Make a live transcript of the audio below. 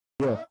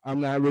Yeah, I'm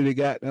not really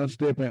goddamn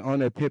stepping on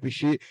that pippy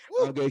shit.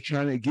 I'm just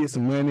trying to get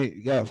some money.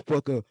 Got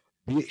fuck a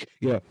bitch.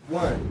 Yeah.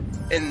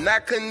 And I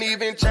couldn't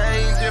even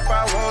change if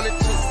I wanted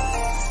to.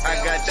 I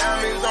got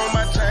diamonds on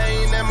my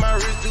chain and my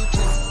wrist do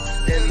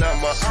too. And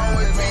I'ma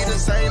always be the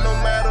same no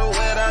matter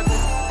what I do.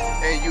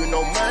 And you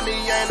know money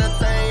ain't a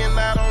thing and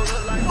I don't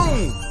look like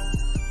Boom.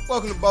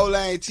 Welcome to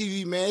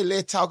BowllanTV, man.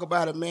 Let's talk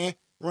about it, man.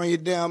 Run your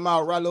damn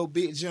mouth, right, little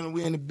bit, gentlemen.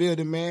 We in the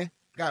building, man.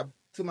 Got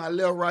to my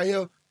left right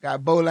here.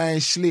 Got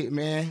Bowlan Slick,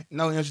 man.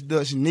 No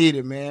introduction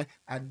needed, man.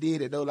 I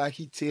did it, though, like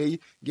he tell you.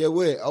 Get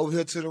what? Over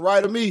here to the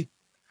right of me,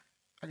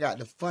 I got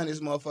the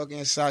funniest motherfucker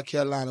in South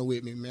Carolina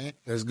with me, man.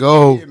 Let's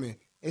go. You feel me?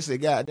 It's a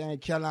goddamn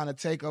Carolina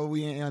takeover.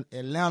 We in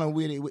Atlanta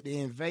with it, with the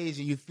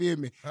invasion, you feel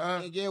me?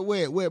 And get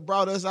what? What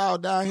brought us all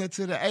down here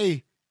to the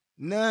A?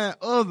 None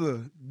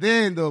other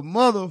than the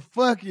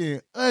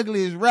motherfucking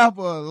ugliest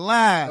rapper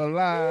alive.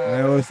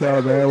 Man, what's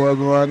up, man? What's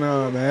going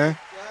on, man?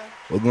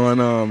 What's going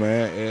on,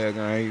 man? Yeah,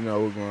 man, you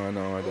know what's going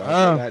on.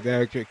 Got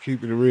there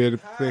keeping it real, the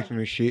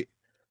professional shit.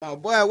 My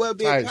boy, what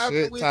been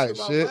popping with tight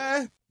you, my shit.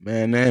 boy?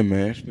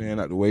 Man, staying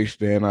out the way,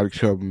 staying out of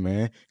trouble,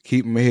 man.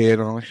 Keeping my head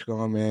on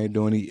strong, man.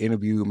 Doing these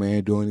interviews,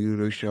 man. Doing these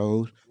little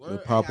shows, little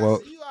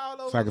pop-ups.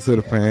 Talking to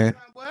the fan.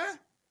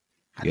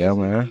 Yeah,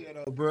 man.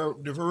 For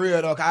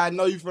real, though, 'cause I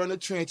know you from the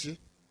trenches.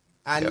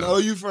 I know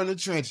you from the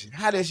trenches.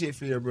 How that shit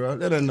feel, bro?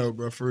 Let us know,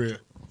 bro, for real.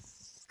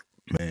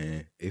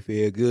 Man, it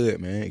feel good,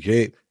 man.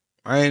 Jay,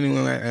 I ain't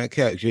even like that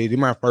cat, Jay. This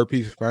my first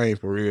piece of fame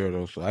for real,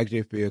 though. So I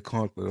just feel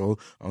comfortable, though.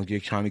 I'm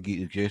just trying to get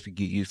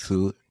used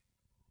to it.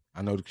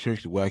 I know the church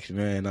is waxing,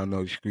 man. I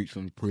know the streets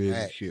and the prison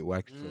and shit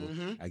waxing.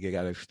 So I just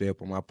got to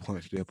step on my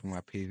punch, step on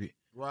my pivot.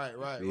 Right.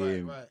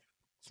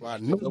 So I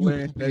know you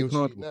popping your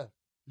shit now.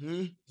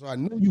 So I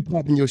know you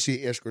popping your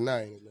shit extra now,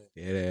 man.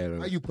 Yeah,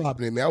 How you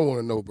popping it, man? I want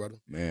to know, brother.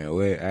 Man,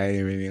 wait, I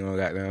ain't really gonna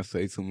goddamn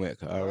say too much.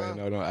 Cause I already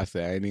know them. I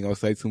said I ain't even gonna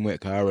say too much.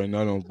 Cause I already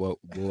know them boy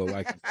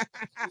like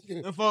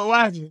The fuck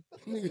watching.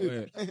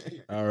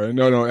 I already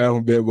know them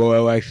alphabet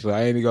boy like so.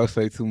 I ain't even gonna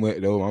say too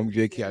much though. I'm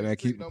just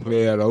keep the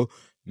player though.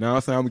 Now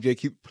I'm saying I'm just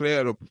keep the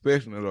player though,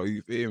 professional though.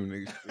 You feel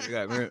me, nigga?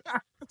 Goddamn.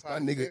 My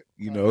nigga,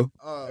 you know.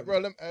 Hey, bro,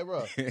 let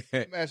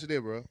me ask you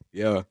this, bro.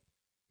 Yeah.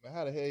 Man,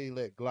 how the hell you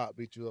let Glock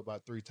beat you up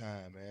about 3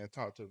 times, man?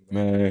 Talk to me,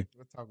 man.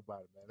 Let's talk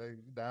about it, man.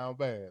 You down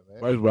bad, man.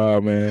 First of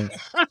all, man,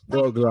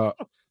 fuck Glock.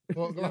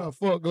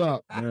 Fuck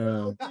Glock.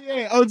 Man.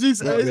 Yeah, OG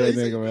Fuck that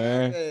nigga,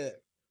 man.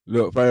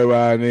 Look, first of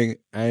all, nigga,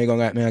 I ain't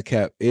gonna got no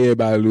cap.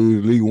 Everybody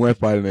lose, leave one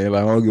fight in there.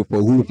 Like, I don't give a fuck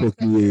who the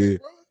fuck you is.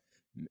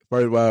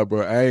 First of all,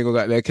 bro, I ain't gonna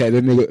got that cat.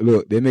 That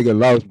nigga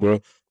lost, bro.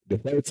 The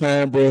first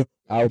time, bro,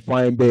 I was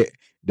fighting back.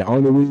 The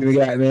only reason he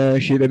got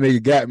that shit, that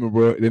nigga got me,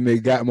 bro. That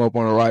nigga got me up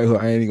on the right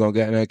hook. I ain't even gonna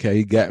get that cat.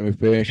 He got me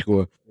fair and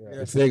score. Yeah.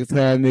 The second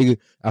time, nigga,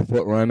 I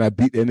fucked around. I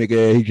beat that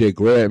nigga ass. He just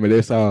grabbed me.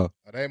 That's all.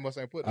 They must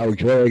ain't put I was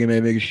dragging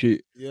that nigga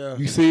shit. Yeah.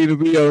 You see the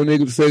video,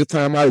 nigga, the second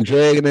time I was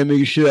dragging that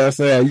nigga shit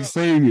outside. You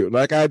seen it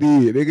like I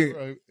did, nigga.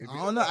 Bro, I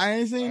don't know. I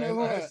ain't seen that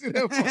one. Put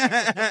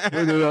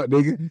it up,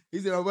 nigga. He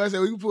said, my boy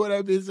said, we can pull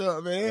that bitch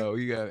up, man. Oh,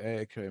 you got to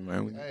add Crip,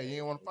 man. Hey, you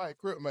ain't want to fight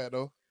Crip, man,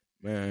 though.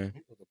 Man.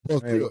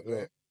 Fuck Crip,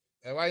 man.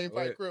 And why you ain't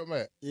fight Crip,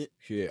 man?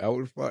 Shit, I would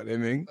have fought that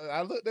nigga.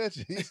 I looked at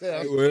you. He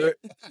said, I would.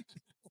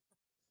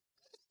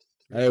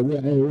 Hey, we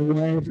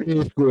ain't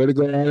finished school. To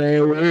go out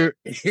there and work.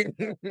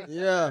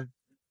 Yeah.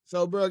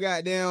 So, bro,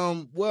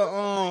 goddamn,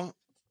 what,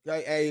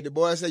 hey, the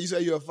boy said, you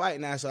say you a fight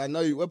now, so I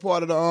know you. What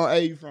part of the, A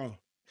you from?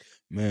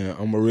 Man,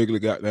 I'm a regular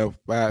goddamn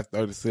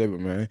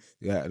 537, man.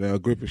 Goddamn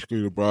Griffin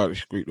Street, the Broad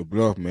Street, the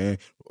Bluff, man.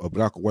 A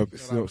block of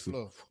weapons.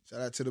 Shout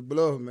out to the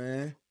Bluff,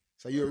 man.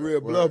 So you a real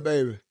Bluff,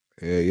 baby.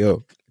 Yeah,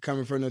 yo.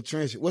 Coming from the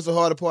trenches. What's the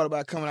harder part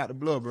about coming out the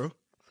Bluff, bro?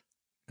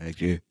 Hey,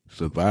 just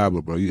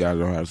survival, bro. You gotta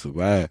learn how to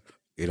survive.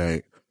 It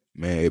ain't,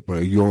 man, bro,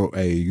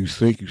 you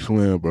sink, you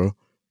swim, bro.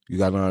 You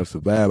gotta learn how to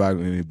survive out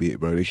in a bit,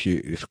 bro. This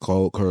shit, it's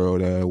cold,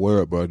 curled that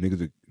world, bro.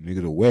 Niggas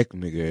to whack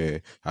nigga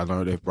ass. I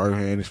learned that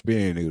first-hand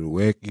experience. Nigga to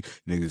whack you,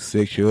 nigga to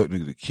sex you up,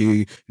 nigga to kill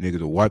you, nigga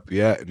to wipe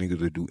you out, nigga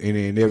to do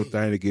any and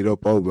everything to get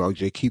up over. I'm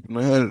just keeping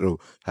 100 though.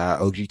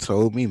 How OG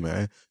told me,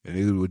 man. And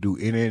nigga would do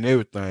any and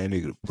everything,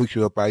 nigga to push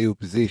you up out your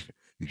position.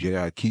 You just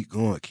gotta keep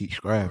going, keep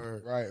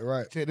striving.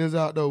 Right. Check this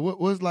out though.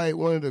 What's like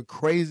one of the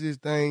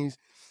craziest things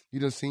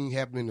you done seen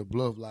happen in the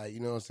Bluff? Like, you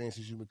know what I'm saying,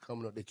 since you've been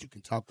coming up that you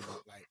can talk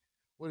about? Like,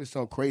 what is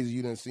something crazy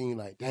you done seen?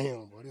 Like,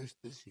 damn, boy, this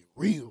shit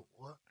real,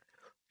 boy.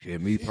 Yeah,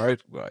 me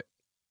personally, like,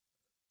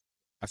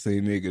 I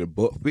seen a nigga get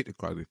 $150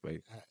 across his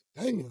face.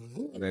 Damn.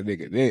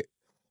 That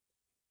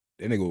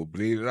nigga was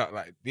bleeding out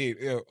like this.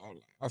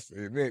 I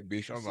said that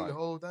bitch. I'm like, the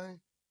whole thing?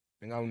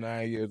 Nigga, I'm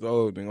 9 years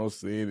old. Nigga, I'm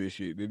seeing this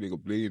shit. This nigga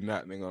bleeding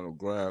out. Nigga on the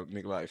ground.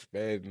 Nigga like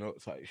spazzing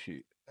up type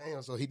shit.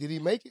 Damn. So did he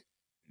make it?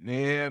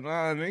 Yeah,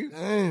 nah, nigga.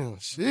 Damn,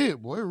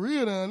 shit, boy,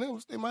 real down there.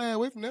 Stay my ass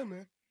away from that,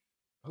 man.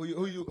 Who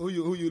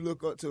you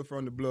look up to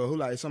from the Blood? Who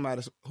like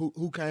somebody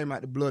who came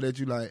out the Blood that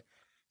you like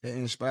that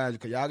inspired you?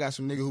 Cause y'all got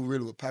some nigga who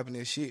really was popping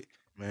that shit.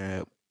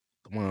 Man,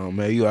 come on,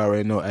 man. You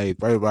already know. Hey,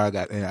 first of all,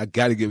 I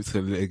gotta give it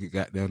to the nigga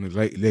goddamn, the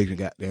late legend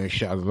goddamn,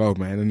 shout low,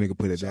 man. That nigga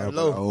put it down for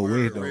the whole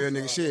window. Real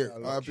nigga shit.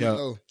 RP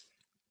low.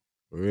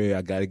 For real,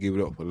 I gotta give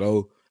it up for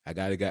low. I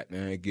gotta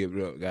goddamn give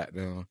it up,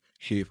 goddamn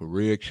shit for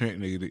real Trent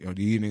nigga.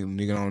 These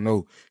nigga don't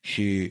know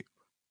shit.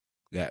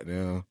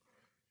 Goddamn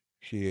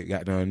shit,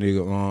 goddamn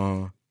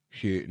nigga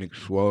shit nigga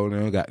swole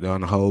down,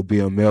 goddamn the whole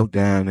BMF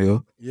down there.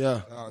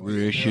 Yeah.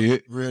 Real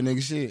shit. Real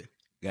nigga shit.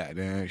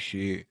 Goddamn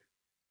shit.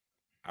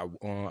 I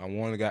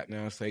wanna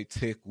goddamn say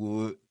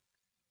Techwood.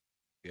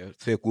 Yeah,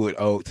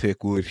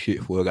 Techwood shit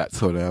before I got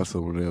tore down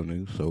some of them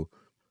niggas. So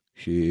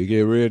shit, it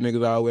get real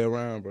niggas all the way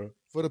around, bro.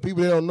 For the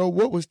people that don't know,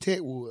 what was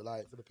Techwood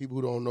like? For the people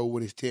who don't know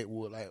what is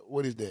Techwood, like,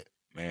 what is that?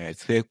 Man,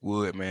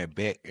 Techwood, man,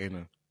 back in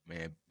the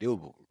man, they were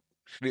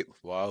slick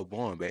before I was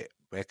born back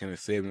in the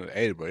 70s and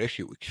 80s, bro. That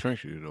shit was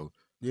trenches though.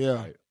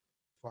 Yeah.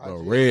 Like,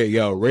 bro, Red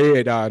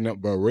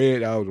Dog, bro,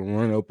 Red Dog was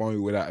run up on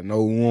you without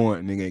no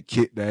warrant, nigga, and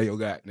kick down your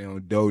goddamn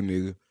door,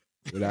 nigga.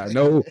 Without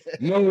no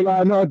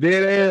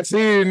dead ass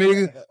serious,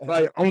 nigga.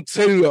 Like, I'm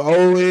telling you, the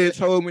old head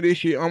told me this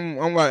shit.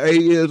 I'm like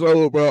 8 years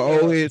old,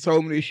 bro. Old head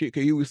told me this shit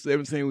because he was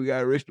 17. We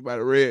got arrested by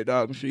the Red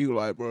Dog and shit. He was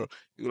like, bro,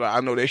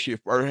 I know that shit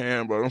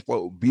firsthand, bro. Them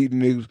folks beating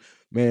niggas,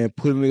 man,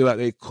 putting niggas out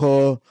their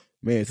car,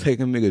 man,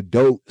 taking nigga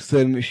dope,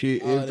 selling the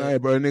shit, everything,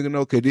 bro. Nigga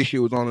know, because this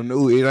shit was on the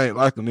news. It ain't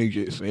like a nigga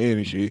just saying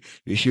this shit.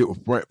 This shit was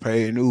front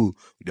page news.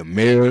 The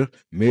mayors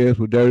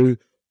were dirty.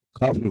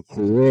 Cops were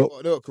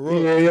corrupt.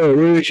 Yeah,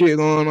 real shit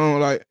going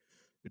on. Like,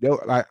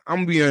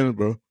 I'm be honest,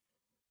 bro.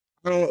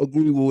 I don't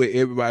agree with what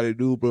everybody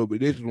do, bro,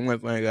 but this is one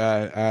thing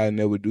I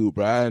never do,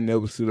 bro. I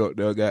never sit up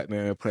there,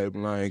 goddamn, play the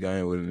blind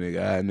game with a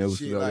nigga. I never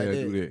sit up there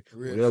and do that.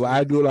 Whatever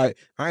I do, like,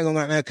 I ain't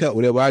gonna goddamn cut.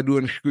 Whatever I do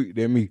in the street,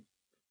 that me.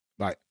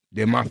 Like,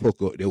 that my fuck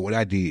up. That what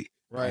I did.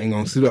 Right. I ain't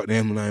gonna sit up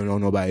there and blame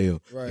on nobody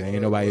else. Right.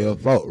 Ain't nobody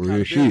else fault.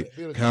 Real shit.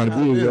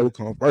 Accountability will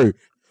come first.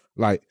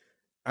 Like,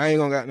 I ain't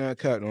gonna goddamn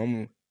cut.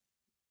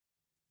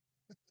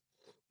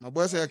 My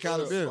boy said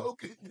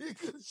accountability.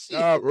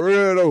 Nah, for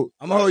real though.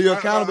 I'm gonna hold you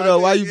accountable though.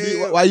 Why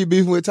you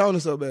beefing with Tony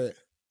so bad?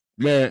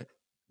 Man,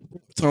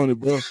 Tony,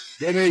 bro.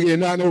 That nigga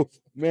not no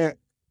man.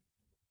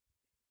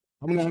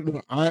 I'm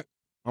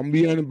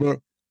being honest,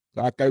 bro.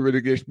 I can't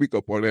really get speak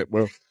up on that,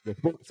 bro. The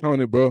fuck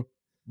Tony, bro.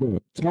 Bro,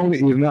 Tony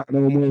is not no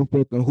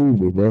motherfucking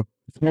Hoover, bro.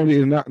 Tony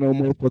is not no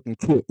motherfucking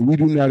Crip. We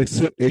do not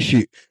accept that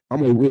shit.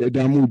 I'm gonna wear it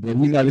down move, bro.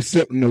 We not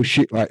accepting no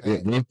shit like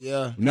that, bro.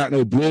 Yeah. Not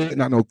no Blood,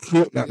 not no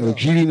Crip, not no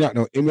GD, not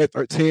no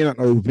MS-13, not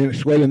no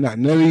Venezuela, not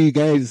none of these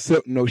guys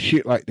accepting no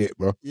shit like that,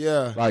 bro.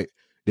 Yeah. Like,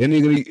 that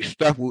nigga need to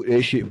stop with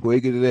that shit before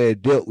he get his ass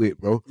dealt with,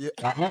 bro. Yeah.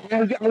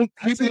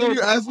 I see you,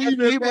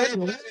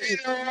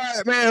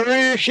 man,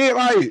 real shit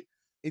like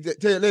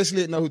let's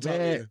let know who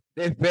talking.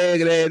 That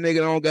faggot ass nigga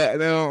don't got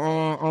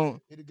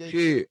down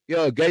shit.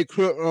 Yo, gay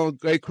Crip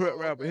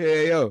rapper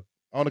here, yo.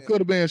 On the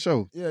Coulda Been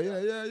show.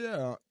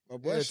 Yeah. My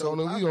boy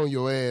Tony, we on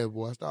your ass,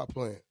 boy. Stop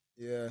playing.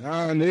 Yeah.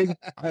 Nah, nigga.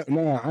 I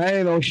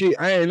ain't on shit.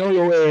 I ain't on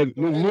your ass.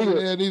 No,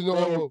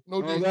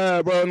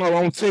 bro. No,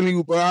 I'm telling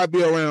you, bro. I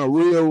be around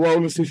real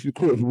rolling 60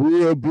 Crips,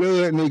 real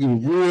blood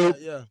niggas, real.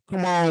 Yeah.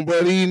 Come on,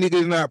 bro. These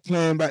niggas not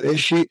playing about that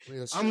shit.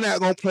 I'm not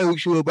gonna play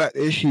with you about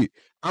that shit.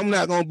 I'm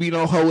not gonna be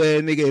no hoe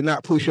ass nigga and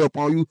not push up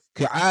on you.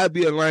 Cause I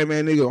be a lame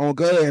ass nigga on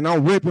God and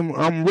I'm ripping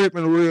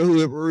the real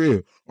hood for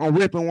real. I'm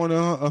ripping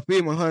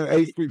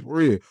 108th Street for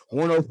real.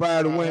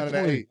 105 to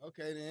 120.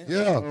 Okay then.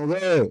 Yeah. On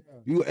God.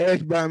 You ask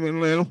about me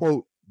and them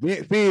folks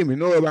feel me,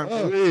 know about me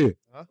for real.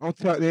 I'm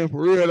talking them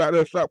for real like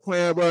that. Stop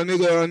playing, bro,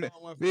 nigga.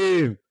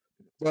 Feel me.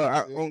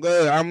 But on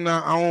God, I'm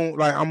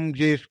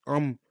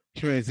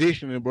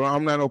transitioning, bro.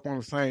 I'm not up on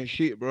the same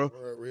shit, bro.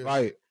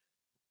 Like,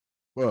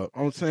 bro,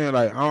 I'm saying,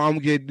 like, I'm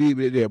getting deep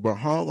with that, bro.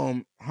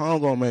 Home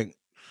gonna make,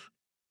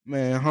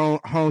 man,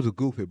 Home's a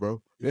goofy,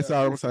 bro. That's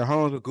all I'm gonna say.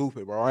 Home's a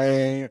goofy, bro.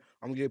 I'm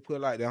gonna get put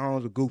like that.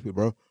 Home's a goofy,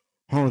 bro.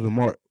 Home's a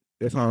mark.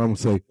 That's all I'm gonna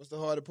say. What's the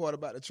hardest part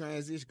about the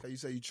transition? Because you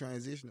say you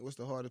transitioning. What's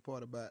the hardest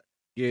part about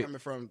coming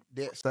from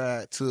that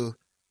side to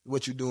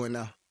what you doing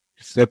now?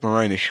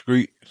 Separating the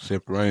street,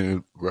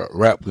 separating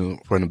rap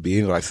from the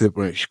business, like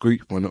separating the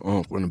street from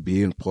the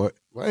business part.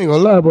 Well, I ain't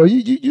gonna lie, bro.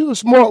 You a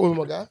smart one,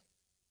 my guy.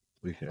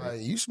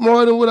 Like, you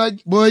smarter than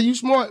you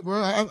smart,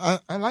 bro.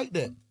 I like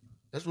that.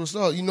 That's what's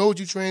up. You know what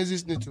you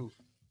transitioning to.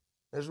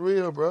 That's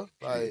real, bro.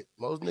 Like,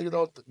 most niggas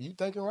don't, you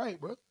thinking right,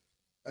 bro.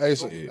 Hey,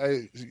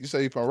 you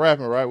say you from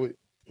rapping, right?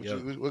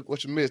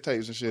 What's your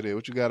mixtapes and shit there?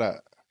 What you got out?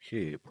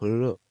 Shit, put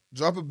it up.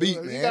 Drop a beat,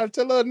 man. You gotta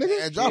tell her, nigga.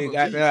 Man, drop a beat.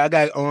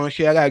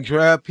 I got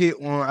Drive Pit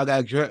one. I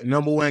got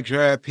number one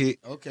Drive Pit.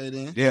 Okay,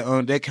 then.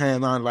 That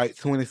came out like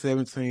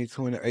 2017,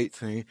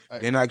 2018.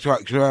 Then I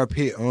dropped Drive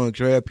Pit on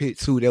Drive Pit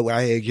 2. That's what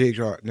I had get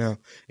dropped now.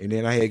 And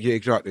then I had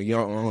get dropped the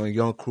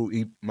Young Crew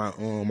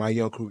my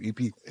Young Crew EP.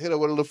 Hit up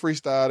with a little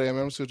freestyle there, man.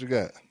 Let me see what you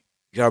got.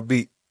 Drop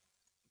beat.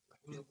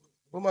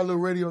 Where my little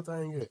radio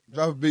thing at?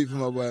 Drop a beat for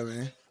my boy,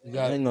 man.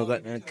 I ain't gonna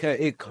got that cut.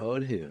 It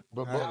cold here.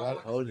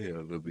 Cold here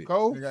a little bit.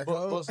 Cold? You got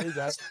cold?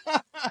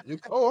 You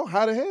cold?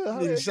 How the hell?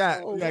 Need a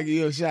shot. We gotta give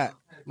you a shot.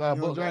 Nah,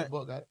 Buck got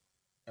it.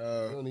 I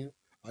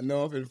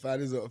know I'm finna fire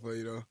this up for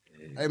you though.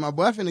 Hey, my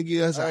boy finna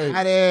give us a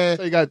hot ass.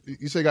 So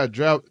you say you got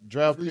Draft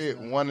Pit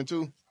 1 and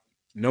 2?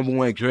 Number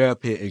one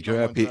draft pick and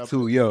draft pick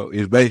 2. Yo,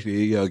 it's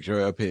basically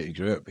draft pick and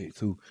draft pick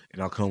 2.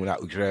 And I'm coming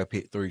out with draft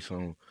pick 3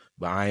 soon.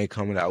 But I ain't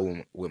coming out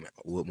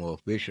with my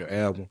official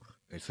album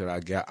until I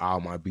got all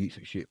my beats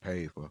and shit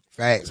paid for.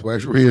 Facts, boy,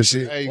 it's real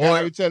shit. Hey,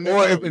 or if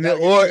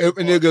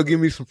a nigga give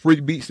me some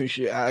free beats and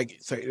shit, I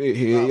get take that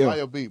here. Buy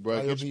your beat,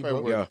 bro. Get your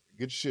paperwork. Yeah.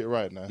 Get your shit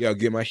right now. Yeah,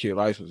 get my shit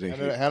licensed and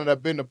shit. Handle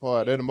that business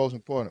part. That's the most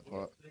important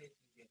part.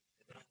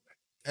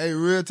 Hey,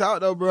 real talk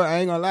though, bro. I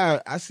ain't gonna lie.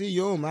 I see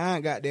you don't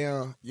mind,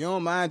 goddamn. You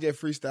don't mind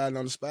just freestyling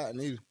on the spot,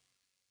 neither.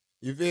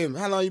 You feel me?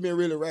 How long you been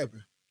really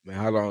rapping? Man,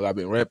 how long I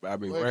been rapping? I've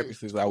been rapping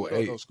since I was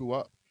 8. Go school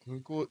up.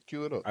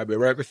 Cue it up. I've been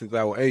rapping since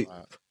I was 8.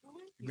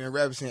 You been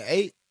rapping since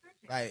 8?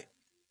 Like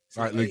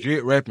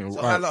legit rapping.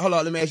 So hold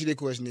on, let me ask you this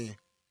question then.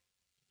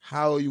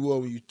 How old you were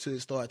when you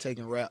started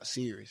taking rap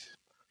serious?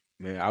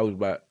 Man, I was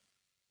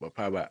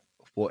probably about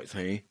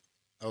 14.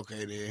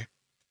 Okay, then.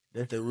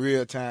 That's the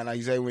real time, like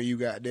you say, when you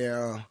got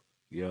there.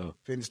 Yeah.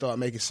 Finna start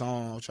making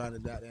songs, trying to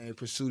goddamn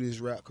pursue this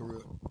rap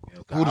career.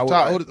 Yeah, who the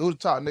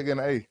top nigga in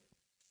the A?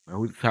 Man,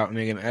 who the top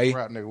nigga in the A?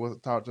 Rap nigga, what's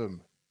the top to me?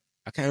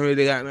 I can't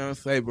really got nothing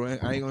to say, bro. I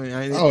ain't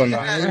gonna. Oh no!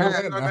 I ain't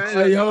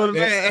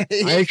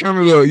trying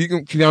to look. You can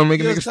make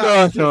a nigga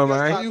start,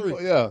 man.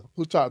 Yeah,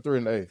 who's top 3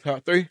 in the A?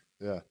 Top 3?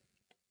 Yeah.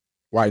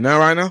 Right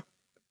now.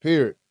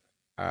 Period.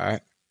 All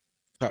right.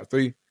 Top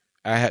 3.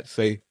 I had to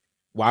say.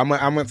 Well, I'm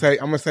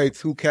gonna say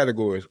 2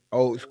 categories: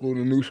 old school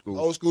and new school.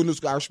 Old school, new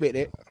school. I respect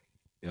that.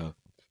 Yeah.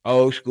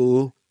 Old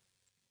school.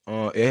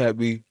 It had to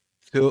be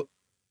Tip,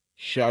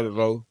 Shotty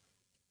Low,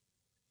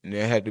 and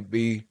it had to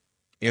be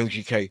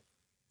MGK.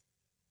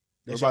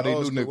 What about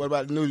the new? What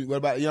about the new? What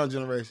about the young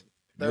generation?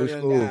 30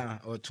 and down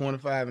or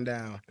 25 and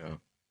down? Yeah.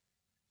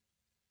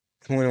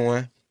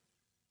 21.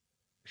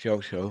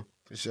 For sure.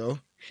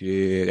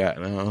 Shit,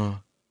 goddamn.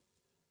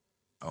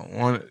 I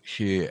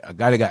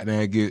gotta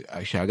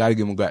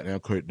give my goddamn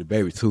credit to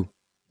Baby too.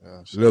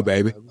 Yeah, Lil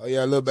Baby. Oh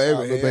yeah, Lil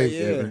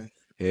Baby.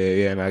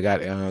 Yeah, and I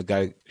got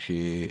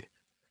shit.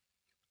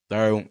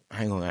 Third,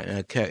 I ain't gonna like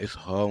that cat. It's a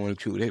hard one to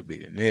choose. That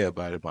big nail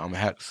about it, but I'm gonna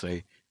have to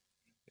say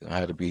it's gonna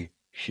have to be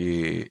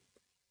shit.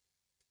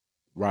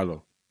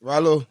 Rollo.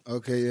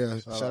 Okay, yeah.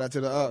 Shout out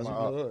to the ups.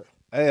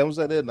 Hey, I'm gonna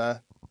say that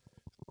now.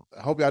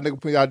 I hope y'all niggas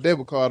put y'all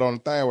debit card on the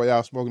thing while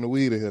y'all smoking the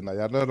weed in here now.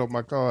 Y'all know it on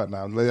my card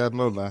now. I'm letting y'all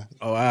know now.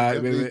 Oh, all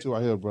right, baby. Too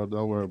out here, bro.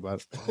 Don't worry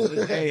about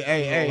it.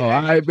 Hey. Oh,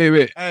 all right,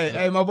 baby.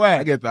 Hey, my boy.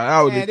 I get the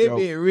out man, they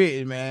be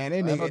rich, man.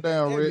 They no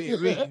damn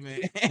rich,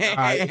 man.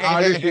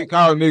 All this shit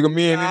called nigga.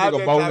 Me and this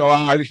nigga both know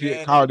all this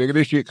shit called nigga.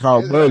 This shit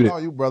called buddy. I know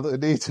you, brother.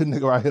 These 2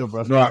 niggas right here,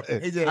 bro. No,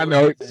 I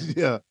know.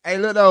 Yeah. Hey,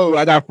 look though.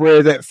 I got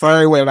friends that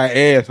same way like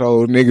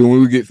asshole nigga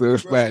when we get to the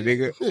spot,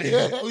 nigga.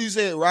 Who you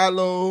said?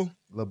 Rollo.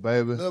 Lil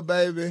Baby.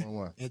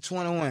 21. And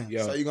 21.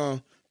 Yeah. So you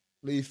gonna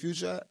leave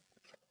Future out?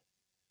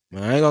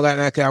 Man, I ain't gonna got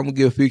that cat. I'm gonna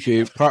give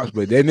Future props,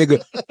 but that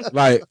nigga,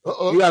 like,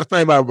 you gotta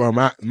think about it, bro.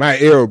 My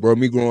era, bro,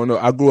 me growing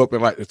up, I grew up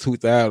in like the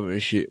 2000s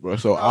and shit, bro.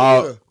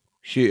 So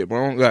shit,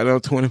 bro, I don't got no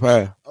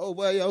 25. Oh,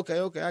 well, yeah, okay,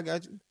 I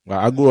got you. Like,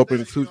 I grew up in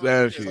the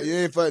 2000s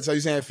shit. So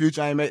you saying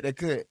Future ain't make that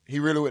cut? He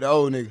really with the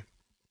old nigga.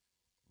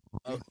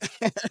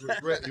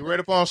 You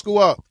ready for school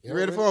up? You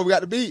ready for him? We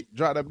got the beat.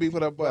 Drop that beat for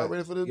that boy.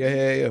 Ready for the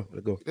Yeah.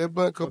 Let's go. That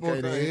blunt cup on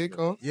the head,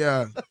 come.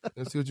 Yeah.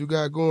 Let's see what you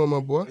got going,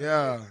 my boy.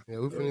 Yeah, we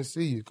finna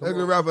see you. Come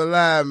Ugly Rapper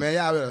Live, man.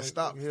 Y'all better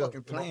stop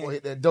fucking playing.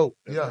 Hit that dope.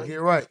 Yeah, get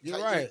right. You're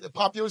right.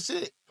 Pop your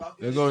shit.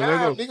 Let's go.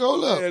 Nigga,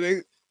 hold up. Yeah,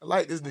 nigga. I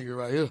like this nigga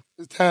right here.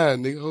 It's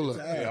time, nigga. Hold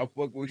up. Yeah, I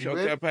fuck with your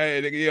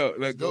campaign, nigga. Yo,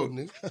 let's go.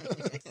 Nigga.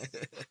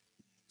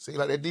 See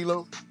like that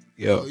D-Lo?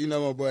 Yo. Oh, you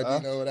know my boy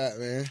D-Lo that,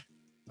 man.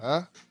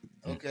 Huh?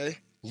 Okay.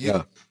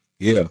 Yeah.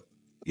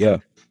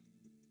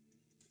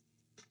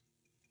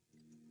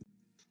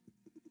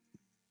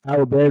 I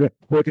was bad at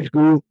fucking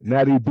school.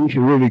 Now these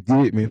bitches really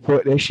get me.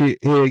 Fuck that shit.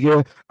 Hell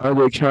yeah. I'm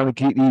really trying to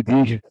get these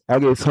bitches. I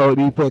get told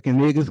these fucking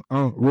niggas,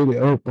 I'm really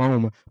up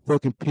on my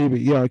fucking pivot.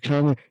 Yeah, I'm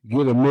trying to get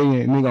 $1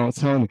 million nigga on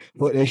Tony.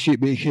 Fuck that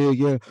shit, bitch. Hell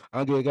yeah.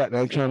 I'm just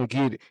I'm trying to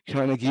get it.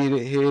 Hell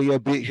yeah,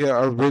 bitch. Yeah,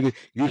 I really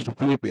used to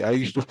flip it. I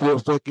used to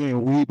flip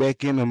fucking weed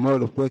back in the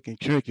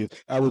motherfucking trenches.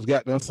 I was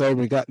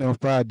serving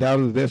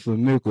 $5. That's a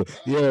nickel.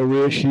 Yeah,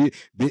 real shit.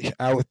 Bitch,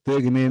 I was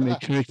thugging in the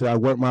trenches. I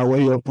worked my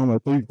way up from a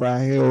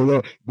 3-5 hell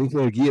up. Bitch,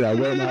 I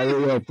worked my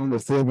way up from the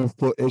 7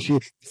 foot. That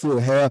shit to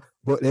a half.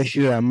 But that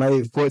shit I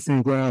made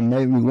 14 grand,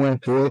 made me 1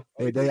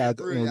 that day I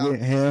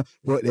went ham.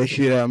 But that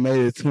shit I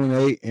made it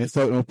 28 and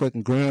sold them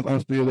fucking grams.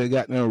 I'm still a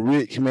goddamn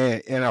rich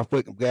man, and I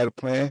fucking got a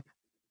plan.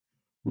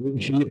 Real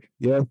shit,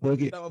 yeah, fuck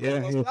it,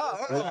 yeah.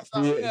 Got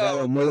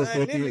a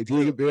motherfucking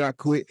jiggy bit. I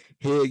quit,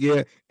 hell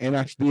yeah, and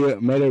I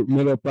still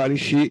made up all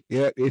this shit.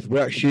 Yeah, it's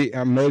rap shit.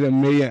 I made $1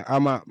 million.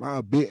 I'm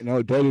a bit,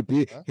 no dirty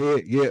bit. Hell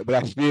yeah,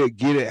 but I still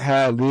get it how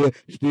I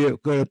live. Still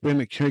cut up in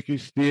the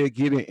trenches. Still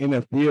get it in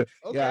the field.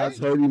 Okay. Yeah, I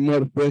told you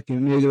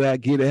motherfucking niggas I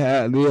get it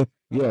how I live.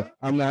 Yeah,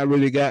 I'm not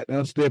really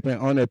goddamn stepping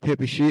on that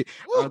pepper shit.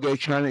 I'm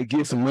just trying to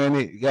get some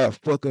money. Got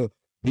fuck a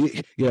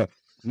bitch. Yeah,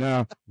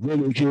 now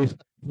really just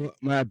fuck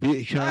my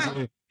bitch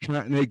trying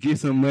to get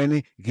some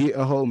money, get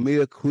a whole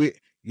meal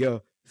quick.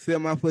 Yo, sell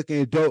my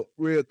fucking dope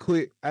real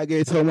quick. I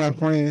get told my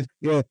friends,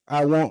 yeah,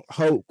 I want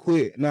hope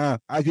quit. Nah,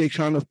 I just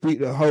trying to freak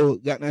the whole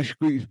goddamn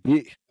streets,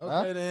 bitch.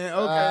 Okay then.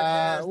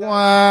 Okay.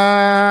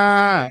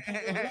 Why?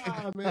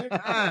 Man.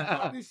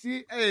 This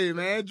shit. Hey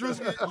man,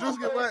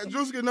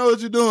 Druski know what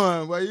you're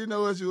doing, but you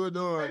know what you were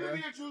doing. Hey, Man.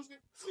 look here, Druski.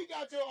 We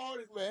got your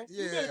artist, man.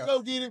 You Yeah. better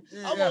go get him.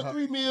 I'm Yeah. on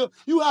 3 mil.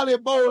 You out there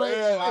bowling.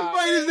 Hey,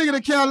 bring this nigga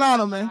to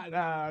Carolina, man.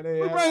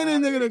 We bring this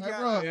nigga to Hey, bro.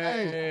 Carolina.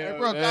 Hey,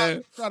 bro.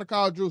 Try to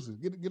call Juicy.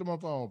 Get him on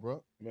phone,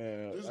 bro.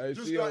 Man,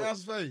 Druski gonna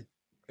answer for you.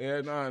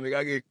 yeah, nah,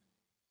 nigga,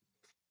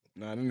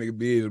 them nigga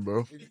busy,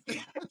 bro.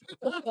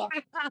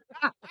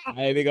 I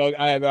had to go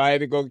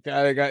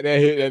try to got that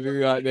hit that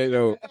nigga out there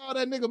though. Call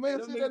that nigga,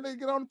 man. See that nigga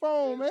get on the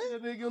phone, man.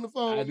 That nigga on the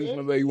phone. I do man.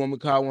 something. You want me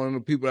to call one of the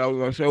people I was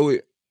gonna show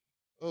it?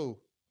 Oh,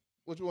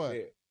 which one?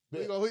 Yeah.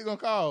 Who you gonna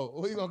call?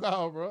 Who you gonna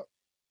call, bro?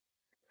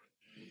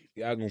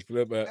 Y'all gonna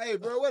flip out. Hey,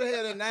 bro, where the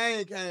hell that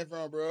name came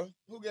from, bro?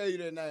 Who gave you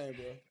that name,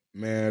 bro?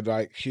 Man,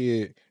 like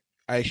shit.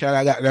 Hey, shout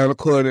out got down the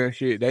corner and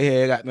shit. They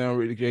had got down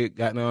really good,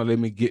 got down let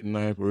me get the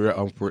name for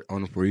real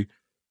on the free.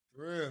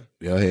 For real?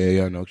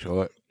 Yeah, no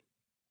charge.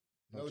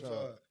 No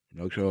charge.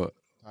 No charge.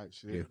 Type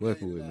shit. Just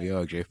fucking with me,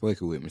 yo. Just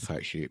fucking with me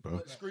type shit, bro.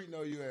 What street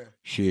know you at?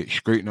 Shit,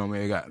 street no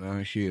man got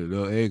down shit,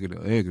 little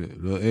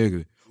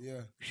ugly.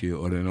 Yeah. Shit,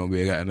 or they no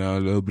man got down a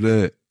little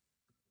blood.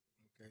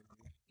 Okay.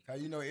 How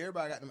you know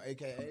everybody got them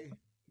AKA?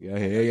 Yeah,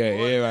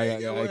 everybody got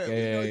Get down what? You know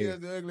AKA. you're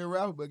the ugly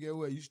rapper, but get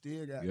what? You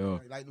still got Yo.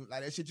 like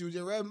that shit you was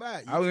just rapping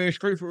about. I was in the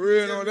street for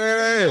real on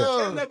that ass.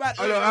 Tell me about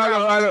Hold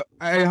up.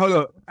 Hey, hold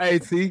up. Hey,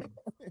 T.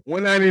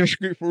 When I in the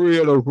street for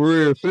real though, for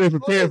real. Flip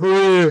and pen for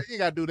real. You ain't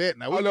gotta do that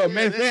now. Hold up,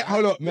 man.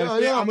 Hold up,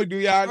 man. Yeah. I'm gonna do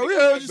y'all. Oh, we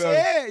heard what you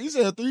said. You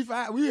said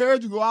 3-5. We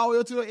heard you go all the way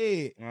up to the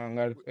edge. I don't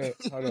got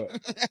hold up.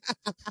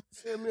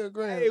 Send me a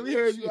grand. Hey, we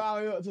heard you all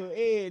the way up to the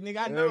edge, nigga.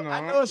 I know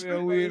I'm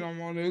street. weed.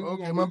 I'm on this.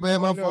 Okay, my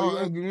bad, my fault.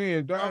 You give me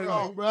a dirty.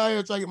 Bro, I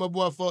ain't trying to get my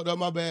boy fucked up.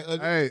 My bad.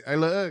 Hey,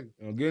 look, ugly.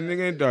 Don't get a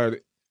nigga in dirty.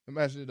 Let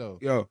me ask you though.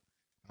 Yo,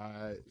 All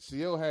right.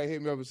 CEO had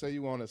hit me up and say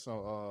you wanted some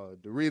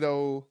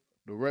Dorito,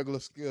 the regular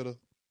Skitter,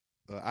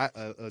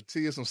 a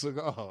tea and some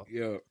cigar.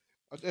 yo.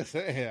 I'm just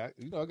saying,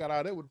 I got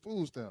all that with the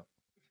food stamp.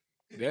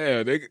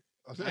 Damn, nigga.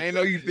 I ain't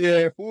know you still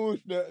had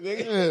food stuff,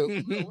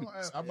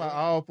 nigga. I buy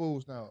all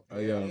food stamp. Oh,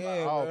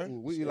 yeah. all bro.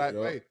 food.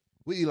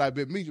 We eat like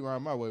big meat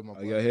around my way, my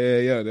boy.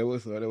 Yeah. That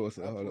was up.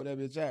 I put that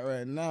bitch out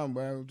right now,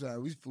 bro.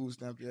 We food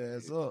stamp your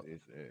ass up.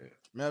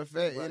 Matter of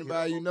fact,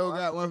 anybody you know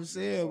got one for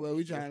sale, but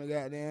we trying to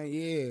goddamn,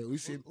 we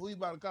see. Who you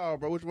about to call,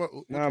 bro? Which one?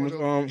 Nah,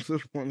 I'm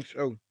sister on the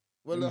show.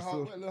 What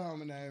little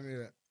homie name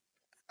is?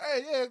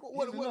 Hey, yeah.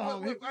 What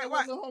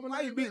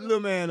Why you beating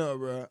little man up,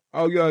 bro?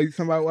 Oh, yo, you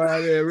talking about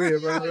why there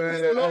rich, bro? Shout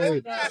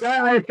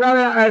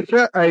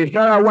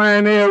out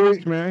Wayne there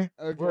rich, man.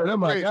 Bro, that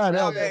my God,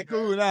 that Okay,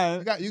 cool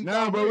now.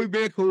 Nah, bro, we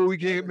been cool. We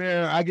get,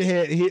 man. I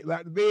get hit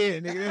like the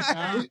bed,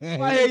 nigga.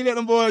 Why you let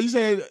them boys? You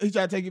said he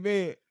tried to take your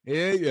bed.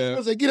 Yeah.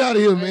 I said, get out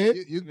of here, man.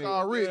 You can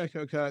call Rick.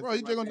 Yeah, Bro,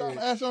 you just gonna dump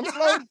the ash on the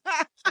floor?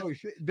 oh,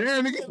 shit.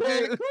 Damn, nigga.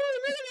 Man.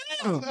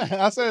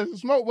 I said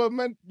smoke, but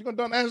man, you gonna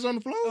dump the ash on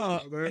the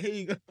floor? Here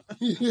you go.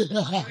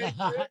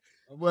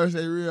 My boy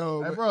say real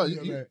home. Hey, bro,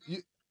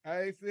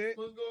 Hey, Sid.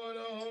 What's going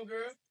on,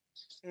 homegirl?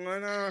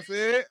 What's on,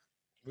 Sid?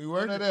 We Who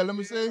working. that is? Let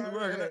me see.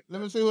 working.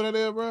 Let me see who that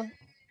is, bro.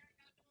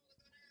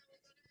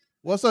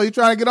 What's up? You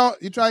trying to get on?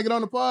 You trying to get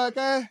on the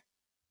podcast?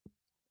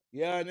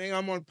 Yeah, nigga,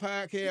 I'm on the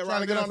podcast You trying right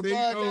to get now. on the See, you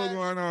know podcast? what's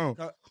going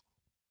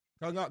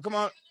on. Come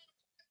on.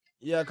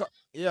 Yeah,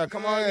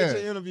 come on,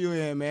 get your interview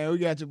in, man. We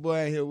got your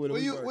boy in here with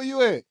us. Where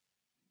you at?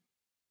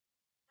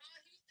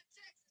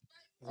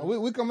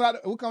 We coming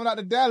out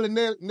to Dallas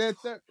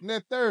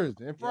next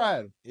Thursday and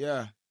Friday.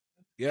 Yeah.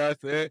 Yeah,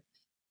 Sid.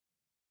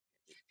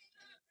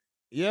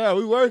 Yeah,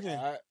 we working.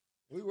 All right.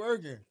 We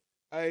working.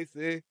 Hey,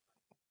 Sid.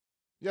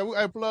 Yeah, we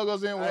plug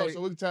us in with us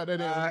so we can tap that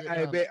in.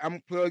 I bet I'm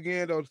going to plug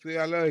in, though, Sid.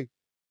 I love you.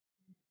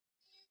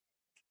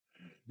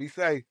 Be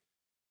safe.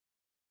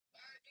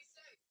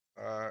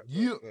 Yeah.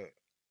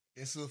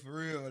 It's so for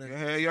real.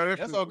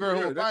 That's our girl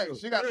who fight.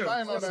 She got the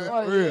fight on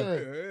that. For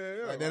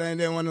real. Like, that ain't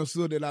that one of them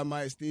suits that I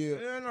might steal.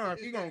 Yeah, no,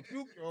 he gonna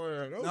shoot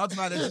your ass. No, I'm talking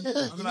about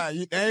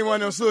that ain't one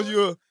of them suits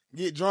you'll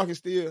get drunk and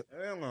steal.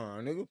 Hell no,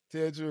 nigga.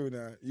 Tell the truth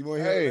now. You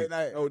want to hear it that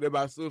night? Oh, they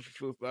about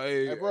sister.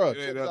 Hey, bro,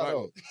 check this out,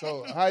 though.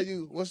 So how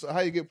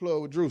you get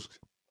plugged with Druski?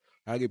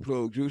 I get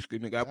plugged with Druski,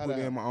 nigga. I put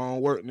in my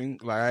own work,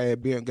 nigga. Like, I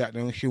had been got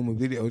down shooting my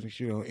videos and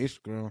shit on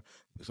Instagram.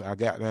 So I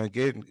got down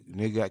getting,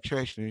 nigga got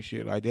traction and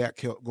shit like that.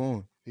 Kept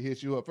going. He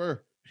hit you up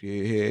first.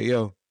 Shit, yeah,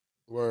 yo.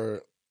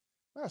 Word.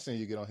 I seen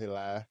you get on here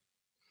live.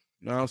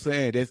 Know what I'm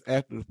saying? That's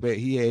after the fact.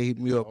 He had hit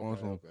me up on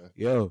some,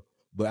 yo.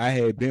 But I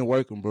had been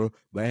working, bro.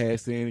 But I had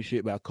seen this shit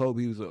about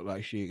Kobe. He was up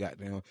like shit,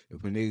 goddamn.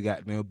 If a nigga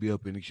goddamn be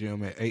up in the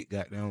gym at 8,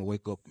 goddamn,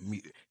 wake up and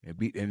meet and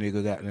beat that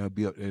nigga, goddamn,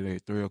 be up there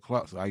at 3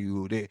 o'clock. So I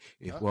use that.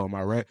 If for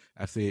my rap,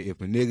 I said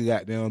if a nigga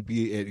goddamn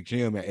be at the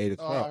gym at 8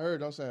 o'clock. Oh, I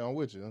heard. I'm saying I'm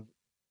with you.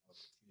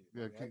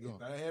 Yeah, keep going.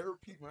 I had to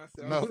repeat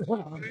myself. No.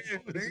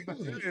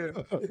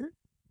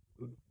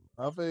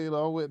 I feel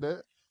I'm with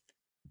that.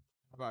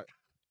 Like,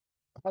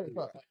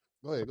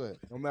 go ahead.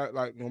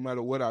 no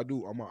matter what I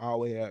do, I'ma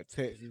always have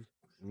taxes,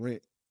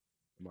 rent,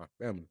 and my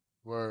family.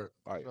 Word.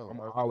 Like Oh, I'm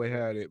okay. always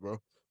have it,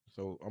 bro.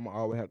 So I'm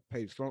always have to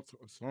pay some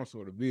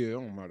sort of bill. It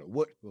don't matter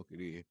what the fuck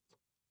it is.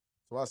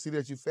 So I see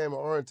that you family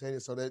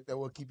orientated, so that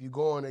will keep you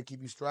going, that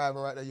keep you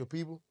striving right there, your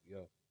people. Yeah.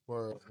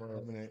 Word.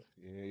 Family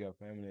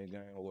ain't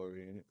got no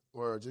worry in it.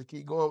 Word. Just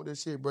keep going with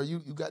this shit, bro. You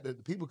got the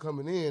people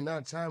coming in,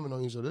 not chiming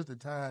on you, so this the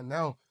time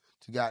now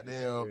to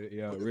goddamn put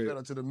the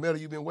pedal to the metal.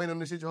 You've been waiting on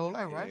this shit your whole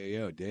life, right?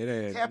 Yeah, dead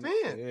ass. Tap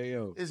in.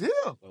 Yeah. It's here.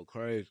 So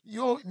crazy.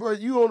 You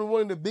on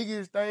one of the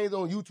biggest things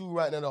on YouTube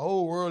right now. The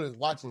whole world is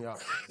watching y'all.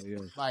 Yeah.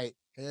 Like,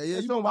 Hell yeah,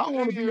 that's something I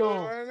want to be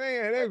on.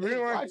 Man, that's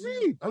real like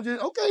me. I'm just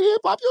okay. Yeah,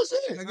 pop your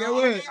shit. I get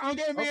what? I'm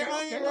getting me.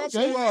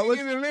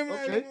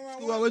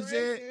 What you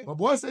said? My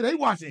boy said they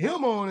watching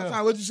him on there.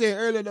 That's what you said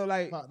earlier though.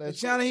 Like Pop that the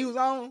shit. channel he was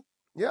on,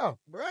 Yeah,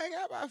 bro. I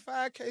got about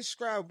 5K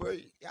subscribers, bro.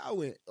 Y'all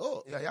went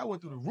up. yeah, y'all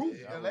went through the roof.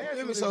 You Yeah,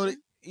 feel me? So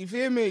you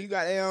feel me? You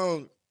got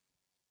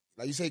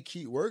like you say,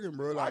 keep working,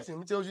 bro. Like let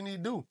me tell you what you need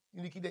to do.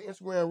 You need to keep that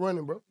Instagram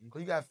running, bro.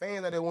 Cause you got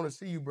fans out there want to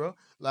see you, bro.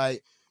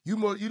 Like you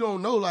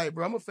don't know, like,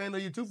 bro. I'm a fan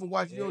of you too from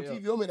watching you on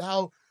TV. I'm at the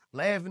house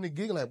laughing and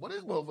giggling, like, boy,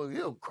 this motherfucker,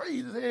 he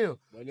crazy as hell.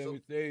 But let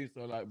me tell you,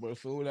 so like, bro,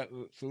 soon after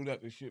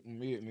the shit from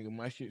me, nigga,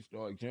 my shit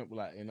started jumping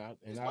like, and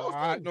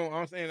I know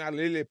I'm saying I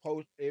literally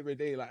post every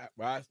day, like,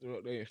 bro, I stood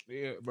up there and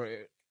still, bro.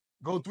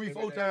 Go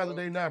 3-4 times a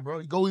day now, bro.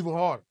 You go even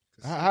harder.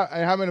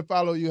 How many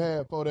followers you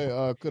had for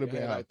that? Could have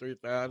been like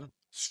 3,000.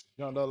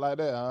 jumped up like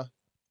that, huh?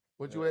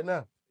 What you at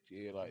now?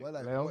 Shit, like, what,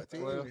 like 11,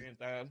 14?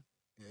 10,000.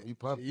 Yeah, you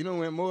pumping. You know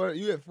went more.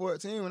 You at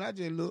 14 when I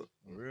just looked.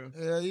 For real.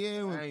 Hell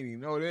yeah. I ain't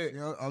even know that. You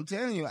know, I'm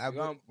telling you, I'm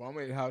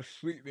at the house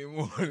sleep that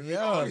morning.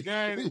 Yeah.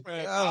 Gang,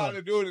 man. Yeah. All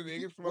to do to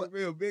niggas. Smoke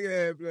me a big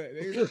ass black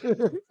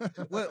nigga.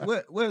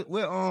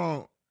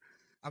 what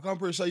I'm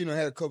pretty sure you done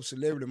had a couple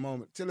celebrity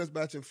moments. Tell us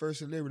about your first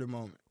celebrity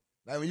moment.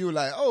 Like when you were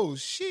like, oh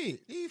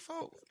shit, these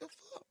folks, what the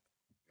fuck?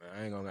 Man,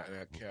 I ain't gonna got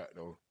that cat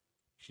though.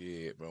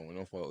 Shit, bro. When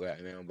them folk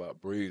got down about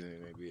breathing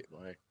and that bit,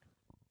 man.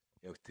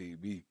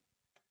 FTB.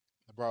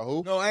 Bro,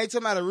 who? No, I ain't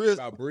talking about the real.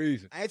 About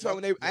breathing. I ain't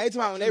talking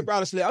when they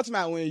brought a celebrity. I'm talking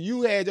about when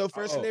you had your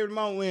first Oh. celebrity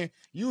moment when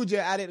you was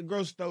just out at the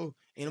grocery store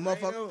and the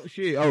motherfucker.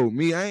 Shit,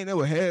 me, I ain't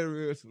never had a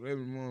real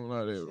celebrity moment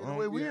like that. The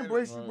way we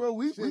embrace you, bro.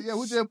 We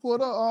just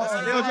pulled up.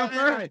 That was your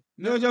first.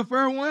 That was your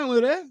first one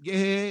with that.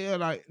 Yeah,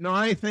 like, no,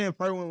 I ain't saying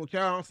first one with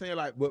y'all. I'm saying,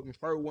 like, but my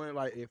first one,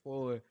 like,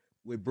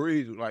 with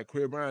Breeze, like,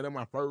 Crip Brown, that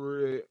my first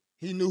real.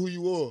 He knew who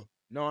you were.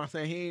 No, I'm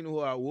saying he ain't know who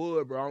I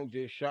was, bro. I'm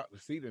just shocked to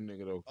see the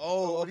nigga, though.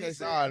 Oh, okay.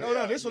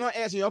 No, this one I'm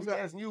asking you. I'm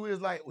asking you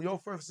is like your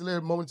first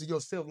celebrity moment to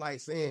yourself,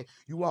 like saying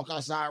you walk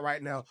outside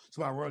right now,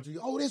 somebody run to you.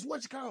 Oh, this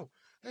what you call?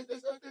 That's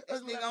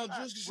nigga on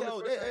Druski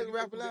show. That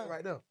rapper live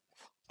right now.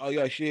 Oh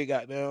yeah, shit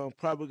got down.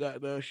 Probably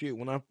got down shit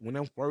when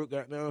them first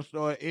got down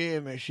started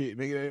in that shit,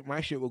 nigga.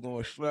 My shit was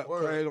going slap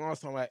crazy on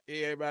something like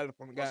everybody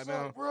from the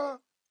goddamn. Bro?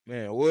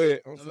 Man,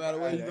 what? No matter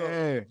where you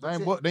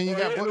go. Then you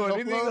got this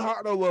nigga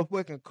hopped over a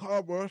fucking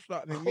car, bro.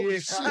 Starting in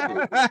mid shit.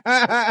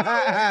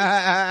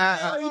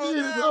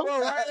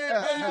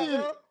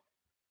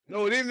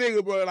 No, this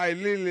nigga, bro, like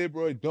literally,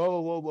 bro,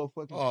 dove over a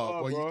fucking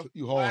car, boy, bro.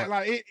 you hard.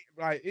 Like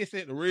it's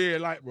at the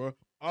red light, bro.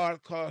 All the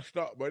cars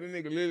stopped, bro. This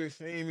nigga literally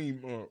seen me,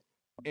 bro,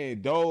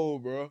 and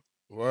dove, bro.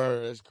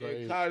 Word, that's And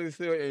crazy. caught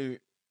himself and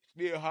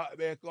still hot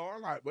back on.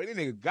 I'm like, but this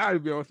nigga gotta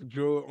be on some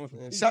drugs.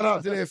 Man, shout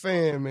out to that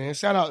fan, man.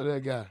 Shout out to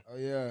that guy. Oh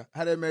yeah,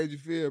 how that made you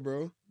feel,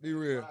 bro? Be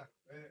real.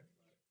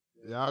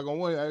 Y'all gonna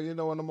win. You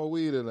know when no more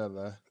weed in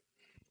there.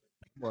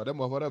 Boy, that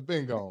motherfucker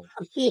been gone.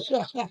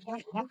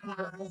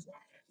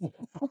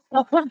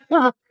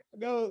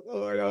 No,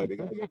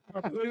 nigga.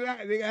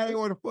 Nigga, I ain't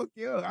want to fuck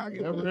you up. I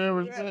get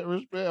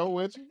Respect. I'm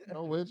with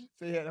you.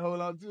 So you had to hold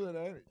on to it,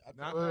 ain't it?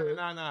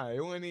 Nah.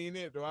 It wasn't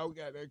even it, though. I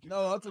got that.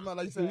 No, I'm talking about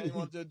like you said, you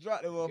want to just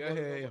drop that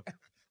motherfucker. Yeah.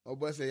 Oh,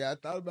 but say, I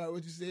thought about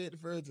what you said the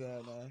first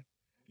time, man.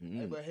 Mm-hmm.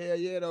 Hey, but hell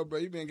yeah, though, bro.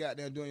 You been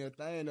goddamn doing your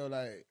thing, though.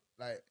 Like,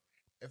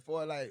 as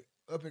far like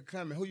up and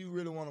coming, who you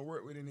really want to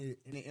work with in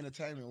the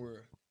entertainment world?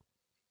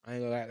 I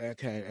ain't gonna like that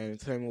kind of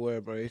entertainment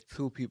world, bro. It's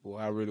two people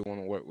I really want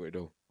to work with,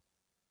 though.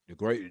 The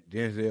great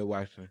Denzel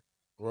Washington.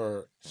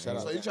 Word. Shout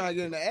out. So you trying to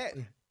get into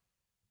acting?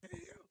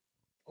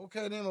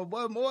 Okay, then my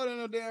boy more than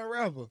a damn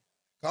rapper.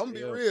 I'm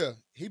be real.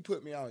 He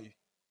put me on you.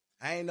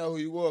 I ain't know who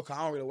you were because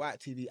I don't really watch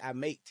TV. I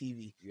make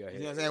TV. Yeah, you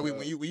know what I'm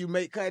saying? When you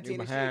make content and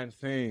behind the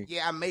scenes.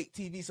 Yeah, I make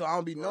TV, so I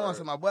don't be knowing.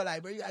 So my boy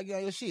like, bro, you gotta get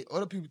on your shit.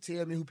 Other people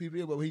tell me who people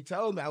is, but when he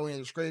told me, I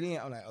went straight in.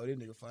 I'm like, oh, this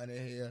nigga funny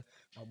as hell.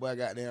 My boy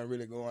got damn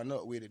really going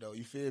up with it, though.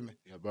 You feel me?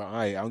 Yeah, bro.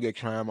 I don't get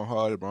trying my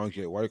hardest, bro. I'm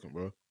just working,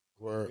 bro.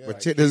 Word. Yeah, But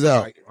like, check this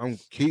out. Like, I'm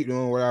keep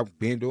doing what I've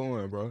been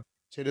doing, bro.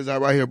 Check this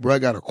out right here, bro. I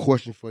got a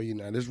question for you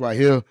now. This right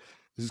here,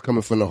 this is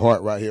coming from the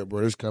heart right here,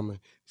 bro. It's coming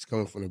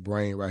from the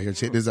brain right here.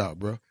 Check this out,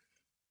 bro.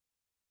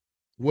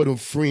 What them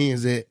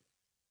friends that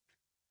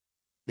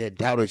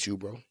doubted you,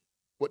 bro?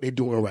 What they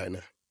doing right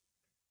now?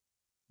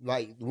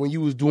 Like when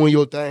you was doing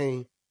your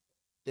thing,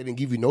 they didn't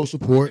give you no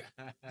support.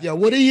 Yeah,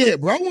 where they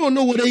at, bro? I want to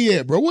know where they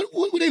at, bro. What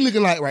they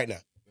looking like right now?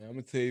 Man, I'm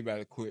gonna tell you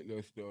about a quick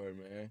little story,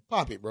 man.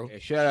 Pop it, bro.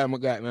 And shout out my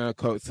goddamn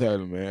Coach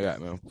Taylor, man. I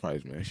got no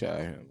Price, man. Shout out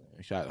him,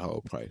 man. Shout out the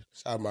whole Price.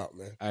 Shout him out,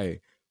 man. Hey,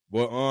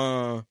 but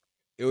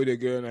It was a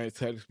girl named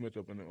Taylor Smith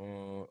up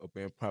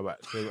in probably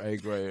about 7th,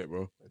 8th grade,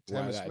 bro.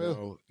 Taylor Why I got Smith?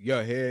 down-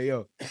 Yeah, hell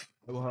yeah.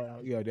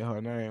 That's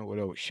her name.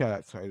 Whatever. Shout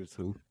out Taylor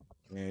too.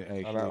 And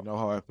hey, Shout shit, out. no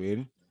hard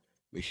feeling.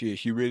 But shit,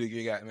 she really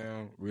get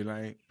down, really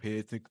ain't pay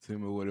attention to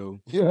me or whatever.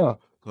 Yeah.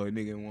 Cause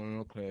nigga in one of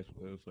them class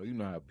with her, so you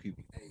know how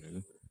people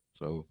nigga.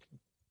 So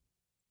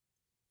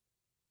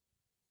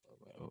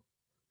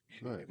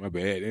shit, my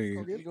bad.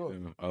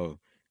 Oh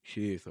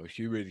shit, so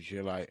she really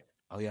shit like,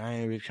 oh yeah, I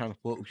ain't really trying to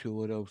fuck with you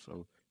or whatever.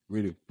 So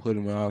really put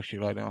him out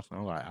shit like that. So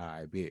I'm like,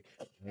 I bet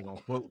I ain't gonna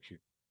fuck with you.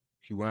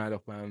 She wind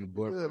up finding the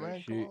boyfriend Good, man.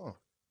 and shit. Come on.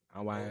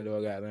 I wind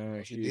up got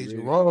down She shit. did you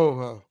Really. wrong,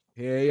 huh?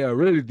 Yeah,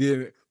 really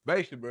did it.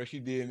 Basically, bro, she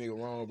did nigga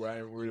wrong, bro. I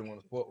didn't really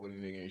want to fuck with a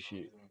nigga and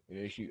shit.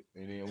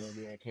 And then one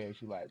day I came,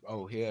 she like,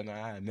 oh hell nah,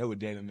 I ain't never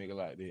dated a nigga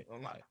like that.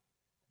 I'm like,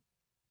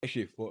 that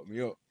shit fucked me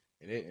up.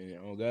 And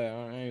oh God,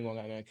 I ain't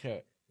gonna got that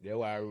cat. That's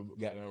why I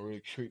got to really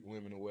treat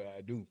women the way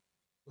I do.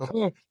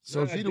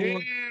 So Nah, she the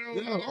one.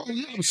 damn. Yeah, oh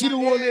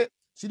yeah.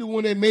 She the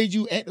one that made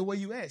you act the way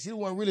you act. She the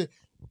one really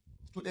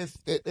put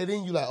that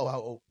in you like,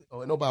 oh,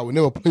 nobody would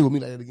never play with me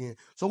like that again.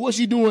 So what's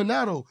she doing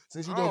now though?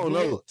 Since she I done don't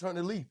grew know. up, turn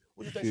the leaf.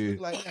 What you think she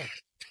Shit. look like now?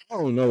 I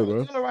don't know,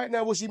 bro. Tell her right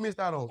now what she missed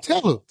out on.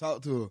 Tell her.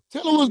 Talk to her.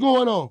 Tell her what's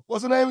going on.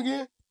 What's her name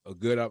again? A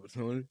good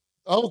opportunity.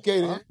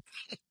 Okay then.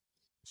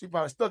 She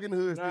probably stuck in the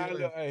hood. Nah, still.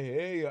 look,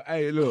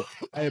 hey, look,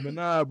 hey, but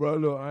nah, bro,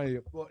 look, I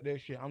ain't fuck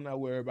that shit. I'm not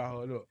worried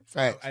about her. Look,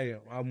 Facts.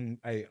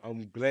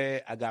 I'm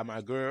glad I got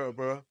my girl,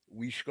 bro.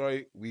 We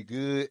straight, we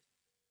good.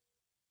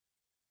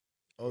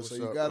 Oh, What's so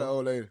you up, got bro? an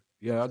old lady.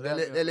 Yeah, So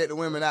they let the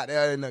women out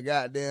there in the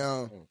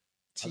goddamn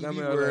I got TV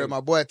me a world. lady.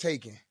 My boy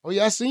taking. Oh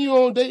yeah, I seen you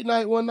on date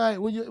night one night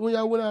when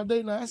y'all went out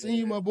date night. I seen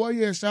you, my boy.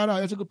 Yeah, shout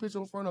out. I took a picture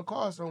in front of the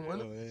car somewhere.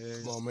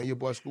 Come on, man, your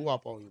boy screw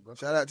up on you, bro.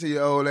 Shout out to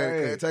your old lady.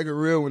 Hey. Can't take a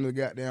real one to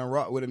goddamn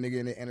rock with a nigga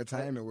in the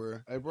entertainment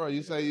world. Hey, bro,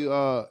 you say you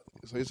so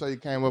you say you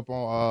came up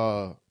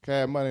on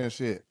Cash Money and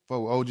shit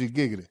for OG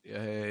Giggity.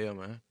 Yeah,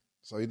 man.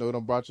 So you know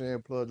them brought you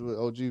in plugged with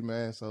OG,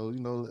 man. So you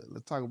know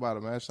let's talk about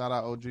it, man. Shout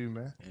out OG,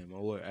 man. And my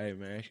word, hey,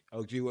 man.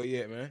 OG, where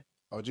you at, man?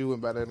 OG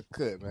went back there in the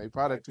cut, man. He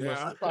probably too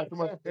Yeah.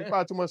 much. He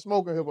probably too much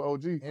smoking here for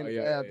OG. In Oh, the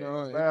yeah,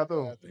 bathroom.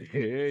 Bathroom. Yeah,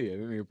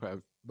 that nigga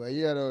probably. But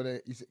yeah, though,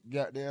 that you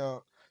goddamn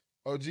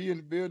OG in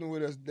the building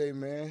with us today,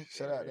 man.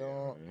 Shout out to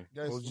man.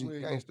 Gangsta OG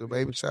Williams. gangster,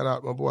 baby. Shout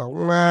out, my boy.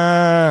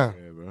 Mwah.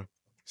 Yeah, bro.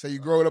 So you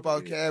growing up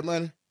on Cash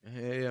Money?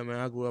 Yeah, man.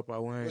 I grew up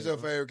out Wayne. What's your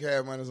bro. favorite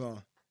Cash Money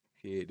song?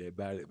 Shit, that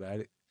about it. About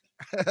it.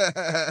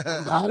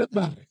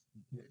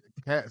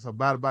 Cat, so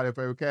body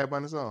favorite Cash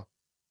Money song.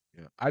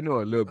 Yeah, I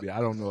know a little bit.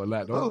 I don't know a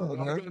lot. Don't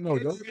get it.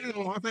 Don't get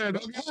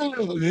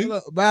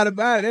it.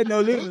 About it. They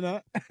no limit,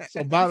 huh?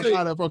 So body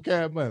from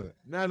Cash Money.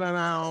 No.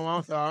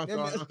 I'm sorry.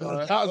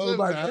 Oh,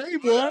 my Hey,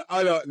 boy.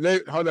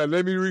 Hold on.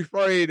 Let me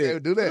rephrase Hey,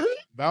 it. do that.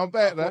 Bounce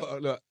back, man.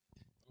 Look,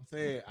 I'm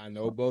saying I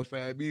know both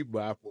sides be,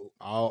 but I for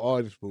all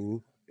artists,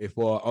 fool. If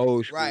for an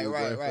old school,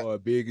 Right. for a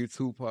Biggie,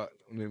 Tupac,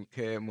 and them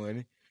Cash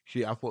Money,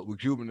 shit, I fuck with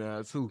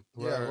Juvenile too.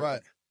 Yeah,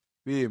 right.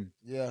 Feel me?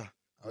 Yeah.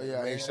 Oh,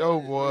 yeah. Make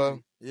sure, boy.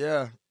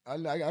 Yeah. I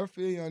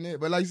feel you on that.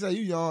 But like you say,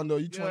 you young, though.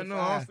 You 25. Yeah,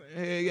 no, I'm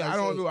saying, yeah, I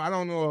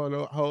don't know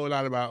a whole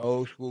lot about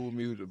old school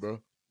music, bro.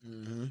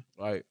 Mm-hmm.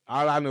 Like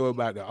all I know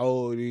about the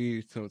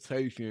oldies,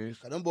 Temptations.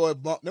 Them boys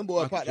popped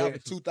out for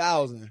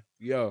 2000.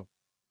 Yo,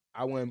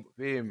 I went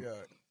feel me. Yeah.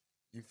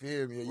 You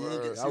feel me? You ain't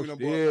Word, get to I see was them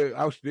boys.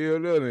 I was still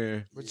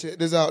living. But check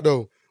this out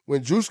though.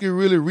 When Druski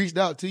really reached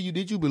out to you,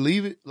 did you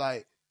believe it?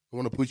 Like, I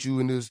want to put you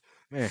in this.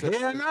 Man,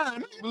 hell nah,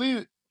 You believe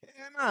it?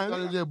 hell nah. Thought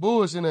it was just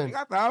bullshit. Nigga,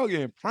 I thought I was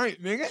getting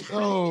pranked, nigga.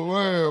 Oh,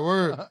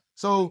 word.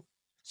 So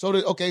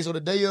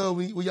the day of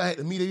when y'all had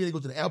to meet, you had to go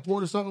to the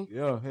airport or something.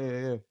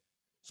 Yeah.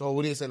 So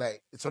what they say,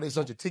 like, so they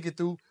sent your ticket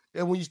through.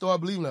 Then when you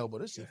start believing, like, but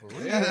this shit for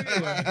real.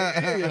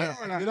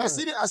 And I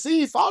see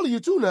he follow you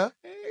too now.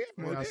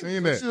 Man, I seen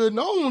You that. should have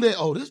known that.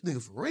 Oh, this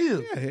nigga for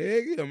real. Yeah, hell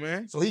yeah,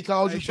 man. So he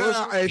called Hey, you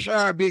shout first.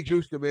 out Big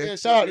Juicy, man. Yeah,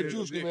 shout out to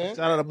Druski, man.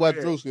 Shout out to boy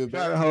Druski,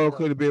 Shout out man. to whole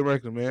could have been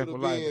record, man, for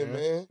Could've life, been,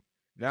 man.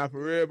 Now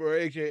for real, bro,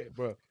 AJ,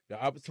 bro,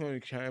 the opportunity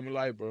came in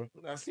life, bro.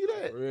 I see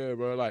that. For real,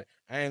 bro. Like,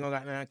 I ain't gonna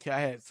got down care. I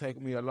had to take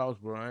me a loss,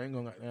 bro. I ain't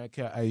gonna got down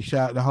care. Hey,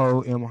 shout out the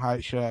whole Emma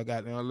Heights, shout out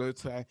got down Little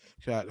Time,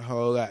 shout out the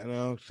whole got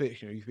down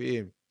section, you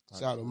feel me?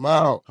 Shout him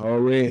out. Whole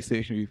red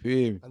section, you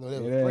feel me? I know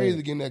that was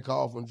crazy getting that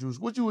call from Juice.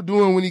 What you were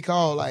doing when he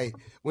called? Like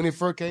when it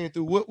first came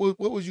through, what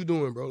was you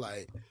doing, bro?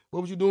 Like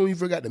what was you doing when you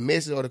forgot the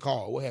message or the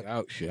call? What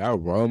happened? I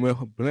roll me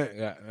up a blunt,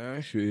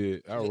 goddamn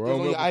shit. I It was roll on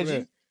me your up a IG?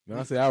 blunt. No,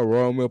 I said I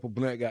roll me up a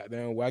blunt,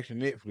 goddamn, watching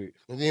Netflix.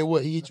 And then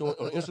what? He hit you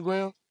on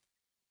Instagram?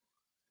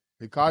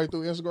 He called you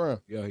through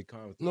Instagram. Yeah, he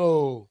called.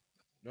 No.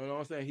 No,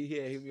 I'm saying he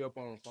had hit me up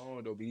on the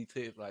phone though, but he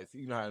text like, see,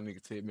 you know how a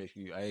nigga text me,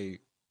 hey,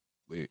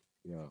 but you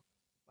know,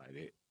 like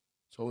that.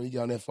 So when you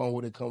got on that phone,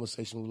 what that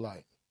conversation was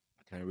like?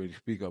 I can't really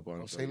speak up on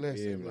Don't it. say less.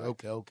 Yeah,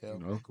 like, Okay. you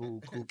know?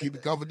 Cool. Keep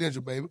it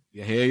confidential, baby.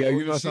 Yeah, hell yeah,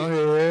 you know something?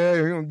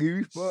 Yeah, we gonna give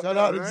you fucked Shout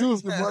up, out to man.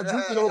 Juice, bro.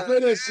 Juice don't play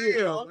that shit.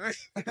 Yeah,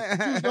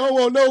 man. Juice don't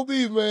want no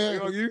beef, We man.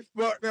 gonna get you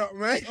fucked up,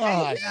 man.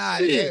 Ah,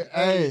 shit.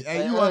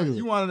 Hey, you wanted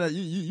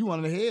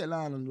the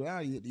headline, bro.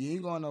 You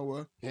ain't going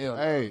nowhere. Hell,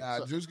 Hey, Nah,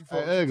 so, Druski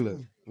hey,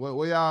 Ugly.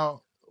 Where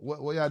y'all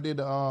What y'all did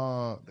the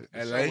show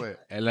at?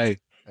 LA.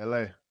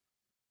 LA.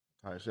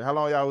 All right, shit. How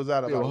long y'all was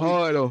out? It About was a week?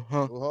 hard though,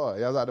 huh? It was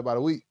hard. Y'all was out there about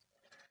a week.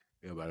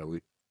 Yeah, about a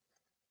week.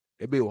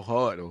 That bitch was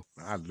hard though.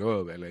 I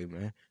love LA,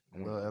 man.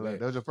 LA.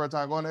 That was your first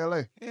time going to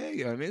LA?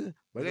 Yeah, nigga.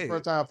 But your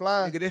first time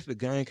flying? Nigga, that's the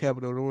gang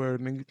capital of the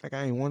world, nigga. Like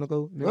I ain't want to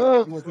go.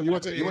 You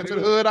went to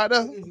the hood out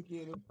there?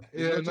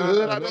 Yeah,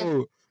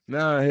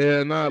 Nah,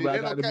 hell nah.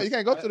 You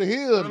can't go to the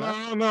hill.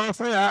 No, I'm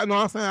saying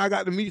I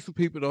got to meet some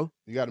people though.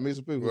 You got to meet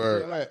some people.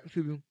 Right.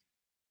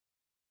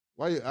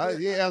 Why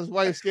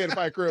you scared to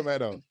fight Crip, man,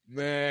 though?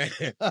 Man,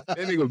 that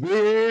nigga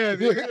big,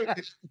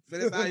 nigga. So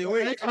that's how you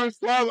ain't trying to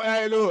squabble.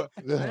 Hey, look,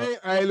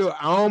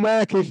 I don't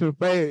mind kissing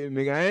fade,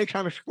 nigga. I ain't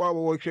trying to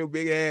squabble with your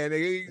big ass,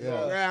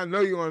 nigga. I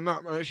know you gonna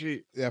knock my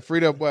shit. Yeah, free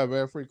that boy,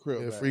 man. Free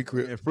Crip, man. Free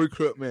Crip. Yeah, free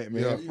Crip, man.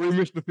 Yeah. Free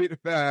Mr.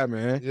 55,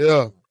 man.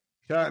 Yeah.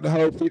 Shout out the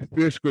whole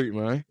 55th Street,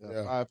 man.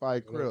 Yeah.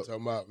 Fight Crip.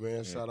 Talking about,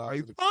 man. Shout out Are to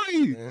you the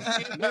funny?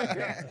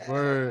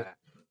 Word.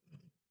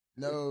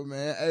 No,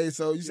 man. Hey,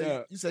 so you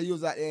say you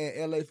was out there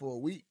in LA for a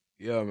week?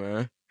 Yeah,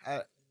 man.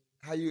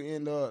 How you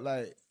end up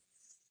like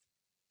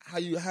how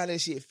that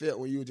shit felt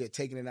when you were just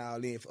taking it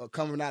all in,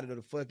 coming out of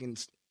the fucking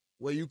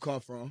where you come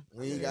from?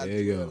 When you got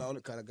the on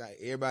it, kind of got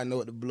everybody know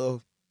what the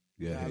bluff.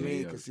 Yeah, you know what I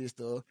mean, consists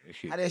of.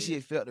 How that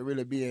shit felt to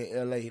really be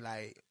in LA?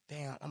 Like,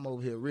 damn, I'm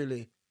over here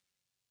really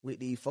with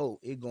these folk.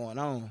 It going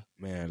on.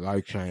 Man,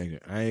 life changing.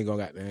 I ain't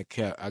gonna got that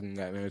cap. I can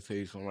got that tell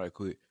you something right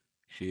quick.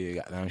 Shit,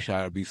 got down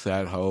shot to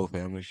beside the whole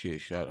family.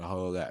 Shit, shot the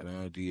whole got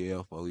down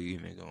DL for you,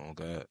 nigga. On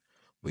God.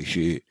 But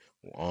shit,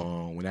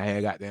 when I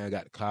had got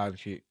the car and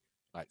shit,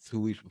 like 2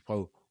 weeks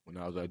before, when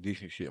I was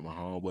auditioning shit, my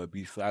homeboy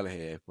B Solid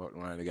had fucked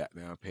around and got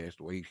down,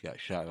 passed away. He got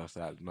shot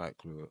outside the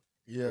nightclub.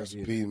 Yeah,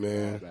 speed,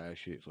 man. Bad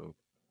shit. So,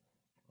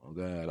 oh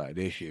God, like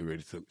that shit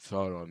really took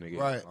toll on nigga.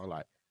 Right. I'm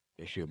like,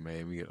 that shit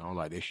made me. I'm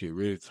like, that shit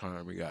really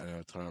turned me, got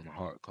down, turned my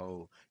heart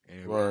cold,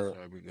 and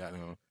turned me, got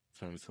down,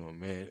 turned into a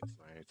man at the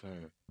same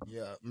time.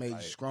 Yeah, made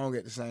you strong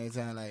at the same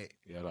time. Like,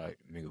 yeah, like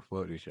nigga,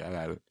 fuck this shit. I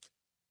gotta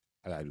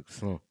do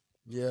something.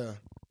 Yeah.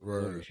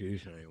 Right. Shit,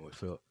 this ain't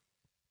what's up.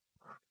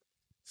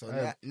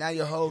 So now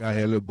your whole shout out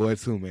here little boy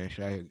too, man.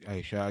 Shout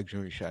out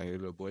Junior, shout out here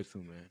little boy too,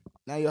 man.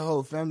 Now your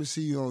whole family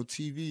see you on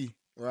TV,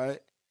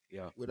 right?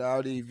 Yeah. With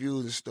all these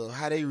views and stuff.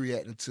 How they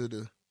reacting to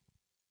the,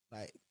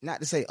 like, not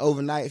to say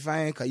overnight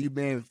fame, because you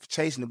been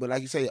chasing it, but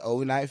like you say,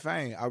 overnight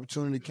fame.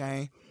 Opportunity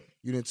came.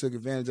 You done took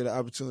advantage of the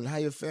opportunity. How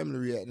your family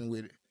reacting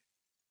with it?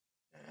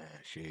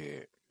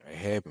 Shit, it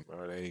happened,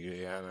 bro. They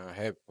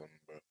happy for me,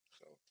 bro.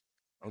 So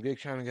I'm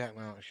just trying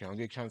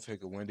to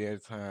take it one day at a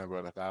time,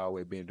 bro. Like I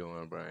always been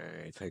doing, bro.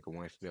 And take it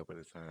one step at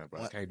a time,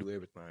 bro. I can't do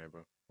everything,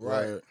 bro.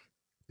 Right.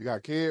 You got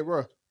a kid,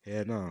 bro?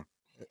 Hell no.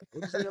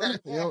 What's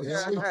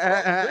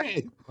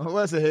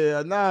the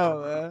hell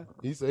no, man?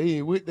 He said he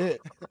ain't with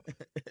that.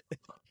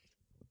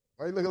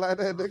 Why you looking like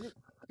that, nigga?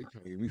 He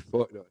trying to get me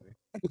fucked up,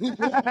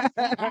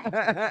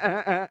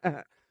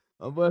 nigga.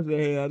 I'm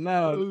busting hell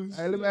no.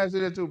 Hey, let me ask you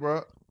that too,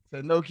 bro.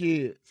 Say no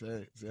kid.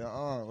 Say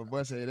my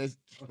boy say that's.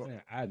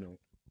 I know.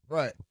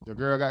 Right. Your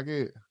girl got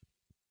kids.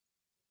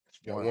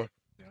 Got one.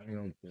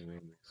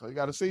 So you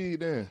got a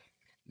seed then.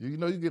 You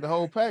know you get the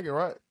whole packet,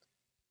 right?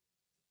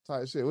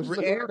 Type shit. And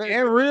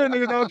real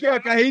niggas don't care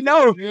because he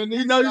know.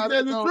 He know you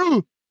telling the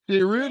truth.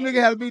 Shit, real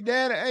nigga have to be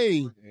daddy.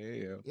 Hey.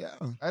 Yeah.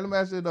 Hey, let me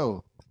ask you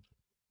though.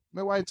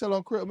 Man, why you tell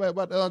on Crip, man,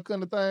 about the cutting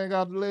the thing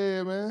out the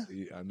leg, man?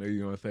 I know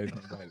you gonna say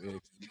something about that.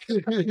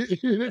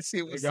 That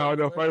shit was so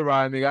funny. First of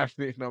all, nigga, I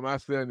snitched on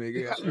myself,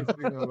 nigga. I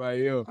snitched about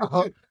you.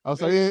 I'm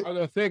saying. I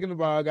was thinking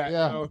about,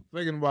 I was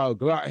thinking about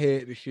Glock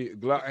had the shit.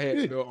 Glock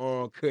had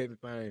the cutting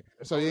thing.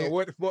 So yeah,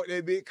 what the fuck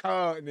that big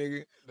card,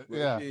 nigga? But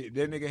shit,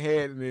 that nigga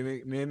had it,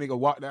 nigga. Then nigga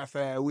walked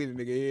outside with it,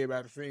 nigga.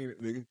 Everybody seen it,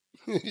 nigga.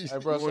 Hey,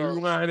 bro, you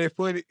rewind that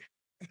footage.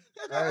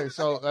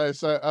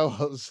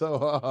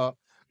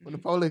 When the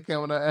police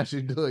came when I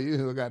actually do it,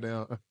 you got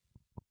down.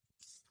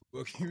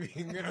 What you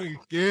mean?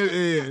 Get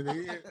in,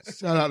 nigga.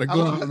 Shout out to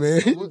Glock,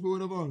 man. Pull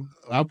it up on.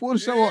 I pulled the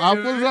show. I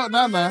pulled it up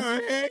now.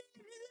 They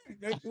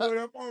pulled it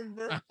up on me,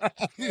 bro.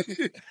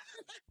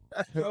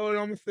 I told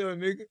him I'm still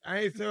nigga. I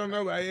ain't telling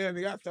nobody else,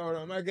 nigga. I told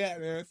him I got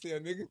there. I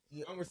said, nigga,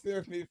 I'm a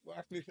still snitch.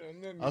 I snitch on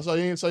them. Oh, so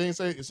you ain't say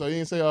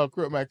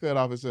Crip might cut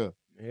off himself.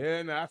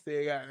 Yeah, no, I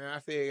said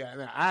I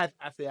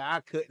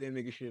cut that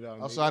nigga shit off.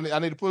 Oh, so I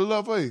need to pull it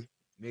up for you.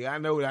 Nigga, I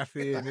know what I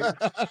said,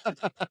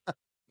 nigga.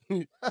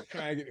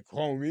 Trying to get the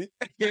call me.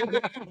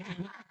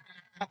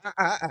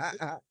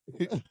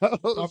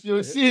 Off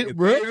your shit,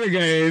 bro.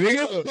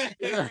 Nigga.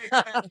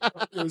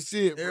 Off your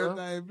shit, bro.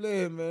 Everything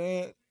bled,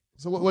 man.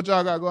 So what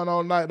y'all got going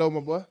on tonight, though, my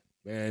boy?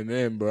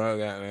 Man, bro, I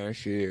got that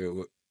shit.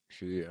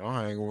 Shit, I'm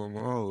hanging with my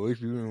own.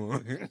 What you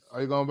doing?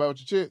 Are you going back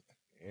with your chick?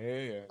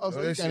 Yeah. Oh,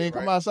 so you can't even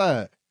come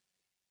outside?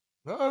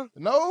 Huh?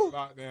 No?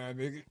 Lockdown,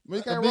 nigga.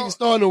 You can't biggest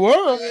star in the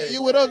world. Hey,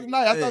 you with us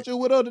tonight. I thought you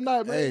were with us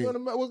tonight, man. Hey.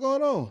 What's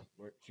going on?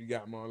 But you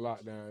got me on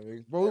lockdown,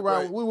 nigga.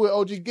 Bro, we with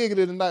OG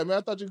Giggity tonight, man.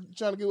 I thought you were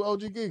trying to get with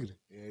OG Giggity.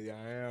 Yeah, I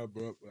am,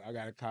 bro. I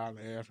got to call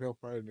and ask her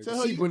first, nigga. Tell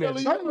her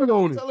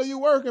you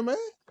working, man.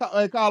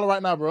 Call her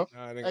right now, bro.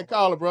 Hey,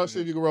 call her, bro.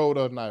 See if you can roll with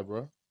us tonight,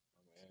 bro.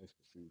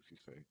 See what she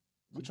say.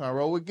 We trying to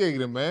roll with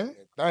Giggity, man.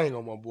 Thing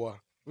on my boy.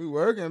 We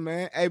working,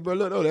 man. Hey, bro,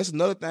 look though, that's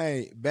another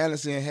thing.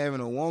 Balancing having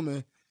a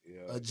woman,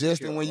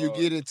 adjusting when you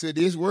get into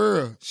this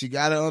world. She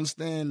gotta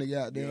understand the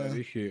goddamn.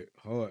 this shit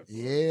hard.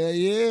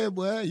 Yeah,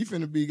 boy. You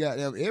finna be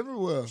goddamn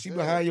everywhere. She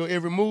behind your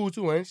every move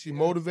too, ain't she?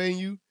 Motivating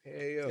you. Hell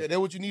yeah. Yeah, that's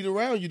what you need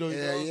around you though. You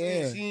know what I'm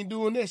saying? She ain't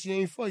doing that. She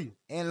ain't for you.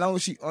 And as long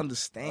as she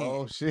understand.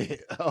 Oh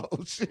shit.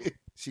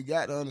 She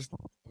got to understand.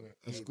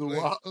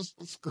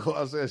 School,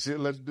 I said shit.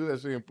 Let's do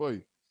that shit for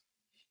you.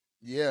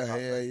 Yeah,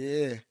 hell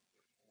yeah.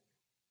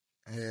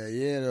 Hell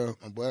yeah, though.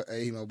 My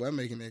boy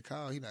making that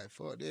call. He like,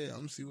 fuck that. I'm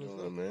gonna see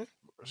what's up, man.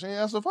 She ain't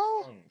answer the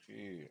phone.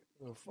 Shit.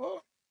 The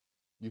fuck?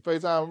 You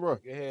FaceTime, bro.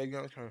 Yeah, you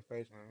know, trying to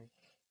FaceTime.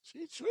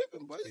 She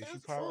tripping, boy. She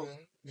probably.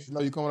 She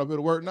know you coming up here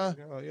to work now.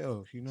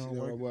 Yo, she know She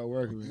know my I'm boy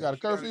working. You got a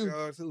curfew?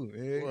 too.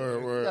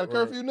 You got a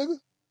curfew, nigga?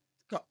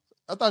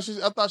 I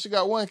thought she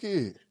got one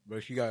kid.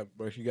 But she got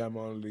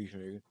more on the leash,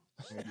 nigga.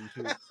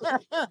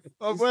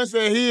 My boy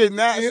said he is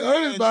not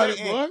saying about it,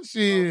 nothing. boy.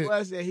 Shit. My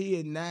boy said he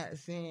is not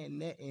saying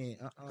nothing.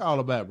 Call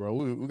her back, bro.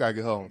 We gotta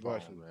get her on the phone,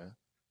 man.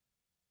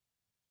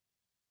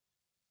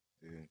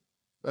 Yeah.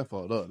 That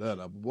fucked up.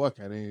 That boy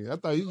can't even. I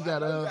thought you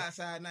got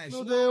outside night.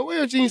 No damn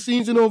well she ain't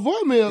seen you no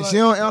voicemail. If she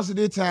don't answer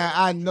this time,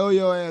 I know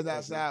your ass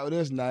outside with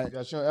this night.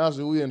 Yeah, she don't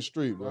answer. We in the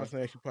street, bro. I'm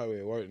saying she probably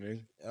at work,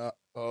 nigga.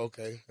 Oh,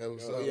 okay. That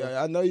was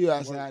Yeah, I know you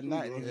outside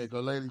night. Yeah, go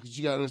lady, cause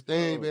you gotta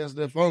understand, you better answer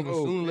that phone. Cause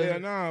sooner or later,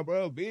 nah,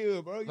 bro,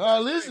 Bill, bro.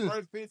 Listen.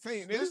 First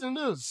 15, nigga. Listen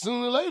to this.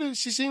 Sooner or later,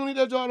 she ain't gonna need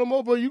that job no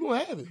more, bro. You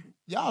gonna have it.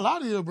 Y'all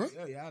out of here, bro.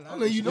 Yeah, y'all I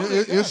know you know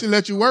If that. she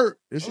let you work,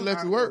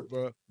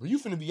 bro. But you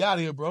finna be out of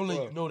here, bro. I'm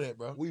letting you know that,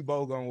 bro. We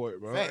both gonna work,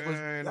 bro. Fact, but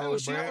Ain't that no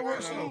was she Brad, gotta work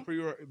ain't soon. no free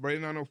ride.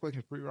 Brad, not no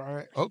fucking free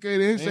ride. Okay,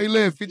 then say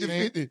left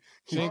 50-50.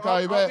 She ain't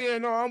call you back.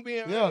 I'm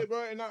being Yeah. honest,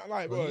 bro. And not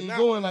like, But bro. you ain't Not,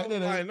 going like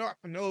that, like, not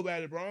for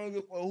nobody, bro. I don't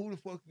give a fuck who the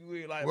fuck you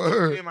is. Like,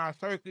 Word. bro, in my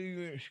circle, you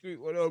in the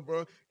street, whatever,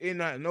 bro. It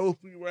not no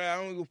free ride.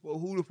 I don't give a fuck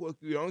who the fuck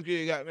you is. I don't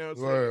care goddamn.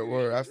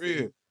 Word. I feel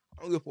real. you.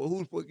 I don't give a fuck who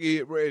the fuck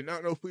you is, bro.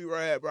 Not no free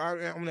ride, bro.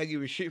 I'm not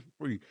giving shit for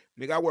free.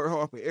 Nigga, I work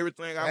hard for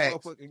everything I Facts.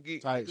 motherfucking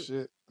get. Type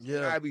shit.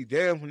 Yeah. I be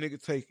damn for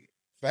nigga take it.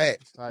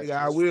 Facts. Type Nigga,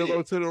 I shit. will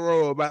go to the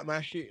road about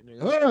my shit,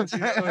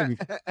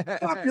 nigga.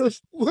 Fuck your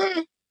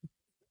what?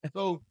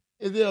 So,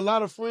 is there a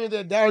lot of friends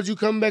that doubted you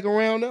coming back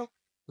around now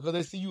because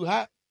they see you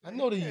hot? I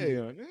know they.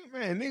 Yeah,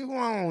 man, nigga, who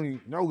I don't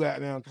even know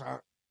goddamn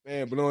talk.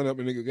 Man, blowing up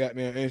a nigga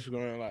goddamn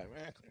Instagram like,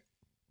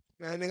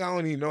 man, nigga, I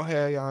don't even know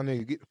how y'all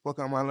nigga get the fuck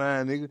on my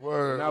line, nigga.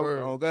 Word.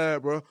 Oh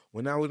God, bro.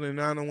 When I was in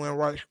 901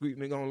 Wright Street,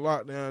 nigga on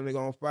lockdown, nigga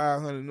on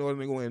 500 North,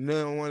 nigga when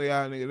none of one of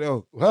y'all nigga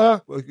there. Huh?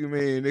 Fuck you,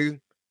 man, nigga.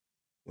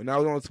 When I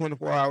was on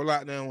 24-hour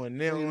lockdown, when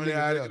none one of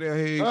y'all nigga there,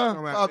 hey,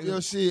 come out, Pop nigga.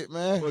 your shit,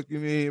 man. Fuck you,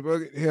 man, bro.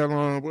 Get the hell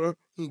on, bro.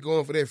 He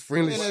going for that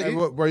friendly Hey,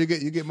 shit. bro, you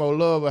get more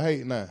love or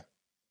hate now.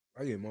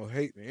 I get more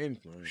hate than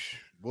anything.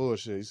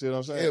 Bullshit. You see what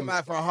I'm saying?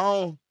 Somebody from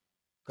home.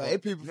 Cause they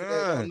people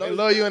Nah, They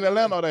love you in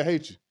Atlanta or they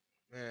hate you.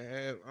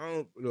 Man, I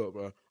don't look,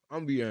 bro.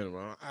 I'm being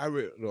honest,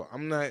 bro. Look,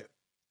 I'm not,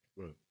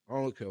 bro. I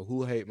don't care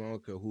who hate me. I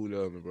don't care who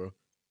love me, bro.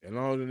 As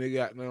long as the nigga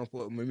got down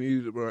fuck with my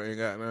music, bro, ain't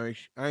got down.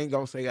 I ain't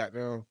gonna say got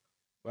down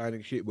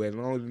fighting shit, but as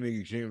long as the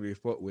nigga generally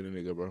fuck with a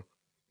nigga, bro,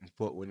 I'm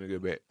fuck with a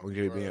nigga back. I'm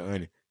just being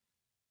honest.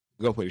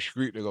 Go for the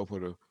street, they go for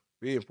the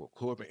being for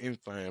corporate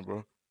anything,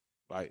 bro.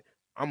 Like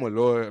I'm a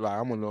loyal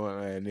ass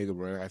nigga,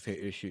 bro. I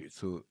take this shit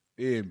to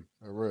him.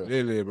 Real.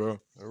 Literally, bro.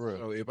 Real.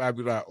 So if I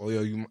be like, oh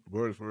yo, you my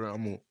brother for real,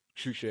 I'm gonna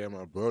shoot you at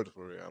my brother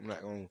for real. I'm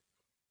not gonna,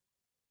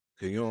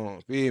 cause you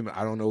don't feel me.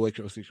 I don't know what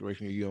your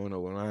situation is. You don't know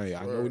what I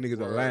am. I know niggas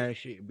are lying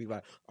shit and be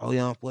like, oh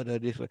yeah, I'm for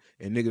that this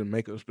and niggas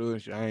make up stories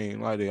and shit. I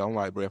ain't like that. I'm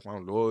like, bro, if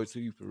I'm loyal to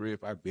you for real,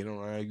 if I been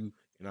around you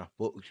and I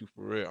fuck with you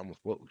for real, I'ma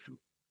fuck with you.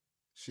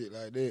 shit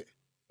like that.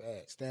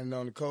 Standing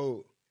on the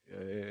code.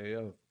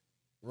 Yeah.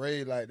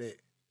 Raid like that.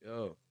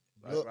 Yo.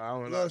 Look, I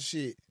don't love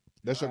shit.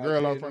 That's your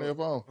girl on front of your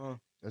phone. Huh?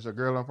 That's your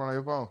girl on front of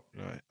your phone.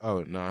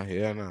 Oh, nah,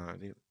 hell nah.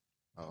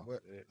 Oh.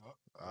 What?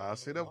 I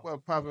see that boy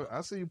popping.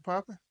 I see you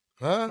popping.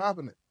 Huh?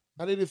 Popping it.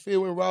 How did it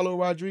feel when Rollo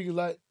Rodriguez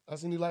I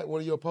seen you like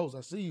one of your posts?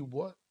 I see you,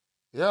 boy.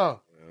 Yeah.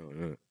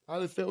 How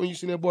did it feel when you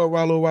seen that boy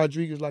Rollo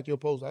Rodriguez like your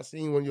post? I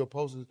seen one of your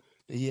posts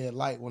that he had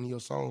liked one of your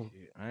songs.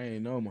 Yeah, I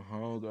ain't know my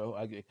homegirl.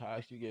 I get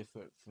caught. She get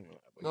something.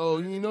 No,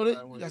 you ain't know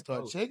that? You gotta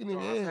start checking him,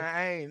 yeah.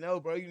 I ain't know,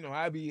 bro. You know,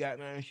 I be out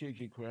there and shit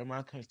get crap.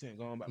 My content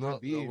going about my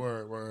business.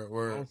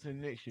 Word. On to the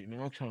next shit,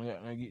 nigga. I'm trying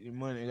to get the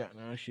money, got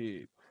down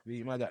shit.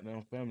 Feed my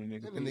goddamn family,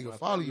 nigga. That nigga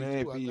follow you,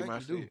 too. I think my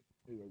you do.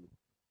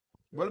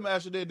 Well, let me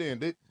ask you that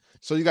then.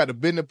 So you got the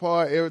business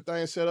part,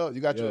 everything set up. You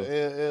got your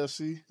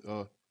LLC.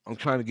 I'm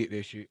trying to get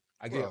that shit.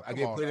 I get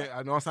put in.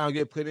 I know I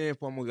get put in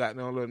for my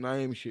goddamn little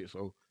name and shit.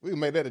 So we can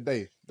make that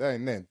today. That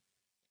ain't nothing.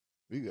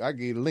 I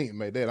give you the link and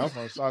make that. I'm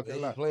from South He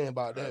Carolina. playing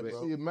about that,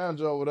 bro. See your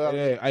manager over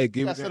there. yeah, I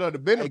give it. Set up the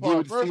business I give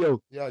part it first. to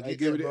CO. Yeah, I get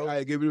give that, it. bro.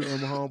 I give it to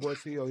my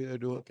homeboy CO. He'll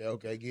do it.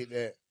 Okay, get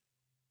that.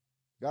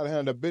 Gotta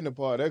handle the business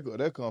part.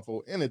 That come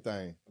for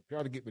anything. I'm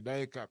trying to get the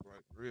name copyright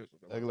for real.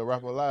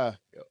 UgliestRapperAlive.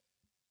 Yep.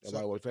 That's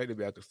why I would take it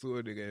back to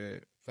sewer nigga.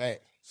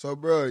 Fact. So,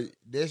 bro,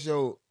 that's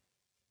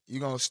you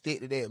gonna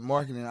stick to that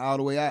marketing all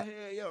the way out?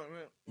 Yeah,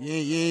 man. You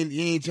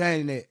ain't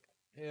changing that.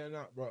 Hell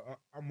no, bro.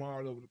 I'm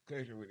all over the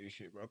country with this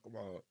shit, bro. Come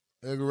on.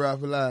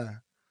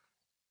 UgliestRapperAlive.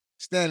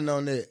 Standing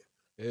on that.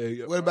 Hell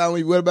yeah. What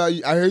about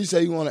you? I heard you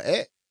say you want to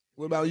act.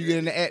 What about when you get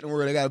in the acting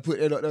world? They got to put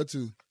that up there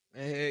too.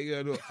 Man, hell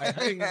yeah, look. I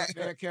ain't gonna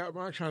goddamn count,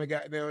 bro. I'm trying to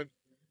goddamn.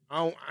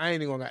 I ain't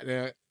even gonna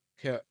goddamn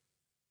count.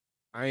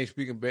 I ain't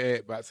speaking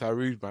bad about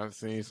Tyrese, but I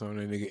seen some of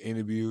that nigga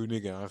interview,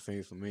 nigga. I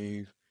seen some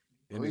memes.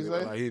 That What you nigga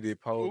say? like he did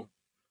post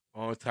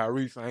on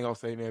Tyrese. I ain't gonna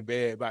say nothing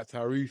bad about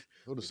Tyrese.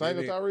 Who the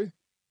singer, Tyree?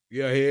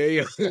 Yeah,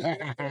 yeah.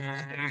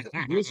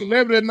 You a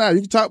celebrity now.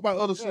 You can talk about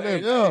other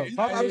celebrities. Yeah,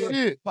 Talk about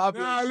shit.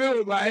 Nah,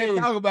 look, but hey,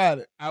 talk about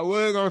it. I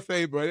was gonna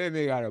say, bro, that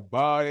nigga got a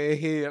bald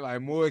head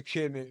like more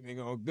chin that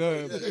nigga on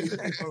gun.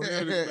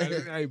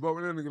 Hey, but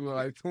that nigga look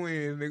like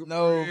twins, nigga.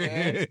 No,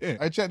 man.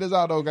 Hey, check this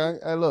out though, gang.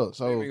 Hey, look, That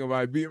so nigga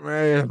might beat my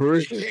ass, bro.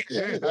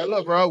 hey,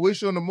 look, bro, we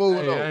shouldn't have moved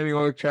Hey, I though. ain't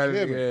gonna try to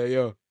Hear me?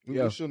 yo. We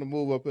shouldn't have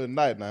moved up here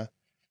tonight now.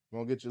 You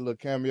gonna get your little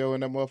cameo in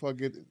that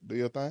motherfucker, do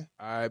your thing?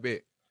 I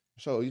bet.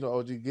 So, you know,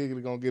 OG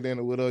Giggly gonna get in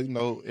it with us. You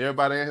know,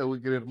 everybody in here, we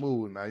get in the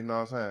mood now. You know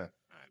what I'm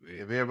saying?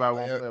 If everybody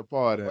want to play a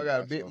part in it. I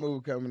got a big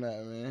move coming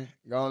out, man.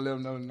 Go on, let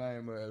them know the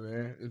name of it,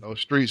 man. Those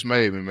streets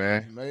made me,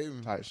 man. Maybe.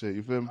 Type shit,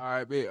 you feel me? All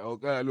right, bet. Oh,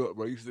 God, look,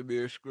 bro. You should be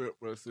a script,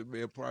 bro. Should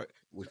be a price.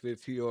 We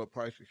said T.O.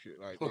 price and shit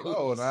like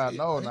that.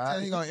 No, nah.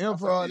 He gonna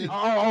improv this.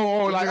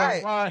 Oh, like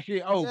Right. that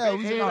shit. Oh,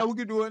 Yeah, we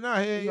can do it now.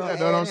 Hell Yeah, yeah.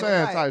 that's what I'm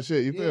saying, Right. type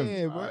shit, you feel me?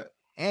 Yeah, bro.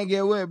 And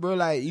get what, bro?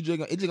 Like, it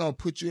just gonna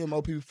put you in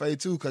more people's face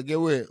too. Cause get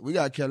what? We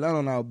got Carolina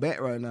on our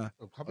back right now.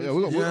 Yeah,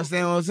 we You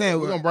understand what I'm saying?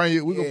 We're gonna bring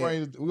you. We're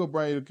Yeah. gonna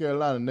bring you to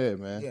Carolina next,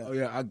 man. Yeah. Oh,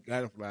 yeah, I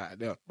got to fly out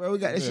there. Bro, we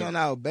got that shit on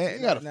our back.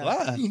 You gotta right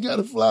now. fly. You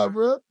gotta fly,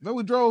 bro. Man,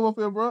 we drove up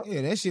here, bro.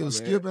 Yeah, that shit was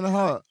Man. skipping the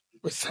heart.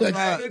 I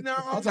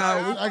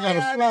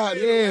gotta fly.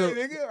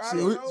 Yeah.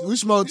 See, we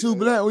smoked two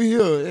blunt. We here.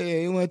 Yeah,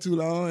 it went too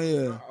long.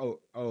 Yeah.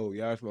 Oh,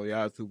 y'all smoke,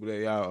 y'all too, but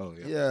y'all, oh,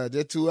 yeah. Yeah,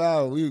 just 2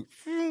 hours. We.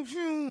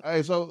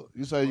 Hey, so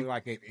you say you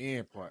Like at the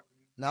end part.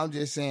 Now I'm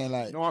just saying,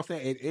 like, You know what I'm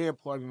saying? At the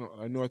end part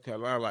of North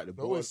Carolina, like the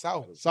boys.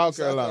 South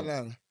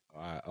Carolina.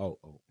 All right, oh,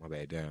 my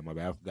bad, damn, my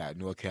bad. I forgot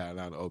North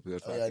Carolina up here.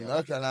 Oh, yeah,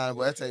 North Carolina,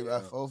 boy, that take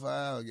about 4 or 5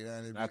 hours to get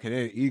down there. Now, can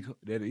that eco?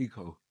 That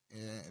eco.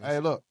 Yeah. Hey,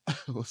 look.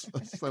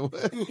 So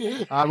what?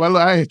 All right, well,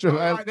 look, I ain't tripping.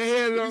 Like the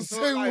hell, You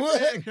say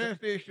what?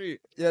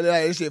 Shit. Yeah,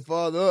 like, this shit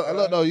farther up. Hey,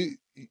 look, though, you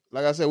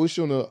like I said,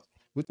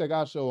 we take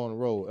our show on the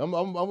road. I'm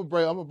gonna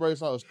break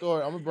some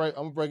story. I'm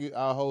gonna break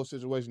our whole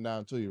situation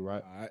down to you,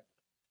 right? All right.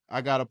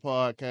 I got a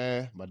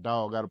podcast. My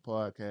dog got a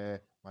podcast.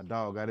 My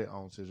dog got its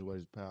own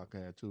situation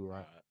podcast too,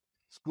 right?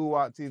 School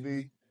Out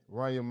TV,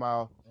 Run Your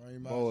Mouth,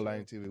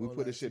 BowllanTV. We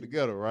put this shit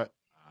together, right?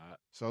 All right.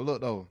 So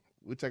look though,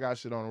 we take our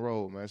shit on the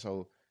road, man.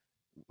 So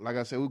like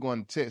I said, we're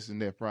going to Texas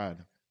that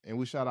Friday. And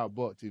we shout out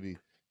Buck TV.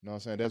 You know what I'm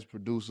saying? That's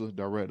producer,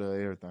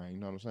 director, everything. You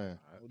know what I'm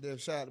saying?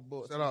 Shout out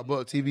Buck. Shout out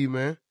Buck TV,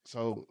 man.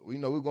 So, you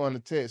know, we're going to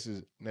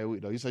Texas next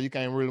week, though. You say you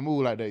can't really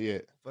move like that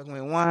yet. Fucking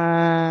with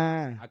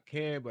wine. I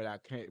can, but I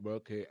can't, bro.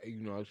 Cause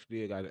you know, I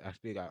still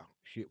got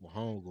shit with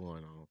home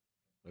going on.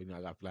 You know,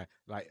 I got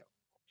like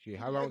shit.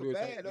 How long do it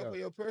take? For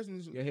your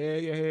personal.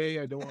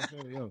 Yeah. Don't want to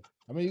say yo.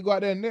 I mean, you go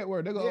out there and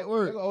network. They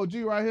go OG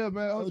right here,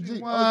 man. OG.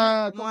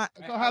 Wine. Come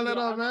holler at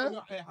us, man.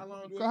 How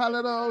long do it Come holler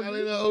at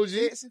us,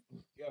 OG.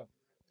 Yeah.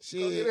 Shit,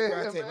 Go probably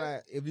ahead, take man.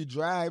 like, if you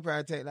drive,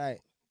 probably take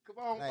like Come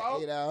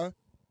on, 8 hours.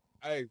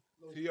 Hey,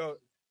 yo.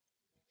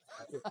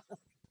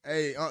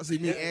 Hey, see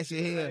me ask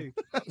your head.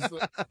 Hey, so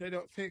set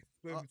up text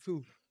for me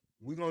too.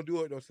 We gonna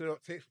do it though. Set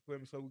up text for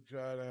me so we can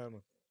try down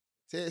there.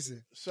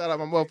 Texas. Shout out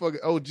my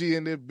motherfucking OG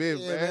in this bitch,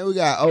 Yeah, man. man, we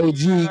got OG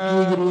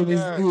Giggity in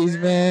this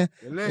bitch, man.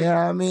 You know what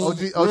I mean? OG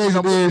don't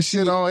put this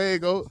shit on. There you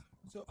go.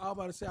 So I was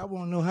about to say, I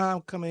want to know how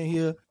I'm coming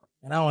here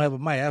and I don't have a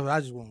mic. I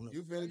just want to know.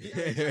 You finna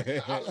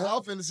get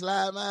I'm finna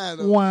slide mine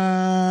though.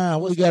 Wow.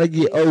 We gotta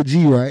get OG,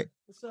 right?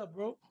 What's up,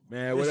 bro?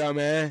 Man, what up,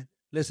 man?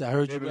 Listen, I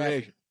heard you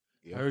rapping.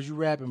 I heard you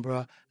rapping,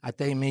 bro. I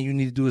think, man, you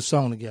need to do a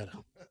song together.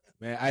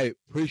 Man, I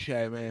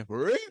appreciate it, man. For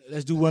real?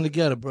 Let's do one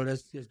together, bro.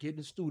 Let's just get in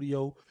the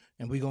studio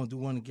and we're going to do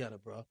one together,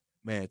 bro.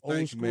 Man, Old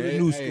thank school you, man. to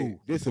new Hey,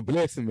 school. this a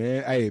blessing,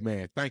 man. Hey,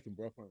 man, thank you,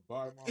 bro. From the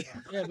bottom of my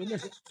heart. Yeah, but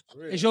listen, For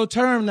real. it's your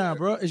turn now,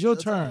 bro. It's your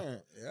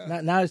turn.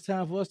 Yeah. Now it's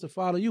time for us to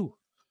follow you.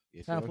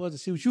 Yes, Time sir. for us to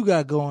see what you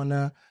got going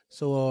now.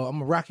 So I'm going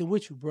to rock it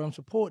with you, bro. I'm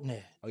supporting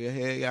that. Oh,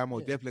 yeah. I'm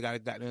most definitely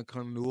got to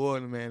come to New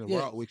Orleans, man, and Yeah.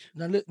 rock with you.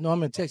 Now, no,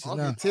 I'm in Texas I'm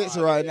now. in Texas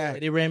right now.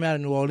 They ran me out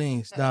of New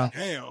Orleans. Now,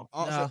 Damn.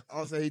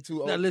 I'll say he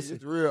too Now OG. listen.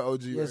 It's the real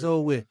OG. yeah, it's right?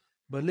 over with.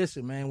 But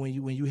listen, man, when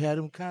you have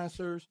them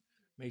concerts,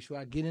 make sure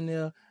I get in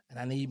there and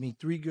I need me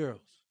 3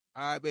 girls.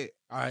 I bet.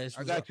 All right, that's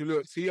I what's got up. you.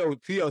 Look,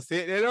 T.O.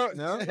 set that up.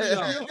 No?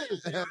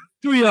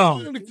 3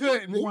 of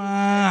them.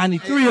 Wow, I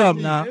need 3 of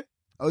them now.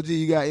 OG,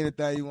 you got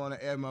anything you want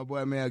to add, my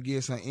boy, man?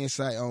 Give some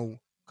insight on,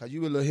 cause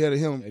you a little ahead of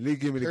him At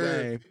least give me the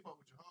game.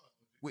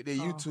 with the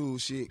YouTube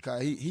shit.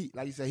 Cause he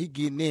like you said, he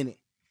getting in it.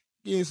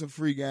 Give him some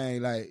free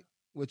game, like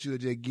what you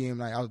just give him,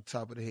 like out the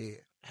top of the head.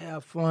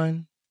 Have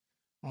fun.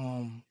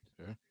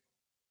 Sure.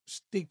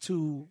 Stick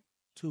to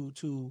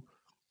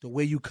the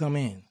way you come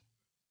in.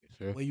 Yes,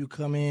 sir. Where you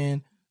come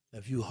in.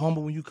 If you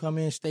humble when you come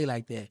in, stay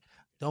like that.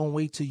 Don't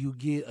wait till you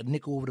get a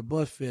nickel over the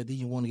bus fare. Then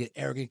you want to get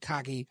arrogant,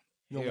 cocky,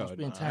 You don't want to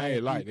spend I time ain't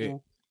with like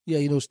people.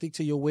 Yeah, stick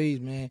to your ways,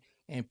 man,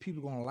 and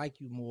people gonna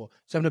like you more.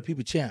 Some of the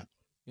people champ.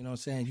 You know what I'm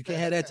saying? You can't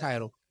have that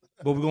title,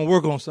 but we're gonna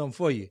work on something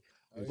for you.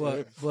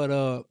 But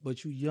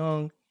you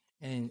young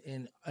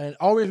and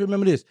always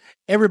remember this: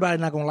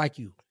 everybody not gonna like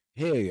you.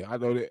 Hell yeah, I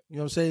know that. You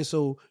know what I'm saying?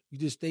 So you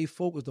just stay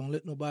focused. Don't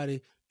let nobody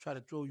try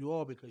to throw you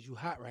off because you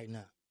hot right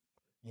now.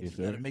 And Yes, you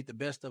got sir. to make the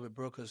best of it,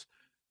 bro. Because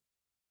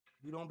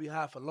we don't be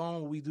hot for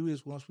long. What we do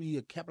is once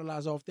we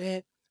capitalize off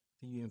that,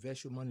 then you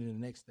invest your money in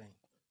the next thing.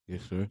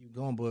 Yes, sir. Keep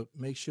going, but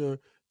make sure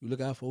you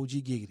look out for OG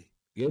Giggity.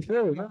 Yes,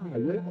 sir.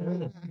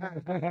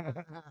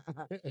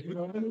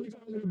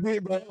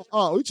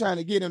 We trying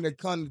to get him to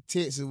come to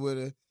Texas with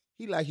her.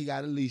 He like he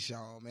got a leash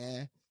on,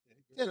 man.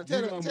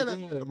 Tell him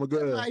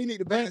how you need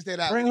to balance that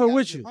out. Bring her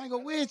with you. Bring her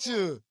with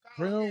you.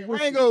 Bring her with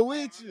Bring you. her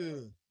with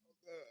you.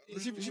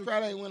 She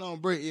probably ain't went on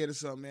break yet or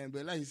something, man.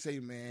 But like you say,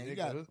 man,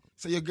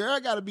 so your girl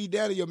got to be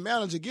down to your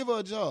manager. Give her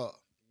a job.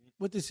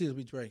 What this is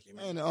we drinking,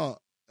 man? We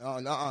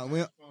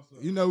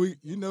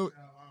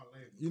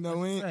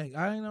ain't.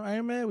 I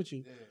ain't mad with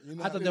you.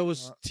 I thought that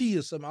was tea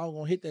or something. I was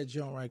gonna hit that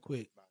joint right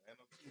quick.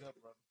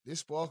 This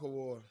sparkle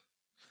water.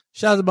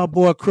 Shout out to my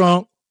boy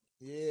Crunk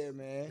Yeah,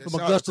 man. from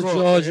Augusta,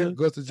 Georgia.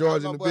 Augusta,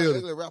 Georgia in the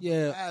building.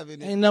 Yeah,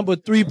 ain't number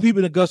 3 people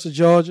in Augusta,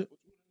 Georgia.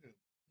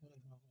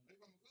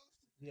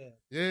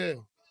 Yeah.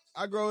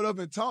 I grew up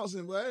in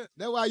Thompson, boy.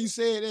 That's why you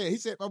said that. He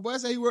said, my boy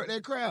said he worked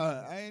that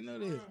crowd. I ain't know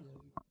that.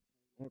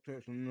 Don't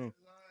touch him, no.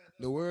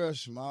 The world's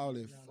small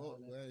as fuck,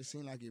 boy. It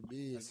seem like it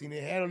big. I seen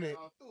that hat on it.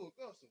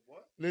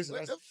 Listen,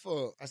 What the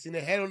fuck? I seen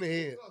that hat on the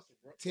head.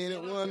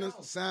 Tenant Wonders,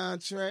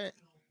 soundtrack.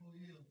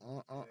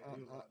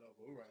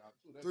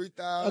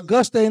 3,000.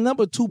 Augusta ain't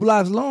number 2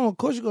 blocks long. Of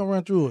course you're gonna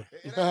run through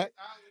it.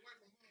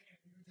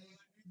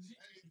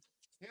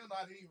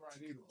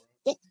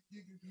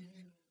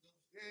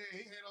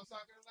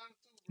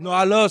 No,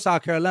 I love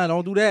South Carolina.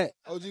 Don't do that.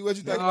 OG, what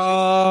you think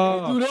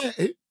about Do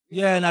that.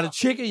 Yeah, now the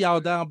chicken, y'all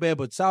down bad,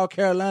 but South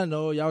Carolina,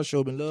 no, y'all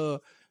show me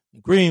love.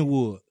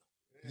 Greenwood.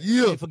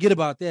 Yeah. Can't forget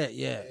about that.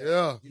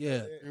 Yeah.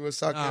 Yeah. You was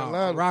South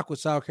Carolina. I rock with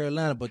South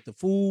Carolina, but the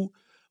food,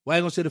 well, I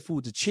ain't gonna say the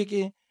food, the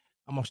chicken,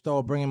 I'm gonna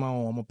start bringing my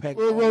own. I'm gonna pack.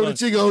 What wrong with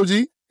the chicken,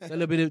 OG? That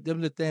little bit of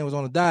them little thing was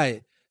on a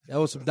diet. That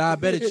was some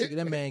diabetic chicken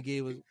that man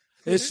gave us.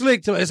 It's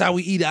slick to us. That's how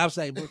we eat it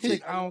outside. But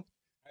chick, I don't.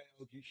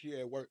 She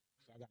at work,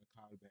 so I got to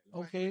call her back.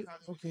 Okay.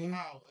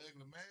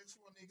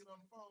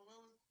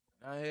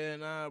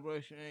 Nah, bro.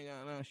 She ain't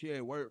got nothing. She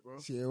at work, bro.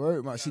 She at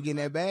work, man. She getting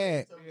that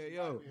bag. Yeah,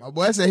 yo. My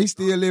boy said he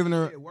still living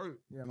her. She at work.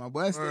 Yeah, my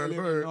boy still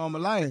living a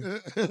normal life.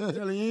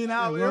 Telling you ain't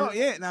out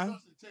yet now.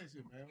 She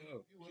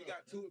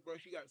got 2, bro.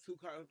 She got 2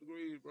 college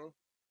degrees, bro.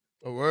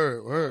 Oh,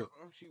 word. Bro,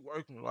 she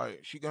working like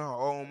she got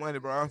her own money,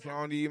 bro. She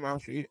don't need my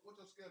shit. What's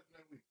your schedule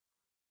next week?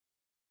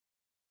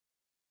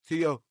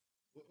 T.O.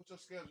 What's your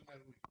schedule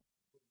next week?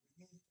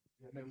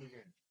 Yeah, next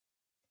weekend.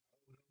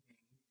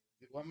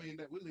 Well, I mean,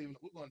 that we're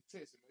going to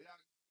Texas.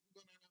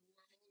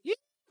 Yeah.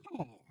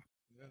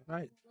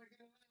 Right.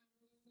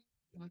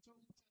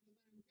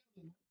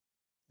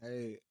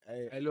 Hey,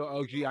 look,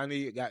 OG, I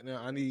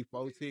need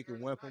 4 tickets,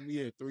 1 for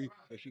me and 3,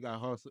 cause she got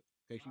her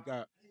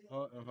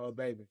and her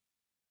baby.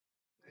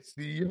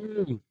 See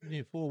you. You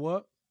need 4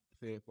 what?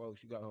 Said 4,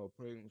 she got her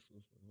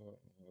pregnancy,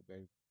 her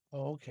baby.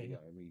 Oh, She okay.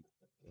 got me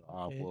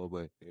all Okay. 4,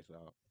 but that's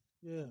all.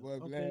 Yeah. Boy,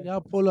 Okay, glad.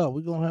 y'all pull up.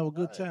 We're gonna have a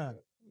good time.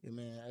 Yeah,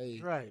 man.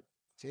 Hey, Right.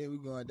 tell you we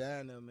going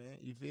down there, man.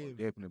 You feel me?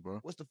 Definitely, bro.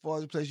 What's the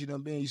farthest place you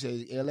done been? You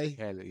say L.A.?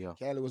 Cali, yeah.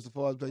 Cali was the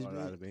farthest place you All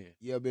out of been? bed.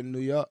 You ever been to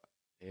New York?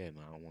 Yeah,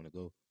 no, I don't want to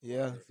go.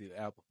 Yeah. See the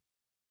apple.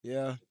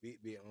 Yeah. The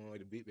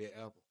big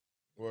apple.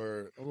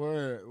 Word.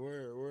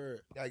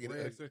 Gotta get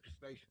Grand it. Central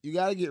Station. You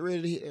gotta get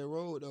ready to hit that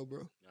road though, bro.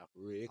 Nah,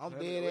 for real. I'm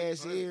dead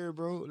ass here,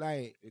 bro.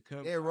 Like It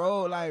come that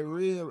road, like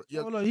real.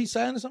 Hold on, he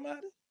signing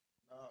somebody?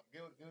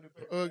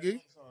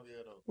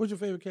 What's your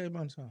favorite K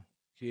Mountain song?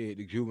 Shit,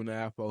 the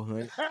Juvenile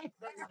 400.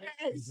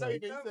 He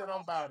said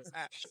I'm about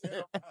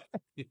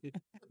it.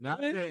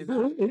 Not that.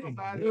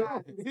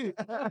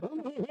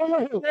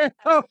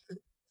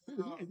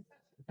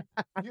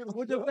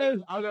 What's your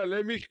favorite?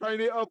 Let me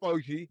train it up,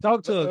 OG.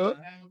 Talk to us.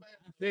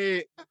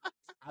 Said,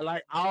 I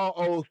like all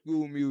old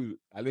school music.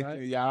 I listen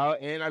to y'all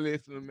and I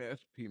listen to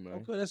Master P, man.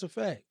 Okay, that's a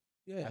fact.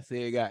 Yeah. I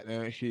said,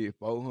 goddamn shit,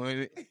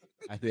 400.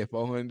 I said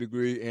 400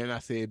 degrees, and I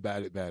said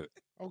about it.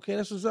 Okay,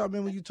 that's what's up,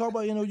 man. When you talk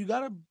about, you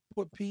gotta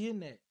put P in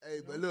that. Hey,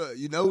 but look,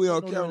 we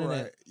on No camera, doing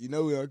right?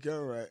 that. We on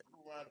camera, right?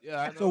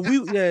 Yeah, I know.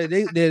 So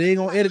they ain't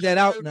gonna edit that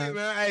out now.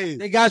 Hey,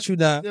 They got you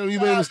now. You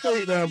made a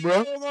mistake now,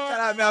 bro. shout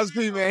out Mouse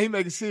P, man. He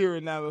making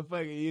serious now, but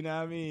fuck it, you know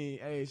what I mean?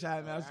 Hey, shout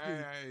out Mouse P.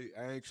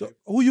 I ain't So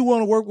who you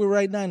want to work with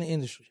right now in the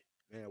industry?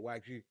 man,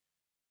 YG.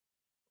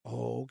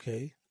 Oh,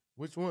 okay.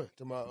 Which one?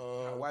 To my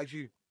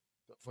YG.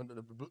 for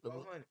the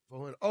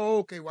 400. Oh,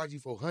 okay,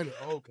 YG 400.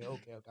 Oh, okay.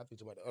 I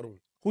think about the other one.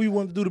 Who you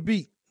want to do the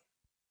beat?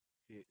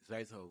 Shit,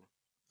 Zayto.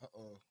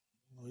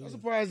 I'm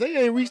surprised they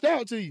ain't reached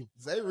out to you.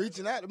 Zay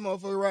reaching out to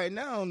motherfucker right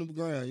now on the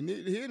ground. You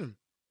need to hit him.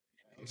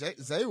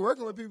 Zay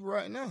working with people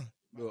right now.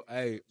 Look,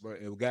 hey, bro,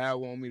 if God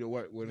want me to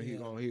work with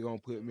him, he gonna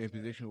put me in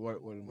position to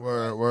work with him.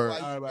 Word.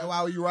 That's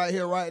why you right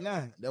here right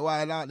now. That's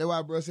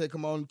why bro said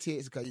come on the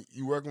text, because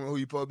you working with who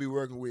you supposed to be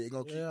working with. It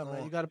gonna keep Yeah, going.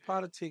 man, you got to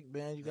politic,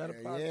 man. You got to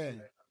politic.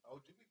 Yeah.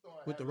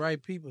 With the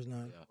right peoples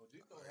now. Yeah.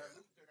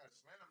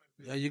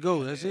 There you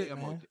go. That's it,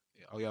 man.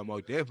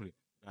 Most definitely.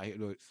 Now,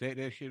 look, set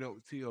that shit up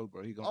with T.O.,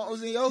 bro. He gonna. I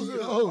was in your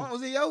hood. I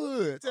was in your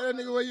hood. Tell that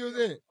nigga where you was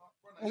at.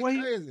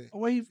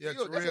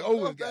 That's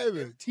over,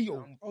 baby.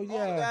 T.O. Oh,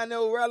 yeah. Down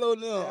there with Rallo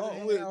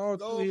now. All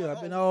through here. I've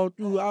been all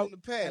throughout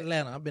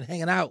Atlanta. I've been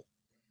hanging out.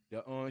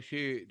 The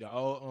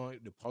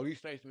the police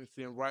station is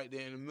sitting right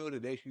there in the middle.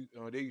 They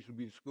used to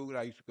be the school that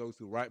I used to go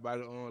to, right by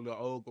the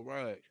old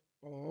garage.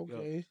 Oh,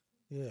 okay.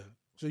 Yeah.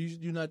 So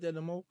you not there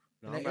no more?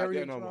 No, I'm not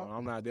there no more.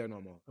 I'm not there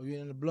no more. Oh, you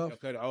in the bluff?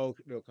 Cause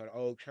the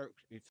old church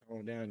is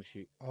torn down and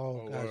shit.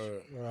 Oh,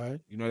 gotcha. Right.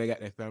 You know they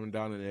got that family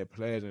down in that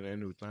plaza and that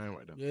new thing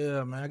right there.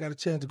 Yeah, man. I got a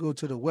chance to go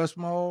to the West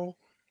Mall,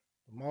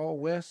 Mall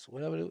West,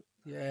 whatever.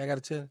 I got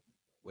a chance.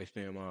 West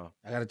End Mall.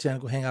 I got a chance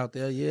to go hang out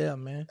there. Yeah,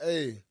 man.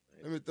 Hey,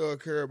 let me throw a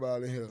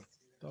curveball in here.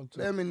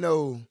 Let me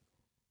know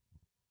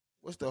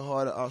what's the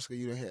hardest Oscar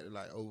you done had to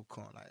like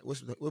overcome. Like,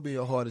 what be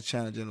your hardest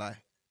challenge in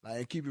life? Like,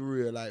 and keep it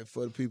real. Like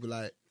for the people,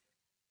 like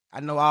I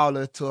know all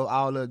the tough,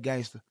 all the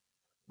gangster,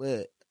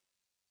 but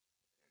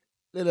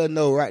let us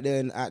know right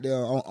there and out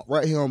there,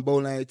 right here on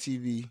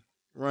BowllanTV.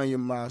 Run your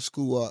mouth,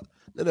 school up.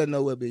 Let us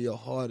know what be your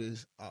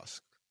hardest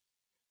Oscar.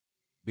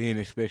 Being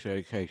in special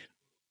education.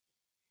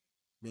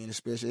 Being in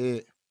special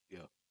ed?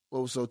 Yeah.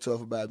 What was so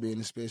tough about being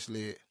in special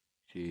ed?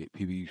 Shit,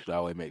 people used to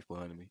always make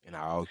fun of me, and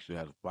I always used to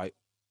have to fight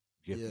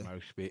just for my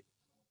respect.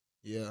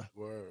 Yeah.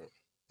 Word.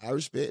 I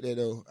respect that,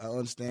 though. I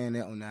understand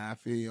that one now. I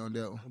feel you on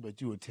that one. I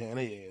bet you would tear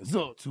their ass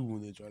up, too,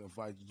 when they trying to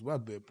fight you. I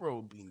bet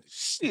bro beating the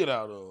shit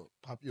out of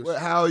pop your shit.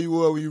 How you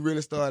were when you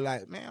really started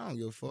like, man, I don't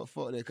give a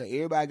fuck that. Because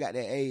everybody got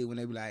that age when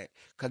they be like,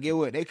 because get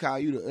what? They call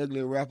you the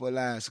ugly rapper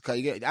alive. So,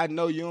 I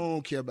know you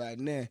don't care about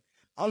that.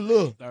 I'm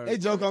look. They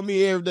joke on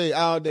me every day,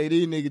 all day.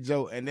 These niggas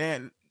joke. And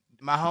then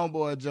my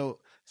homeboy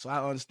joke. So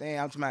I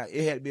understand. I'm talking about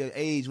it had to be an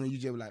age when you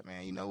just be like,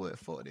 man, you know what?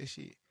 Fuck this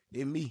shit.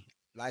 It's me.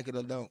 Like it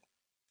or don't.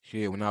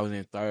 Shit, when I was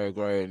in third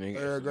grade,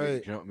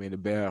 nigga, jumped me in the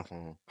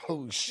bathroom.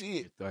 Oh,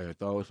 shit.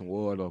 Throw some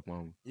water up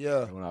on me.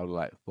 Yeah. And when I was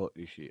like, fuck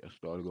this shit, I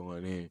started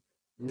going in.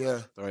 Yeah.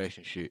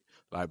 Thrashing shit.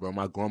 Like, bro,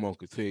 my grandma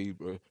could tell you,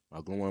 bro.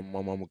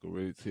 My mama could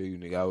really tell you,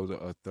 nigga, I was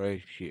a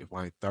thrashing shit.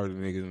 Find 30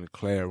 niggas in the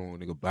classroom,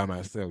 nigga, by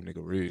myself, nigga,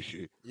 real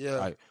shit. Yeah.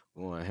 Like,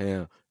 going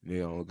ham,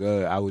 nigga, on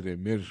God. I was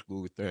in middle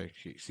school with thrashing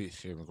shit,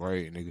 6th, 7th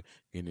grade, nigga.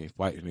 Getting in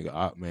fights,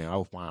 nigga. Man, I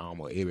was fighting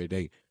almost every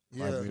day.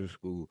 Yeah. Middle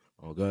school.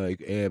 On God, you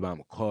could add by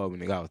my car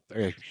when nigga I was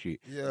thrashing shit.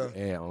 Yeah.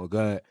 And on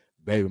God,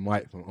 Baby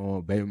Mike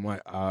from Baby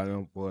Mike, all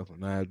them boys from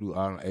 9 do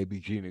all them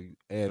ABG nigga,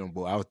 add them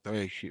boy. I was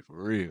thrashing shit for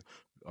real.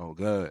 Oh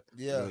God.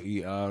 Yeah.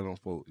 You all them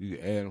folks. You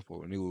can add them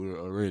folks. Nigga was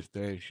already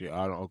thrashing shit.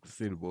 All them Uncle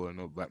City boys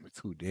know about me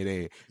too.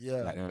 Dead ass.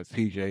 Yeah. Like them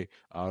TJ,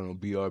 all them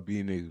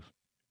BRB niggas.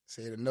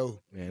 Say the no.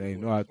 Man, they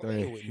know I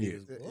thrash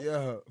shit.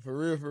 Yeah, for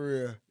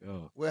real.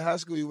 Yeah. What high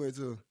school you went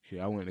to?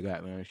 Shit, I went to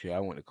goddamn shit. I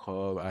went to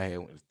Cobb. I had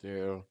went to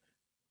Stereo.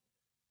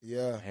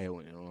 Yeah. I had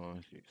went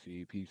to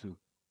CEP too.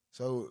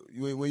 So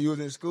when you was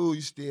in school,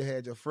 you still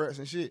had your frets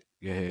and shit?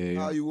 Yeah.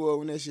 How you were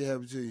when that shit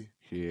happened to you?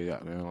 Shit,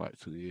 goddamn like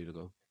 2 years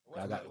ago.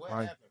 I got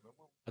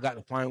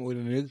to fight with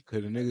a nigga,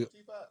 cause the nigga.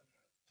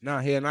 Nah,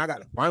 hell, I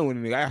got to fight with a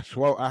nigga. I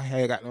swore I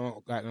had got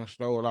them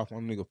stole off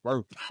on the nigga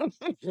first.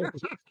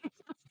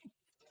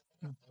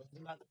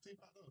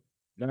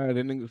 Nah, that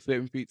nigga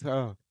 7 feet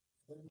tall.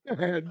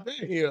 Damn.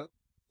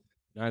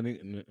 Nah,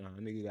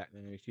 nigga got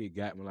that shit.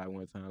 Got me like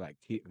one time, like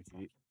kicked me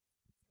shit.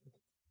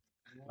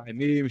 Like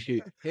me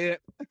shit. Hell,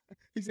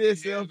 he said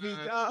 7 feet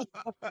tall.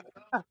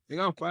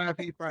 Nigga, I'm 5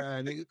 feet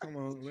 5. Nigga, come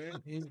on,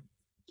 man.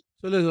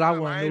 So listen, I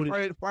want to know. I ain't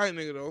afraid to fight,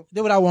 nigga though.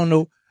 Then what I want to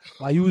know,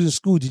 while you was in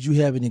school, did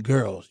you have any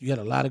girls? You had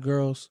a lot of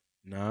girls?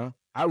 Nah,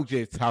 I was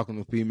just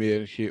talking to females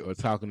and shit, or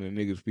talking to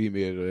niggas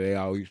females. Or they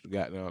all used to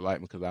got them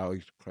like me because I always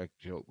used to crack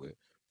a joke, but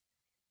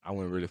I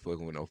wasn't really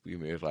fucking with no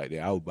females like that.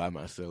 I was by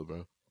myself,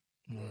 bro.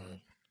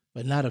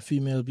 But not a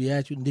female be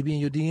at you. They be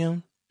in your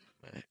DM?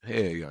 Man,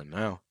 hell yeah,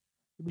 now.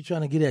 They be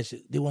trying to get that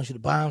shit. They want you to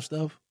buy them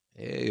stuff?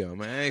 Hell yeah,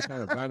 man. I ain't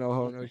trying to buy no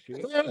hoe, no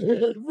shit.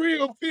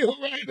 Real feel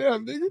right now,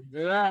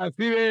 nigga.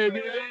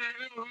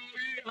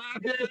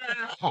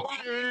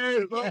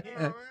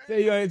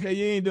 Say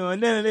you ain't doing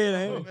none of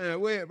that, man.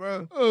 Wait,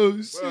 bro.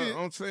 Oh shit.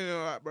 Bro, I'm telling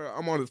you, bro.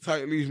 I'm on the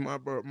tight leash. My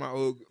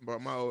old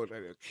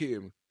lady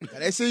kill me.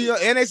 They see you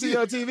and they see you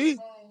on TV,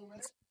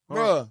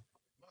 bro.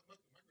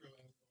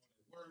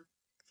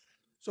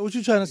 So what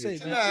you trying to say,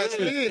 man?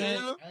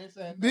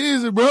 Nah,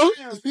 busy, bro.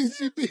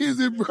 She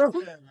busy, bro.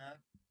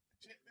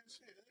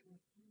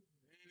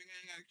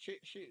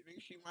 Shit,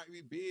 nigga, she might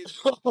be busy.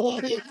 Hey,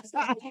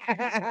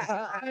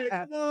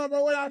 come on,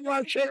 bro. What I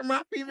want to check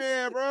my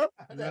female, bro?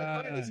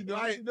 What you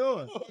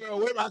doing?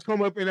 What if I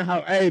come up in the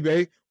house? Hey,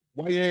 babe,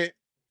 why you ain't?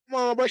 Come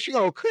on, bro. She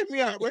gonna cut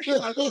me out, bro. She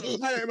gonna cut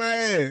my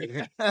ass.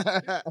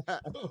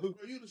 Bro,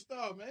 you the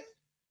star, man.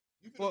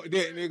 Fuck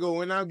that, nigga.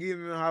 When I get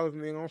in the house,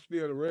 nigga, I'm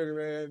still a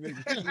regular ass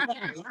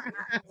nigga.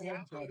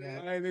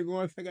 I ain't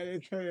going to take out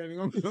that trash,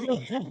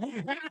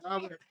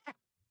 nigga.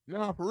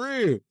 Nah, for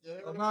real.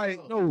 I'm like,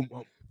 no,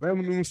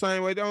 family do the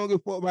same way. They don't give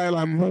a fuck about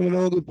like my family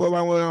don't give a fuck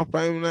about what I'm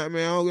famous that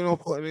man. I don't give no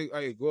fuck, nigga.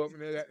 Hey, go up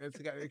and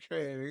take out that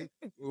trash, nigga.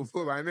 Go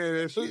fuck about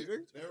that shit, nigga.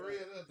 That real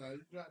that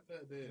you got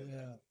that there.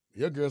 Yeah.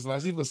 Your girl's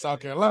like she from South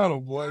Carolina,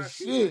 boy.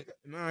 Shit.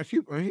 Nah,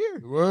 she from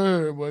here.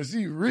 Word, boy.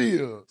 She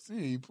real. She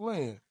ain't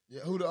playing.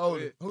 Yeah, who the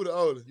older? Who the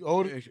older? You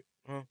older? Yeah,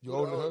 huh? You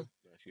older than her?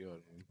 Yeah, she older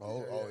than me.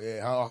 Oh,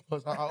 yeah.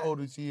 How old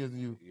is she is than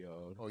you? Yeah,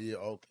 older. Oh, yeah.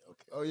 Okay.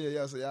 Oh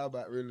yeah. So y'all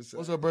about really say.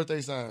 What's her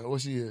birthday sign?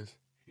 What she is?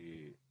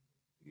 Shit.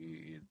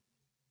 Yeah,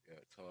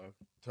 Tar.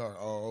 Tar.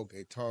 Oh,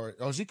 okay. Tar.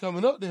 Oh, she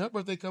coming up then. Her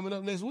birthday coming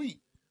up next week.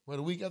 Well,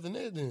 the week after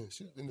that then.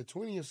 She's in the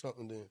 20th or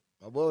something then.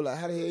 My boy, like,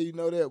 how the hell you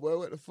know that, boy?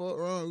 What the fuck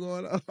wrong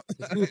going on?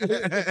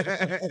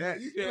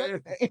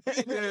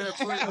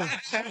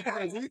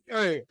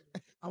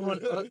 I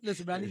want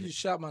listen, man. I need you to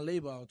shout my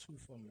label out too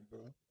for me,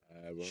 bro.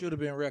 Should have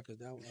been records.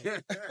 That was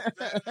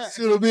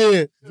Should have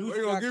been.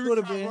 Should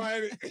have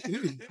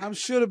been. I'm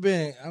should have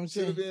been. I'm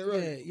saying,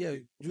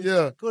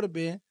 Yeah. Could have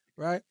been,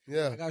 right?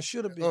 Yeah. I got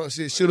should have been. Oh,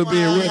 shit. Should have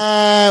been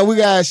record. We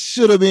got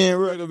should have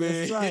been.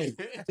 That's right.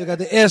 They got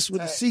the S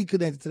with the C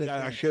connected to that.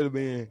 I should have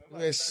been.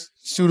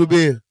 Should have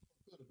been.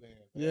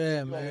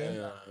 Yeah, man.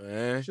 Yeah,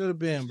 man. Should have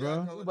been,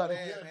 bro.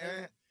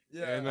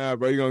 Yeah, nah,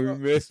 bro, you gonna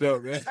be messed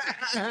up, man.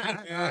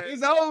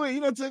 It's over.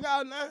 You done took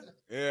out now.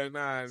 Yeah,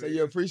 nah. So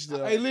you appreciate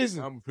Hey,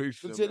 listen. I'm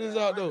appreciative. Check this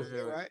out, though.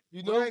 Yeah, right?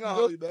 You I ain't gonna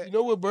hold you back.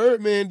 know what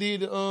Birdman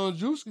did to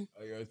Druski?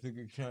 Oh, yeah, I think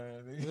it's trying,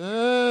 nigga.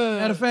 Yeah.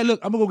 Matter of fact, look,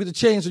 I'm gonna go get the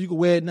chain so you can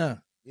wear it now.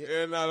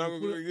 Yeah, nah, I'm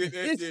gonna get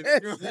that shit.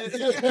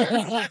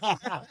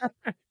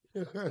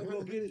 You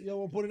gonna get it? You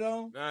wanna put it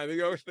on? Nah,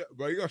 nigga,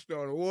 bro, you gonna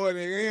start a war,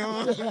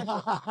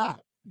 nigga.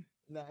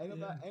 Nah, ain't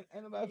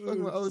nobody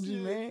fucking with OG,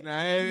 man.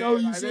 Nah, ain't No,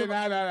 you like said-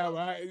 that,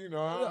 right? You know,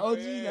 OG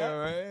yeah, now.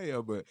 right?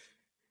 Yeah, but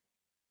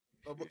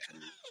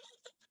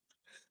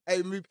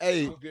Hey,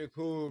 I'm get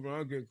cool, bro.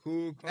 I'm get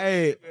cool.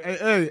 hey,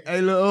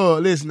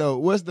 look, listen, though.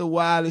 What's the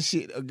wildest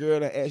shit a girl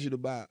that asked you to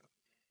buy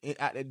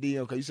out that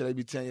DM? Because you said they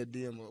be telling your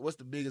DM. What's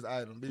the biggest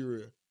item? Be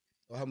real.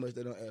 Or how much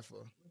they don't ask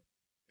for?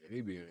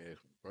 He be in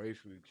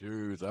bracelets,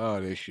 jewels,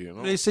 all that shit.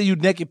 They say you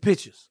naked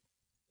pictures.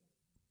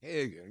 Hell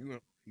yeah, you know.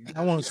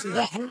 I want to see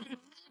that.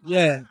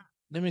 Yeah.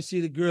 Let me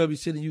see the girl be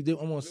sitting you.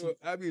 I want to see. Look,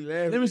 I be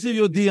laughing. Let me see if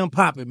your DM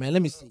popping, man.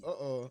 Let me see.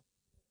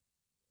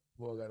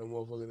 Boy, got them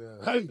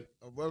motherfucker down. Hey,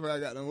 my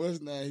boyfriend got them. What's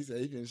his name? He said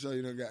he can show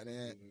you them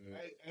goddamn.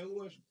 Hey,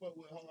 who else you fuck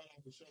with hard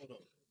off the show though?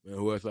 Man,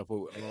 who else I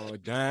put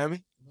with?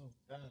 Diamond.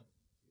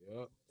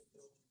 Yep.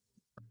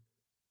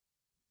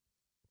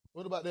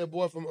 What about that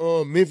boy from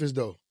Memphis,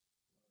 though?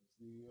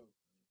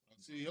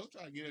 See, he'll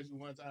try to get at you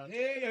one time.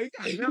 Yeah, you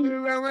got to me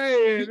around my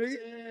head, nigga.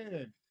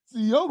 Yeah.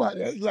 See, yo about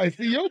that. Like,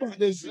 see, yo about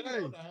that shit.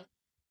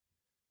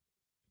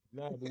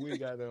 Nah, but we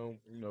got you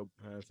know,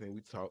 behind the scenes,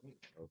 we talk.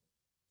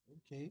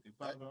 Okay. He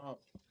popping off.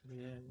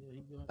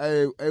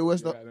 Hey,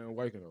 what's We got them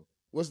working on.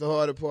 what's the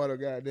harder part of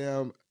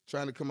goddamn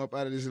trying to come up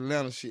out of this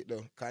Atlanta shit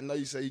though? 'Cause I know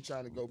you say you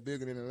trying to go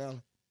bigger than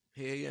Atlanta.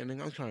 Hell yeah,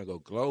 nigga, I'm trying to go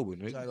global,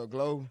 You trying to nigga. go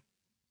global.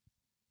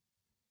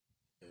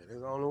 Yeah, that's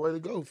the only way to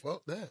go.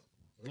 Fuck that.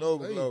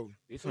 Global.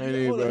 This ain't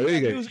even, bro. They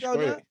get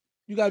straight.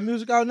 You got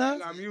music out now? I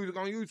got music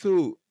on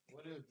YouTube.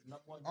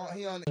 Oh,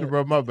 he on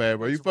Bro, my bad,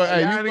 bro. You fuck, Hey,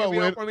 hey, y'all you niggas fuck be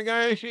with up on the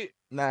game shit.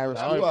 Nah, I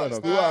I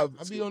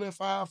be on that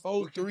 5,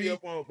 4, What you be 3.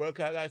 up on, bro?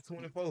 'Cause I got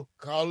 24.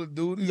 Call of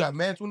Duty. You got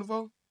Man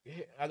 24? Yeah,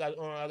 I got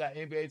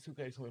NBA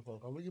 2K24.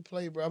 Oh, we can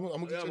play, bro. I'm gonna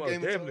get Yeah, your most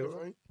game. definitely, bro.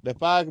 bro. that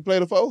 5 can play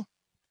the 4?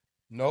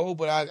 No,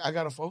 but I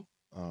got a 4.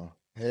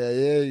 Hell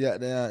yeah, you got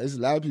down. It's a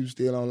lot of people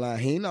still online.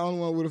 He ain't the only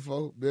one with a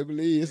phone.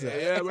 Beverly is.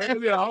 Yeah, bro. It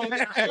be a whole you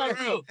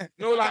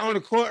know, like on the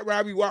court, bro,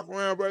 I be walking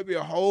around, bro. It be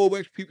a whole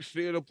bunch of people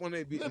sitting up on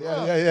that bitch.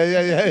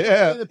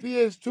 Yeah. The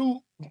PS2,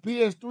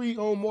 PS3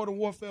 on Modern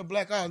Warfare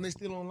Black Ops, and they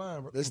still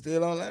online, bro. They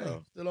still online. Yeah.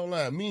 Still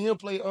online. Me and him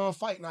play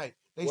Fight Night.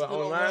 They What, still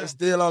online? online. They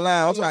still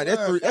online. I'm sorry.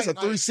 That's Online. that's a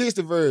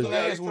 360 version. Yeah.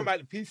 Yeah, it's talking about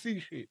the PC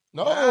shit.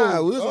 No,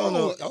 Nah, we was on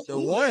the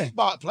one.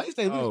 Spot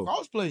PlayStation. We Oh. was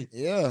cross-play.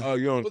 Yeah. Oh,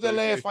 you on What's that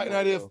last Fight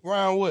Night is?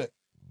 Round what?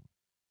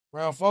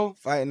 Round 4?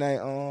 Fight night.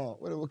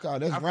 What do we call it?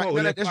 That's I round. fuck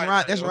with that That's fight round.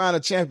 night, That's though. round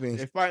of champions.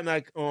 That fight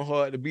night on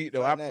hard to beat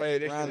though. I Fight night,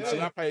 played that round shit. two.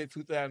 I played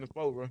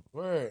 2004, bro.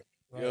 Word.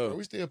 Right, Yeah. bro.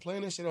 We still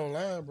playing this shit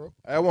online, bro.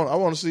 I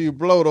want to see you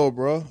blow though,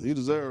 bro. You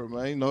deserve it,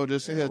 man. You know,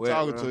 just sitting here Well,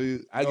 talking bro, to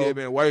you. I you know. get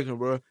been working,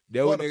 bro. That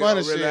Fuck was the nigga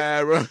funny don't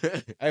realize,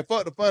 bro. Hey,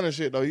 fuck the funny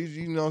shit though.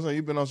 You know what I'm saying?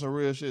 You been on some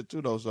real shit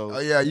too though. So Oh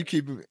yeah, you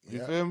keep it. you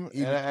Yeah. feel me?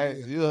 Even-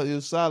 And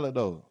you solid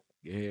though.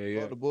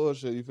 Yeah. Fuck the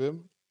bullshit. You feel me?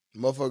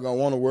 Motherfucker gonna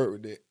want to work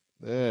with that.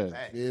 Yeah.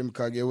 Yeah,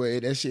 because get away.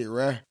 That shit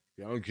rare.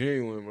 Yeah, I'm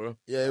genuine, bro.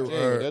 Yeah, it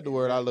Yeah, that's the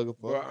word I looking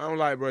for. Bro, I'm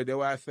like, bro. That's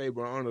why I say,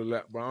 bro.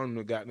 I'm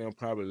the goddamn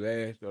probably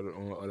last of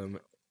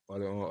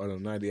the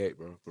 98,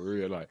 bro. For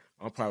real, like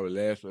I'm probably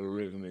last of the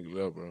real nigga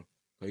left, bro.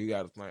 So you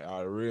gotta think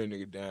all the real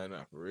nigga dying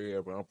out for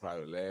real, bro. I'm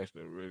probably last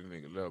of the real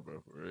nigga left,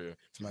 bro. For real.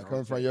 Somebody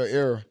coming from your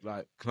era.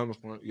 Like coming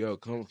from my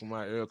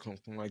era, coming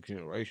from my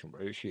generation,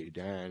 bro. This shit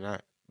dying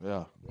out.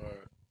 Yeah.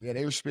 Word. Yeah,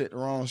 they respect the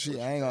wrong shit.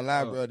 I ain't gonna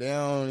lie, bro. They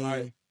don't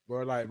even...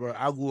 bro,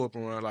 I grew up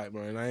around like,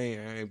 bro, and I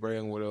ain't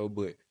bragging whatever,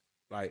 but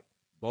like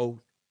both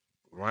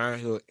around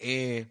here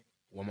and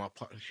when my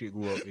partner shit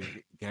grew up in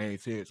gang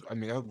territory. I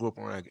mean, I grew up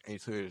around gang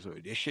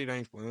territory. This shit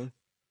ain't fun.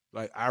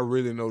 Like I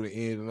really know the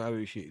ins and outs of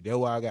this shit. That's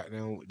why I got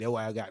down. That's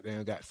why I got down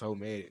and got so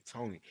mad at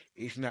Tony.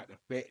 It's not the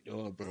fact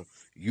of bro.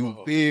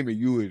 You feel me?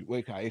 You is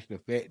wait, it's the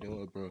fact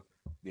of bro.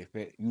 The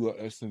fact you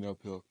are sitting up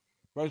here.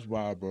 First of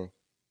all, bro,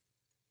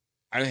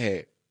 I done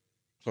had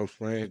close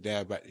friends die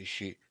about this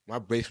shit. My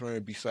best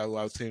friend beside who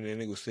I was telling that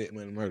nigga was set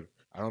me in the murder.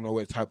 I don't know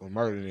what type of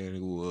murder that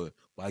nigga was,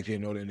 but I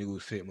just know that nigga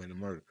was set me in the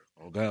murder.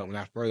 Oh God, when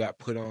I first got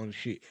put on the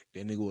shit,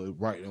 that nigga was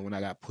right there when I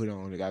got put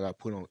on. Nigga, I got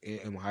put on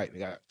in my height.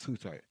 Nigga, I got too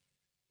tight.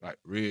 Like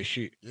real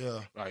shit. Yeah.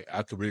 Like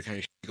I could really can't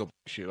shake up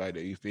shit like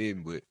that. You feel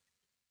me? But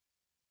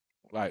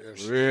like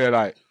for real,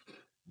 like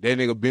that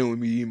nigga been with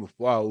me even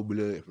before I was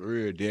blood. For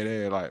real, dead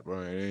ass. Like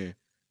bro, and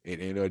at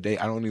the end of the day,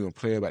 I don't even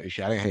play about this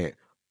shit. I done had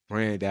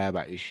friends die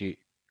about this shit.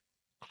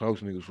 Close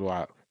niggas who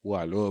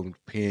I love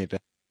and pen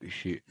this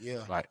shit.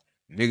 Yeah. Like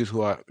niggas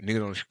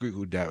niggas on the street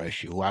who die that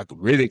shit. Who I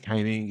really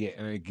can't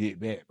even get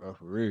back, bro.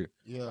 For real.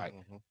 Yeah. Like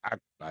I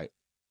like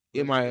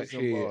in my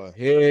shit. boy.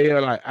 Yeah,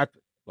 like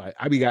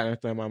I be got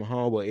that thing by my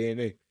homeboy every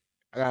day.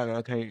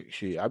 I can't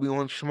shit. I be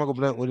wanting to smoke a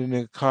blunt with a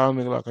nigga, call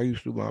nigga like I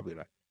used to, but I be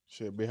like,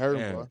 Shit be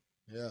hurting, damn, boy.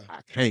 Yeah. I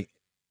can't.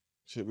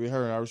 Shit be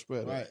hurting. I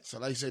respect Right. that. So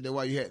like you said, that's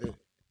why you had to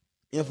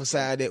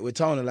emphasize that with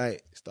Tony,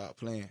 like, stop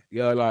playing.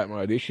 Yeah, like,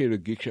 man, this shit'll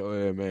get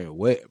your ass, man,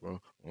 wet, bro.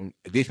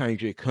 This ain't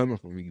just coming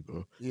from me,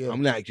 bro. Yeah.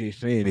 I'm not just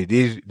saying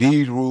that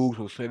these rules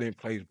were set in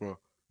place, bro.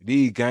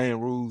 These game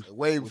rules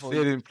Way were before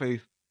set in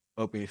place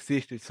up in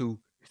 62,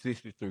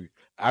 63.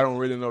 I don't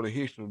really know the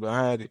history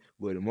behind it,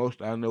 but the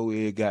most I know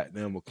is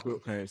goddamn a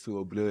Crip came to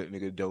a blood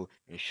nigga door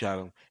and shot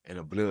him, and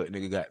a blood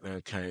nigga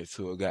goddamn came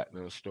to a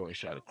goddamn store and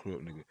shot a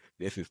Crip nigga.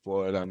 That's as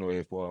far as I know,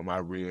 as far as my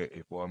real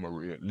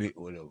lit,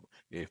 whatever.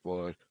 As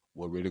far as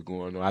what really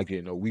going on. I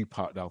get know we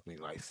popped off in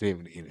like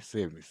 71,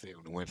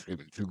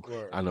 72.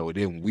 Right. I know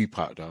then when we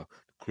popped off,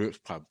 the Crips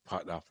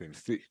popped off in the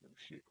 60s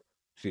shit.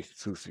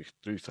 62,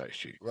 63 type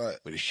shit. Right.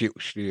 But the shit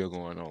was still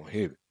going on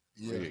heavy.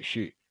 Yeah. Real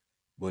shit.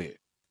 But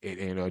at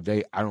the end of the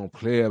day, I don't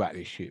play about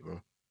this shit, bro.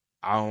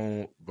 I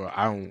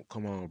don't,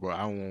 come on, bro. I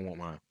don't want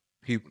my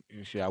people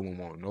and shit. I wouldn't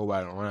want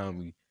nobody around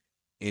me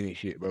in this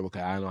shit, bro,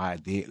 because I know how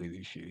deadly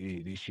this shit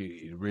is. This shit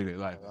is really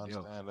like, I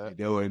understand that. And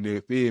there were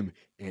niggas, feel me?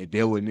 And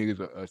there were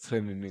niggas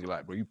telling the nigga,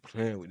 like, bro, you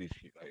playing with this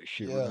shit. Like, this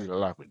shit Yeah. really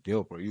like a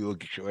deal, bro. You'll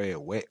get your ass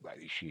wet by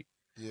this shit.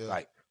 Yeah.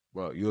 Like,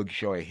 bro, you'll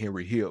get your ass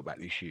Henry Hill by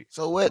this shit.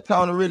 So what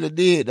Tony really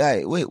did,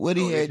 like, what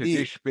he had It's a did?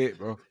 disrespect,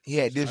 bro. He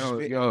had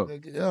disrespect.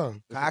 Yeah.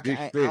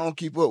 I don't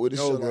keep up with this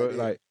No, shit bro, like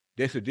that.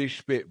 that's a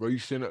disrespect, bro. You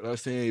sitting up there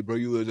saying, bro,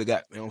 you was a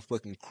goddamn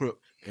fucking Crip,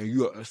 and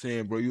you up there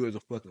saying, bro, you was a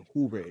fucking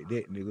Hoover at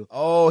that, nigga.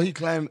 Oh, he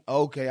claimed,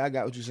 okay, I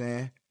got what you're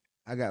saying.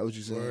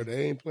 Bro,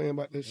 they ain't playing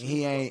about this shit.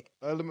 He ain't.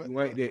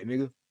 You ain't that,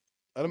 nigga.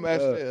 Let me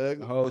ask you that, The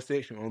ugly. whole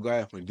section on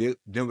God from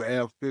Denver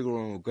Ave figure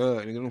on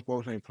God, nigga. Them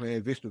folks ain't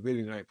playing Vista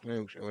Videos, ain't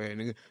playing with your ass,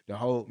 nigga. The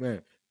whole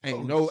man.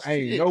 Ain't no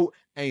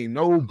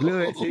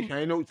blood section,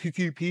 ain't no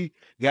TTP,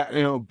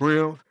 goddamn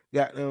Brims,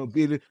 goddamn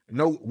Billy,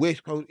 no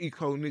West Coast, East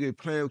Coast nigga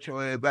playing with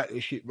your ass about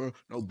this shit, bro.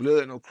 No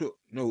blood, no Crip,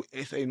 no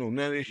SA, no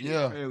none of this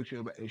shit playing with you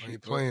about this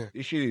shit, bro. playing.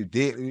 This shit is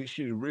deadly, this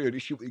shit is real,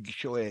 this shit will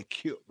get your ass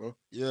killed, bro.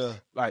 Yeah.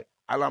 Like,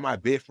 I like my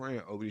best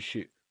friend over this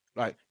shit.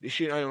 Like, this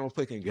shit ain't no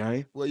fucking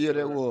game. What year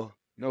that was?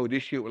 No,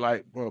 this shit was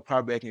like, bro,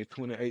 probably back in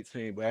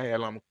 2018, but I had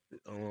like my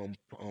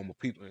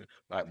people,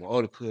 like my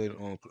other cousin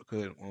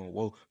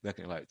whoa, back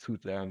in like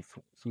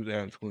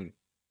 2020.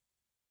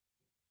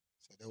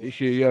 This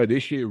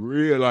shit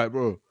real, like,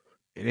 bro.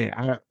 And then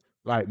I,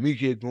 like, me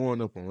just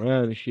going up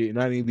around and shit,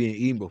 not even being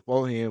eaten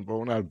beforehand, bro.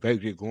 When I was back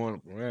just going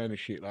up around and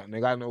shit, like,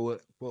 nigga, I know what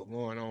the fuck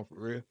going on for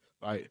real.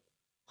 Like,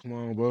 come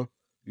on, bro.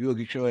 You'll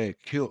get your ass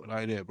killed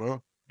like that,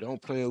 bro. Don't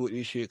play with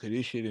this shit, because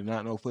this shit is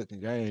not no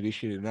fucking game. This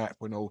shit is not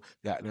for no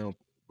goddamn,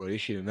 bro.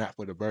 This shit is not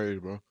for the birds,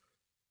 bro.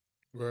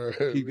 Bro,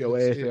 Keep your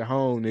ass at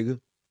home, nigga.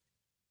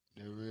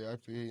 That real. I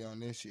feel you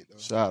on that shit, though.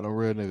 Shout out to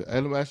real nigga. Hey,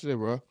 let me ask you that,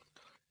 bro.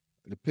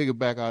 To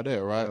piggyback out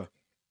there, right? Yeah.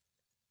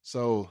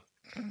 So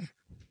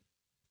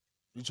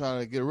you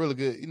trying to get a really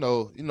good, you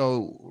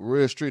know,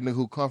 real street nigga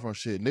who come from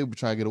shit. Nigga be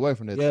trying to get away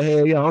from that. Yeah,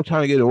 hell yeah. I'm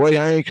trying to get away.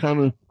 I ain't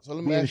trying to. So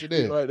let me ask you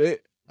this. Like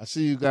that. I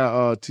see you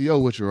got T.O.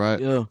 with you, right?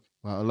 Yeah.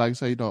 Like you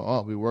say, you know,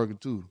 Aunt be working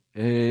too.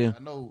 Yeah.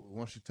 I know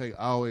once you take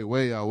all the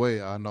way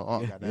away, I know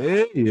Aunt got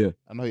that. Yeah.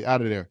 I know he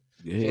out of there.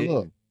 Yeah. So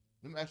look,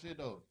 let me ask you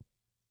though.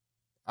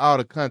 All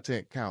the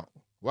content count.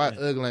 Why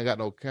Ugly ain't got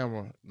no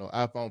camera, no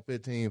iPhone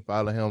 15,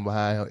 follow him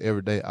behind him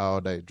every day,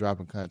 all day,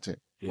 dropping content?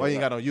 Why you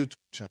ain't got no YouTube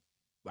channel?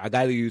 I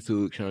got a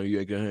YouTube channel.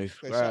 You can Hey,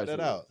 subscribe. shout that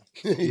out.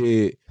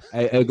 Yeah.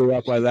 Hey,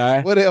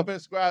 UgliestRapperAlive. What the hell,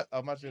 subscribe?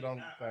 Oh, my shit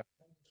on.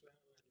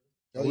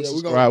 Oh, We yeah,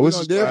 subscribe. We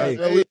subscribe.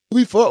 Definitely.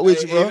 We fuck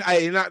with you, bro.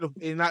 Hey, it's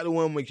not the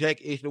one with Jack.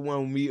 It's the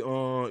one with me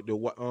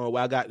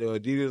where I got the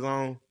Adidas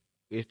on.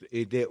 It's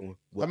that one.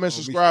 How many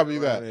subscribers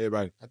you got?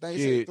 Everybody. I think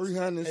it's Shit.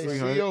 300. Hey,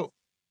 300. CEO,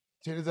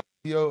 check this out,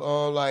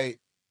 CEO, like,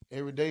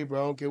 every day,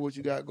 bro. I don't care what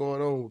you got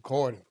going on.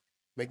 Record them.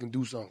 Make them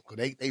do something.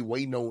 Because they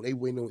waiting on.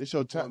 This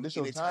your time. This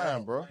your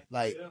time, bro.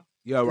 Like,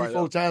 Yeah,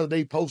 3-4 times a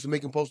day posting,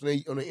 making posts on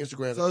their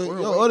Instagram. So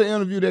your other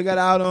interview that got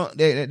out on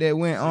that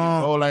went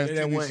on.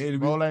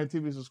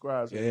 BowllanTV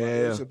subscribers.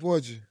 Yeah.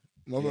 Support you.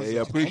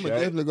 Yeah, appreciate I'm it.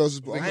 definitely go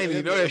support. I ain't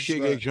even know that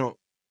shit get jumped.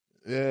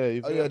 Yeah,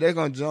 you Oh feel yeah, me? they're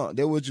gonna jump.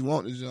 That's what you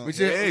want to jump.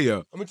 Yeah.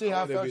 I'm gonna tell you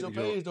how I That found bitch your jump.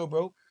 page though,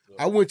 bro.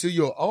 I went to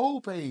your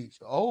old page.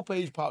 The old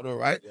page popped up,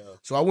 right? Yeah.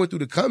 So I went through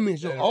the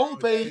comments. Your old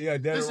page. Yeah,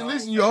 that's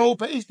Listen. Your old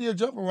page still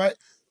jumping, right?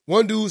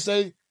 One dude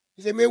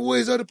he said, man,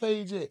 where's other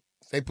page at?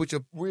 They put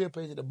your real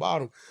page at the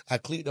bottom. I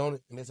clicked on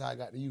it, and that's how I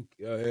got to you.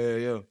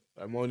 Yeah.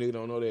 Like, more niggas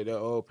don't know that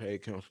old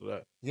page canceled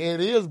out. Yeah, it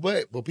is,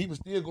 but people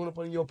still going up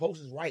on your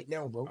posts right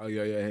now, bro. Oh,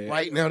 yeah.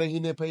 Right now, they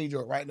hitting that page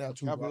up right now,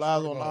 too. bro.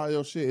 Capitalize on all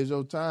your shit. It's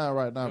your time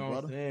right now, You know what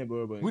I'm brother. saying,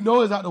 bro? But We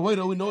know it's out the way,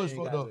 though. We know it's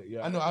Ain't fucked got up. it,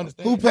 yeah. I know, I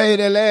understand. Who paid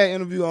that last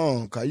interview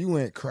on? Cause you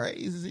went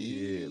crazy.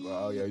 yeah, bro.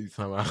 Oh, yeah, you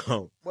talking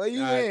about. Where you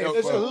Nah, went? no,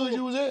 That's bro. the hood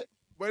you was at?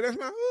 But that's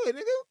my hood,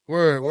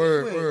 nigga.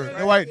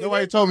 Word.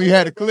 Nobody told me you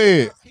had to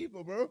clear it.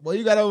 People, bro. Boy,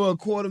 you got over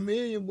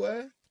 $250,000,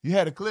 boy. You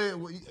had to clear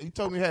it. You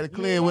told me you had to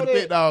clear it know with the that?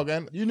 big dog,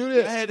 and You knew I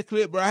that? had the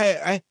clip, bro.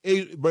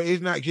 Bro,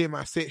 it's not just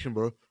my section,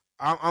 bro.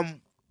 I'm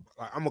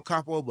a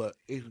capo, but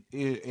it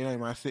ain't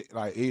my section.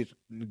 Like, it's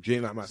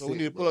just not my so we section.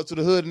 need to pull up to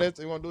the hood next.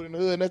 You want to do it in the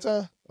hood next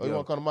time, or you Yeah.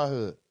 want to come to my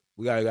hood?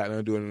 We gotta got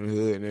nothing to do it in the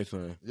hood next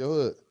time. Your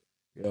hood.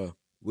 Yeah.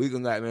 We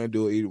can got nothing to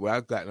do it either way. I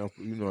got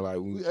nothing, like,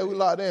 We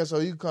locked in, so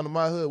you can come to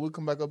my hood. We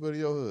come back up into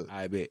your hood,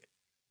 I bet.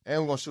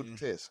 and we're gonna shoot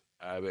the test.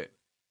 I bet.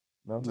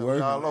 No, I'm We saying we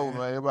all working, over,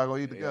 man. Everybody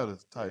gonna eat together,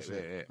 type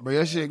shit. Yeah. But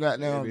your shit got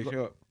Yeah, down.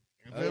 bitch up.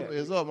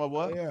 It's up, my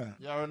boy. Yeah.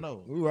 You already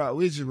know. We rock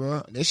with you,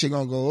 bro. That shit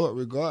gonna go up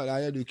regardless. All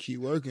you gotta do is keep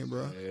working,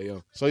 bro. Yeah.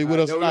 So you with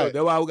us tonight?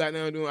 That's why we got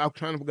down doing. I'm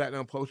trying to got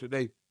down post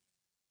today.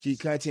 Keep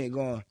content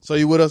going. So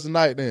you with us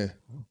tonight then?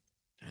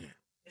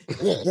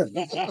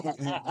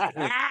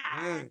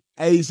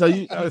 Hey, so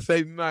you I was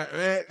say tonight,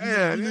 man.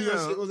 you knew your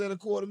Yeah, shit was at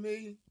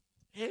 $250,000?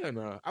 hell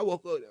no. I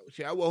woke up.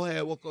 Shit, I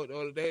woke up the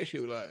other day.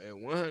 Shit was like at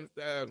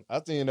 100,000. I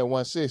think that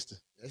 160.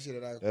 That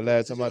shit like That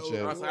last time I I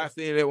checked.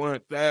 seen that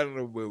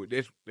 100,000, but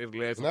this last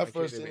When time I I first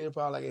checked seen it. it,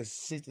 probably like at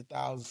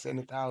 60,000,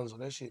 70,000. So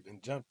that shit been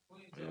jumping.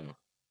 Yeah.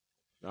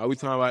 No, we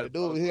talking about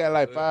Dude, he got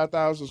like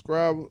 5,000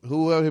 subscribers.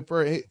 Whoever hit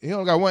first, he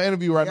only got one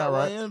interview right now,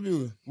 right?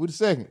 Interview. We the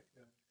second.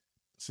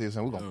 See,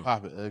 so we gonna Yeah.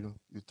 pop it, ugly.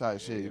 You type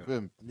shit, you Yeah.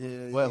 feel me?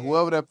 Yeah. But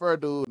whoever that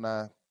first dude,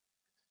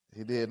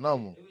 he did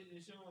number.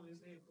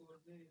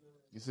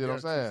 You see what I'm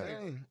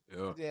saying?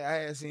 Yeah. Yeah, I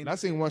had seen. And I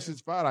seen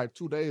 165 like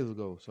 2 days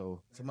ago.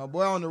 So So my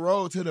boy on the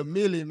road to the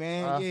millie,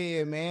 man.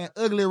 Yeah, man.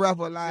 Ugly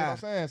rapper you see what I'm live.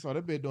 saying? So they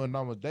been doing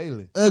numbers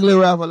daily. Ugly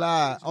rapper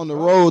live on the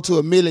road to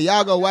a millie.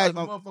 Y'all go watch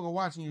my. Motherfucker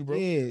watching you, bro.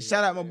 Yeah,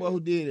 shout out my boy who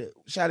did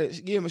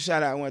it. Give him a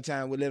shout out one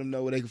time. We'll let him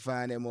know where they can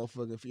find that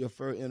motherfucker for your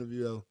first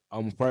interview though.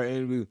 On my first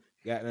interview,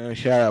 got down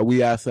shout out.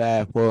 We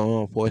outside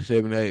for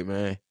 478,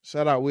 man.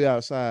 Shout out, we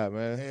outside,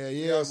 man. Hell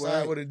Yeah, yeah,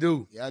 outside, boy. what it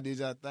do? Y'all did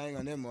y'all thing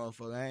on that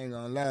motherfucker. I ain't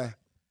gonna lie.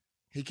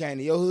 He came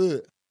to your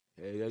hood.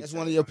 Yeah, That's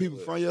one of your people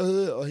from your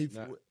hood, or he?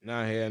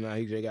 Nah,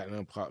 he just got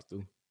nothing popped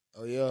through.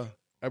 Oh yeah.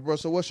 Hey, bro,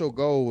 so what's your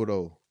goal,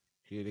 though?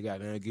 Shit, they got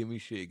down, give me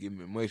shit, give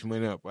me much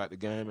money up out the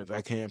game as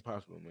I can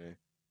possible, man.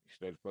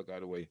 Stay the fuck out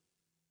of the way.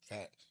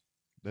 Facts.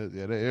 That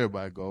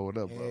everybody goal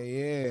up, bro. Hell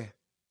yeah.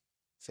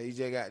 So you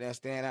just got there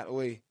stand out the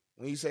way.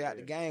 When you say out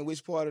the game,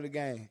 which part of the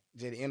game?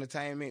 Just the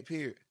entertainment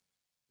period.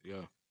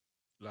 Yeah.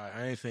 Like,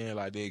 I ain't saying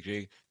like that,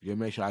 Jake. Just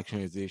make sure I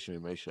transition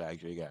and make sure I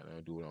just got down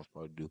and do what I'm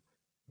supposed to do.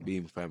 Be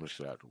my family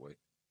shit out the way.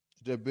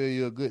 Just build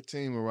you a good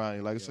team around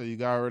you. Like I said, you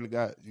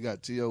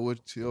got T.O.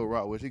 with T.O.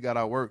 Rock with. He got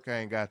our work,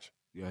 ain't got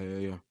you.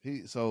 Yeah.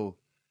 He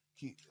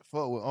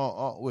fuck with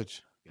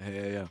with you.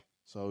 Yeah.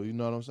 So you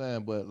know what I'm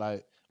saying?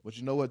 But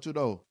you know what too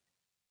though?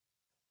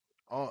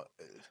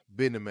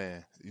 Business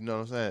man. You know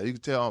what I'm saying? You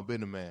can tell I'm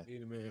business man.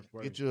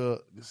 Get your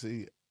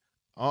you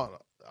know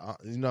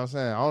what I'm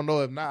saying? I don't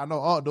know if not. I know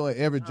Aunt doing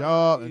every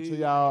job until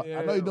y'all.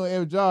 I know you're doing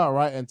every job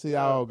right until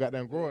y'all got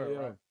them growing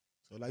right.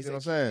 So like You know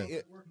what I'm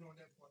saying?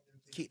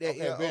 Keep that Okay,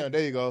 ear bam, open.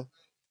 there you go.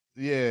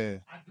 Yeah.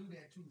 I do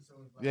that too. So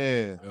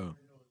Yeah.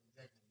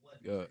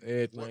 Yeah,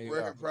 everything.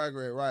 Work in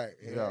progress, right?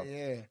 Yeah.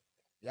 Yeah.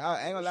 Y'all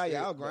ain't gonna lie,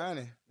 y'all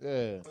grinding.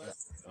 Yeah.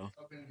 up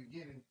in the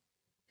beginning,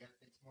 gotta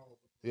take small.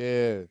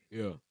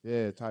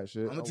 Yeah. Type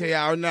shit. I'm gonna tell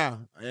y'all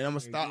now, and I'm gonna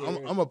stop.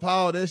 I'm gonna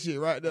pause that shit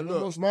right there.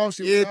 Look, small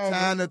shit. it's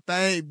time to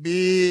think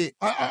big.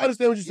 I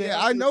understand what you're saying.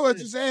 Yeah, I know what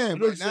you're saying, I know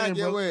but what you're now saying,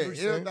 get bro. what? I know what you're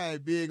saying. Everything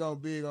big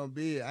on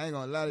big. I ain't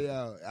gonna lie to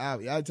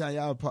y'all. Y'all telling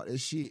y'all part that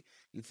shit.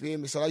 You feel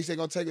me? So like you say,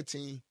 gonna take a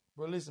team.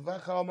 Bro, listen, if I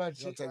call my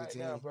chick take a right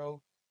team. now,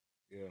 bro,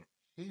 Yeah.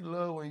 he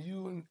love when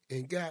you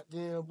and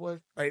goddamn boy.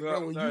 Like, Yeah, bro,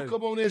 when you nice.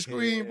 come on that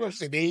screen, bro,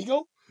 say, there you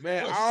go.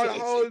 Man, What all you the say?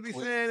 hoes be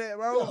saying that,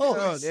 bro.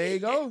 Oh, there you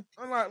go.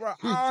 I'm like, bro,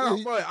 all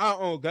the bro, I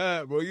on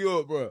God, bro. You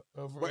up, bro.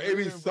 Bro, But it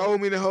be so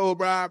many hoes,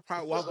 bro. I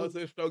probably walk up to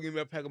the store, give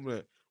me a pack of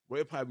blunt. Bro,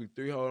 it probably be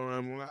 3 hoes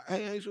around me. I'm like,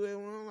 hey, ain't you at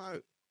one? I'm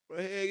like, bro,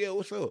 hell yeah,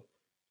 what's up?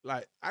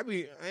 Like, I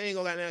ain't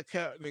gonna goddamn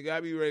cap, nigga. I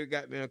be ready to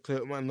goddamn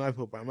clip my knife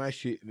up on my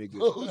shit, nigga.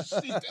 Oh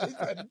shit, they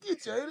trying to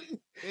get you, ain't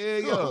it? Yeah,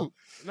 yo.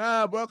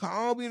 Nah, bro, cause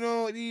I don't be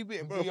knowing what these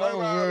bitch, bro. Be Right on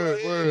around,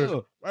 word, bro. word. Yeah.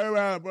 Right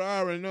around, bro. I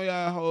already know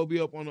y'all hoe be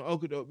up on the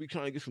okey-doke, be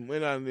trying to get some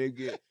money out of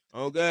nigga.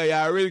 Oh, God,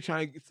 y'all really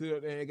trying to get to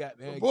up there and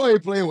goddamn. Boy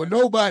ain't playing with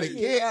nobody.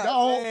 Yeah,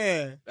 Dog.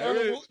 man.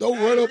 Don't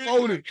run up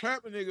on like it.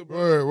 trapping nigga,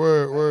 bro.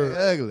 Word.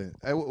 Ugly.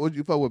 Hey, what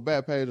you fuck with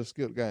Backpage or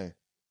Skip Game?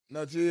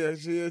 No, chill.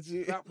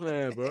 Stop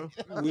playing, bro.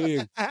 You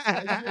weird.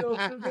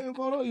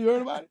 You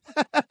heard about it?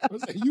 I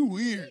say, you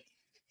weird.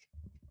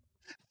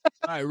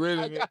 Like,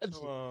 really, I nigga. got Come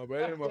you. on, bro.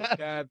 That the most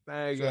god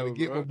thing Trying ever, to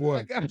get bro. my boy.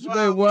 I got you, Boy,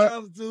 baby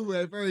boy. too,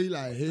 man. First he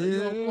like, hell.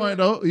 You on point,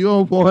 though. You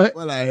on point.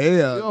 Boy, like,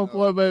 hell. You on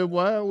point, baby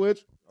boy. I'm with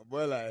you.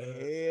 Boy, like,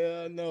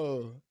 hell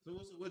no. So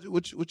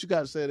what you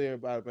got to say to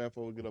everybody, man,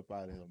 before we get up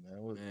out of here,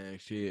 man? Man,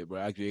 shit,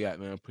 bro. I just got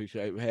man.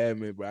 Appreciate you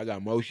having me, bro. I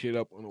got more shit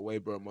up on the way,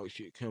 bro. More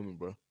shit coming,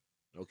 bro.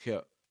 No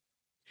cap.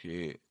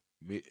 Shit.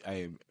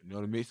 Hey,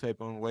 know the mixtape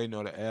on the way.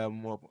 Know the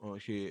album up on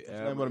shit. What's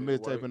the name of the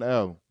mixtape and the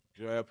album?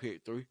 Draft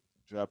Pit 3.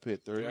 Drop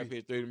Pit 3. Draft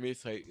Pit 3, the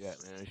mixtape. Yeah,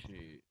 man,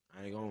 shit.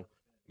 I ain't gonna.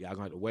 Y'all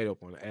gonna have to wait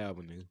up on the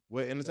album, nigga.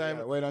 What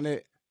entertainment? Wait on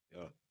that.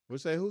 Yeah. Who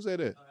said that?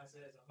 I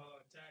said it's a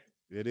hard time.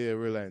 It is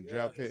really ain't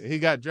Drop Pit. He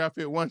got Drop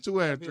Pit 1, 2,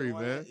 and 3,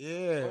 man.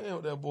 Yeah. Playing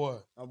with that boy.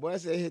 My boy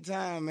said his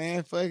time,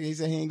 man. Fuck it. He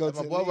said he ain't go Hey, to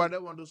my the boy league. right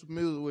there want to do some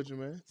music with you,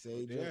 man. Say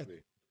he did.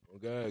 Definitely. Oh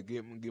God,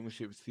 give me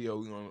shit for CO.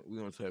 We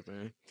gonna tap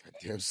in.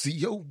 Damn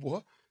CEO, boy.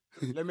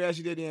 Let me ask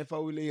you that then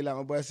before we leave. Like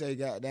my boy said,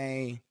 God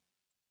dang.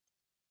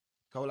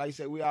 Cause like you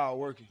said, we all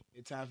working.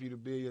 It's time for you to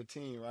build your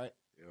team, right?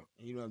 Yeah.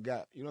 And you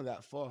done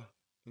got far.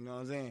 You know what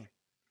I'm saying?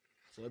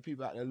 So there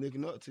people out there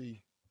looking up to you.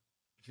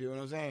 You feel what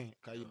I'm saying?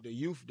 Cause the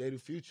youth, they the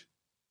future.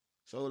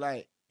 So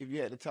like, if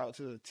you had to talk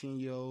to a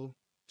 10-year-old,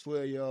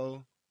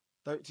 12-year-old,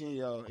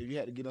 13-year-old, if you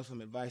had to get them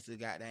some advice to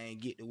goddamn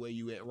get to where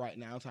you at right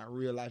now, I'm talking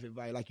real life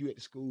advice, like you at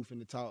the school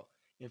finna talk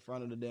in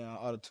front of the damn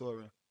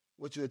auditorium,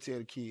 what you would tell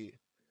the kid?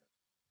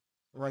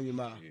 Run your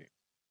mouth. Shit.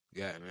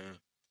 Yeah, man.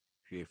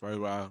 Shit, first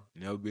of all,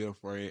 never be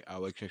afraid.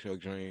 Always chase your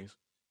dreams.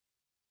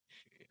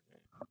 Shit,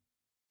 man.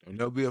 Don't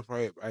never be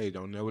afraid. Hey,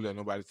 don't never let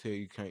nobody tell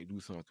you can't do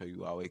something because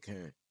you always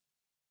can.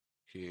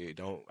 Shit,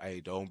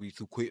 don't be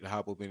too quick to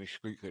hop up in the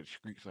street because the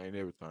streets ain't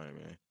everything,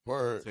 man.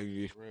 Word. Tell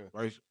you this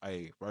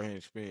first-hand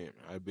experience, man.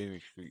 I've been in the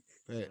street.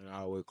 Right. And I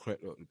always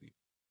cracked up to be.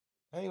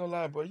 I ain't gonna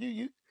lie, bro.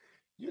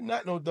 You're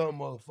not no dumb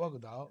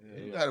motherfucker, dog.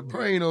 Yeah, You got a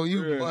brain on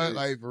you, real, boy. nigga.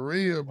 Like, for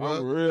real, bro.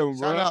 I'm real, bro.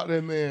 Shout out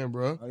that man,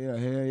 bro. Oh yeah,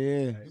 hell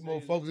yeah. You more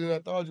focused than I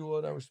thought you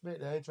would. I respect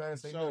that. I ain't trying to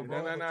say nothing,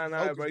 bro.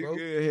 Nah, bro. You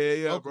Focus, good? Hell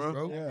yeah, Focus, bro.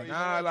 bro. Yeah.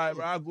 Nah, like,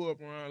 bro, I grew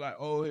up around, like,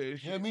 old head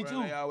shit. Yeah, me bro.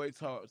 too. They always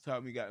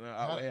taught me, got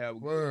I always have a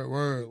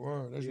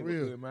Word. That's good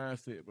real. good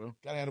mindset, bro.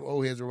 Gotta have them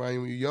old heads around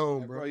you when you're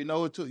young, Hey, bro. bro, you know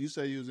what, too? You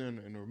said you was in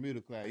the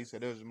Bermuda class. You said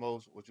that was the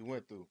most what you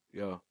went through.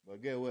 Yeah.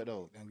 But get what,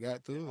 though? Done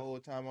got The through. whole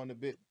time on the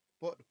bit,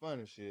 fuck the fun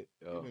and shit.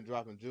 Yeah. You been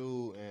dropping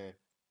jewel and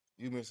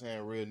you been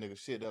saying real nigga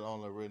shit that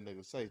only real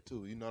niggas say,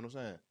 too. You know what I'm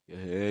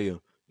saying? Yeah.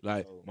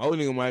 Like, So- most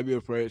nigga might be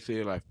afraid to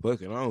say, like,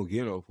 fuck it, I don't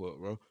get no fuck,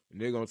 bro. And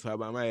they gonna talk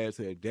about my ass,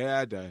 say, dad,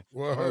 I die.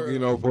 I don't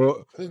get no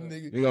fuck. This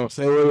nigga. They gonna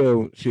say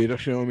whatever. Shit, that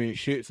shit don't mean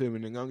shit to me.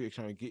 Nigga, I'm just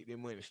trying to get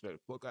them money and stay the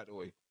fuck out the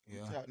way.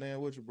 Yeah. Tap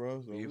down with you,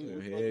 bro. So Yeah, we yeah. fuck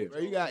with Bro,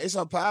 you. you got it's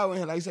some power in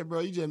here. Like you said, bro,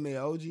 you just made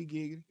OG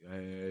giggity. Yeah.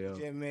 You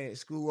just made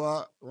School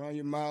Up, Run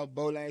Your Mouth,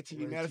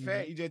 BowllanTV. Matter of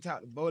fact, you just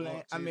talked to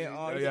Bowlan. I mean,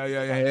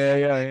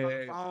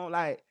 Yeah. phone,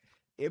 like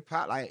it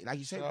pop like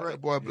you said, bro.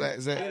 That boy Black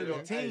Zach. Build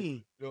a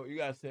team. Look, you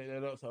gotta set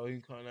that up so he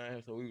can come down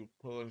here so we can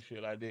pull and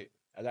shit like that.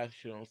 I got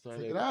shit on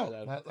Sunday. Check it out.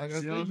 Like I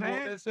said, See you what I'm want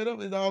saying? that set up,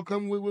 it's all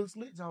coming with Will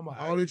Slick talking about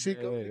all this shit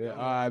coming. All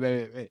right,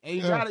 baby. And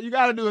you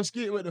gotta do a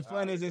skit with the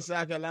funniest in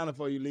South Carolina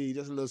before you leave.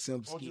 Just a little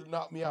simple I want you skit. to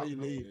knock me Before out. you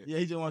bro. leave. Yeah,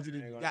 he just wants you to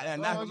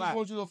goddamn No, knock I him just out.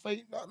 want you to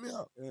fake knock me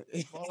out.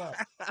 Fall out.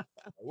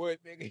 What,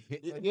 nigga?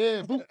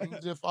 Yeah, boop, you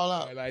just fall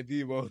out. Like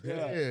Debo.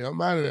 Yeah, I'm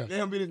out of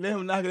there. Let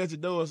him knock it at your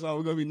door or something.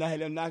 We're gonna be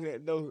knocking at the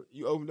door.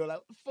 You open the door like,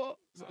 what the fuck?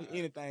 So,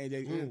 anything,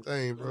 Jay.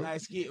 Anything, bro.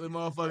 Nice skit with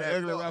motherfucking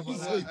ugly rapper.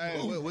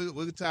 Hey,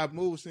 we can type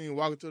movie scene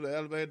walking to the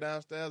elevator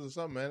downstairs or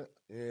something, man.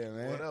 Yeah,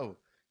 man. Whatever.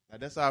 Now,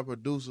 that's our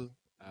producer.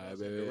 All right,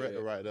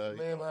 Director right there.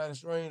 Man behind the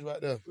strings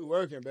right there. We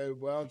working, baby,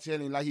 boy. I'm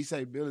telling you, like he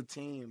say, build a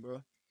team, bro.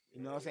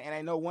 You know what I'm saying? And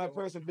ain't no one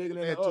person bigger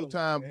than That the other.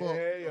 two-time book.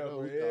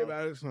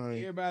 Everybody's fine.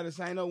 Everybody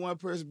say ain't no one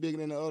person bigger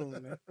than the other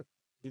one, man.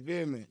 You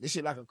feel me? This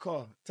shit like a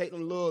car. Take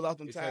them lulls off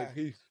them It's tires. like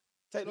peace.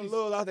 Take them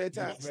lulls off that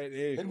tires. Right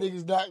there. That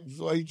nigga's not,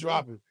 so he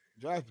dropping.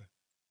 Driving.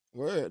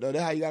 Word, though.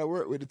 That's how you gotta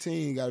work with the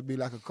team. You gotta be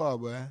like a car,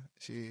 boy.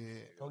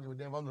 Shit. Don't give a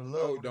damn. I'm the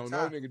Oh, love. don't no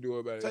nigga do it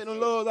about it. Take them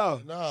lulls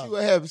off. Nah. See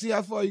what happens. See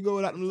how far you go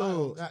without them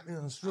lulls.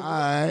 Goddamn All strip.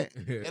 right.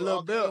 Yeah. That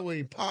little belt.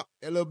 Way pop.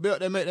 That little belt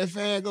that make that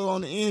fan go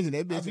on the engine.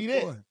 That bitch. I be is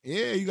that. boy.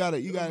 Yeah, you gotta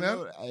man.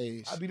 know that.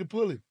 Hey, I be the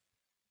pulley.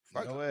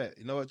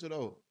 You know what, too,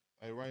 though?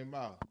 Hey, Rain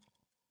Mouth.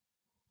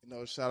 You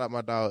know, shout out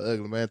my dog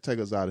Ugly, man. Take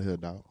us out of here,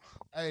 dog.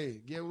 Hey,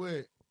 get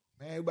what?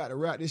 Man, we about to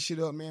wrap this shit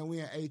up, man. We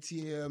in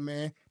ATL,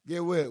 man.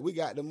 Get what? We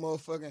got the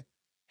motherfucking,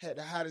 had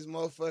the hottest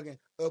motherfucking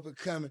up and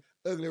coming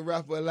ugly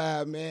rapper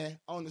alive, man.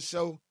 On the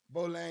show,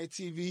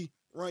 BowllanTV,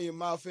 Run Your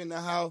Mouth in the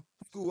House.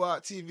 School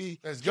Art TV.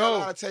 Let's go.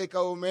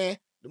 Takeover, man.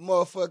 The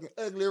motherfucking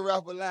Ugly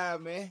Rapper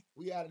Live, man.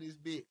 We out of this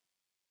bitch.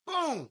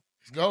 Boom.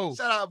 Let's go.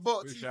 Shout out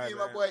Buck Appreciate TV, it,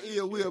 my man. boy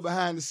Ill Will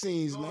behind the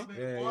scenes, man.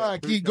 Yeah,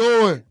 Keep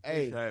going.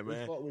 Hey, we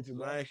man. fuck with you,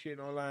 bro. Lying shit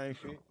on lying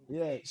shit.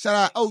 Yeah. Shout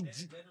out OG.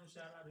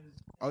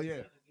 Oh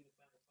yeah.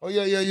 Oh,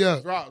 yeah.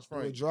 Drops, We'll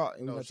Frank. drop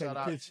and No, we'll take shout a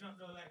out. picture.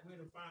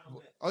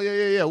 Oh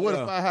yeah. What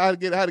Yeah.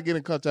 if how to get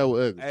in contact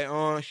with Ugly?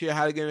 Hey, shit,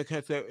 how to get in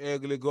contact with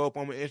Ugly? Go up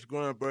on my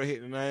Instagram, bro.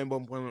 Hit the name,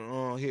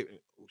 but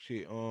hit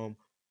shit.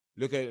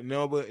 Look at the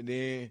number and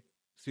then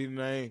see the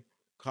name.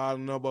 Call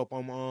the number up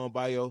on my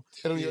bio.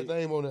 Tell them your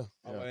name on there.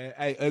 Yeah.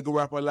 Hey, Ugly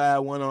Rapper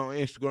Live one on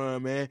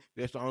Instagram, man.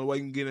 That's the only way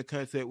you can get in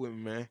contact with me,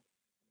 man.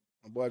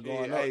 My boy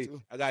going Yeah, up hey,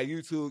 too. I got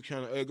YouTube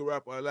channel Ugly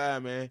Rapper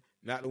Alive, man.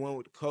 Not the one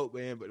with the coat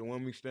band, but the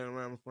one me standing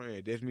around my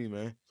friend. That's me,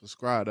 man.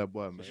 Subscribe that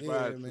boy, man.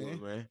 Subscribe to man.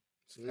 it, man.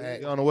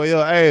 Hey, on the way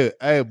up,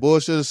 hey,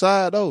 bullshit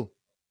aside though.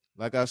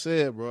 Like I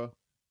said, bro,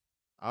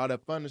 all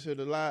that funny shit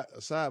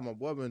aside, my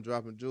boy been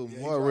dropping jewels.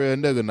 More real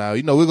nigga now.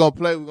 You know, we gonna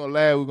play, we gonna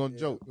laugh, we gonna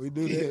joke. We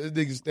do Yeah, that.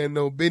 this nigga standing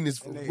on business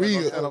for And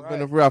real.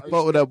 I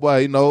fuck with that boy,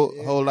 you know,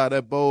 Yeah. whole lot of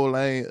that bowl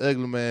lane,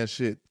 ugly man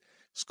shit.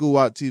 School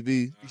Out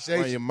TV,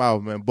 run your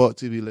mouth, man. Buck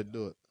TV, let's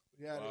do it.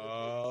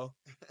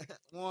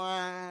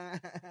 One.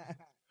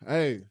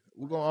 Hey,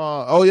 we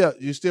gonna, oh yeah,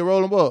 you still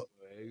rolling, Buck?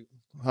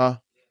 Huh?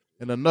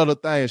 And another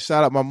thing,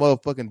 shout out my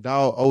motherfucking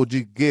dog,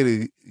 OG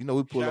Giddy. You know,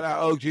 we pull Shout up.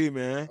 out OG,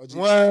 man. We in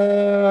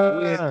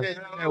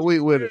that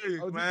week with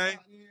it. Man.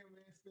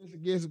 Special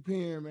guest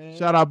appearing, man.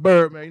 Shout out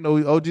Bird, man. You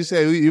know, OG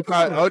said you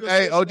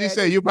probably. OG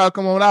said you probably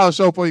come on our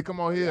show before you come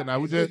on here. Now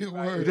we just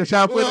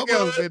trying to put it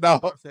together, big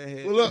dog.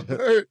 Pull up,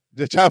 Bird.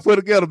 Just trying to put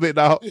it together, big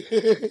dog.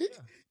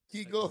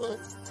 Keep going.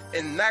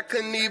 And I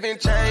couldn't even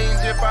change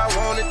if I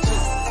wanted to.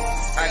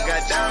 I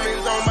got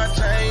diamonds on my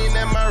chain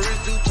and my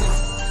wrist do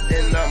too.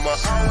 And I'ma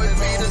always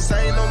be the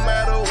same no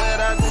matter what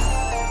I do.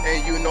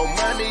 And you know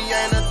money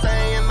ain't a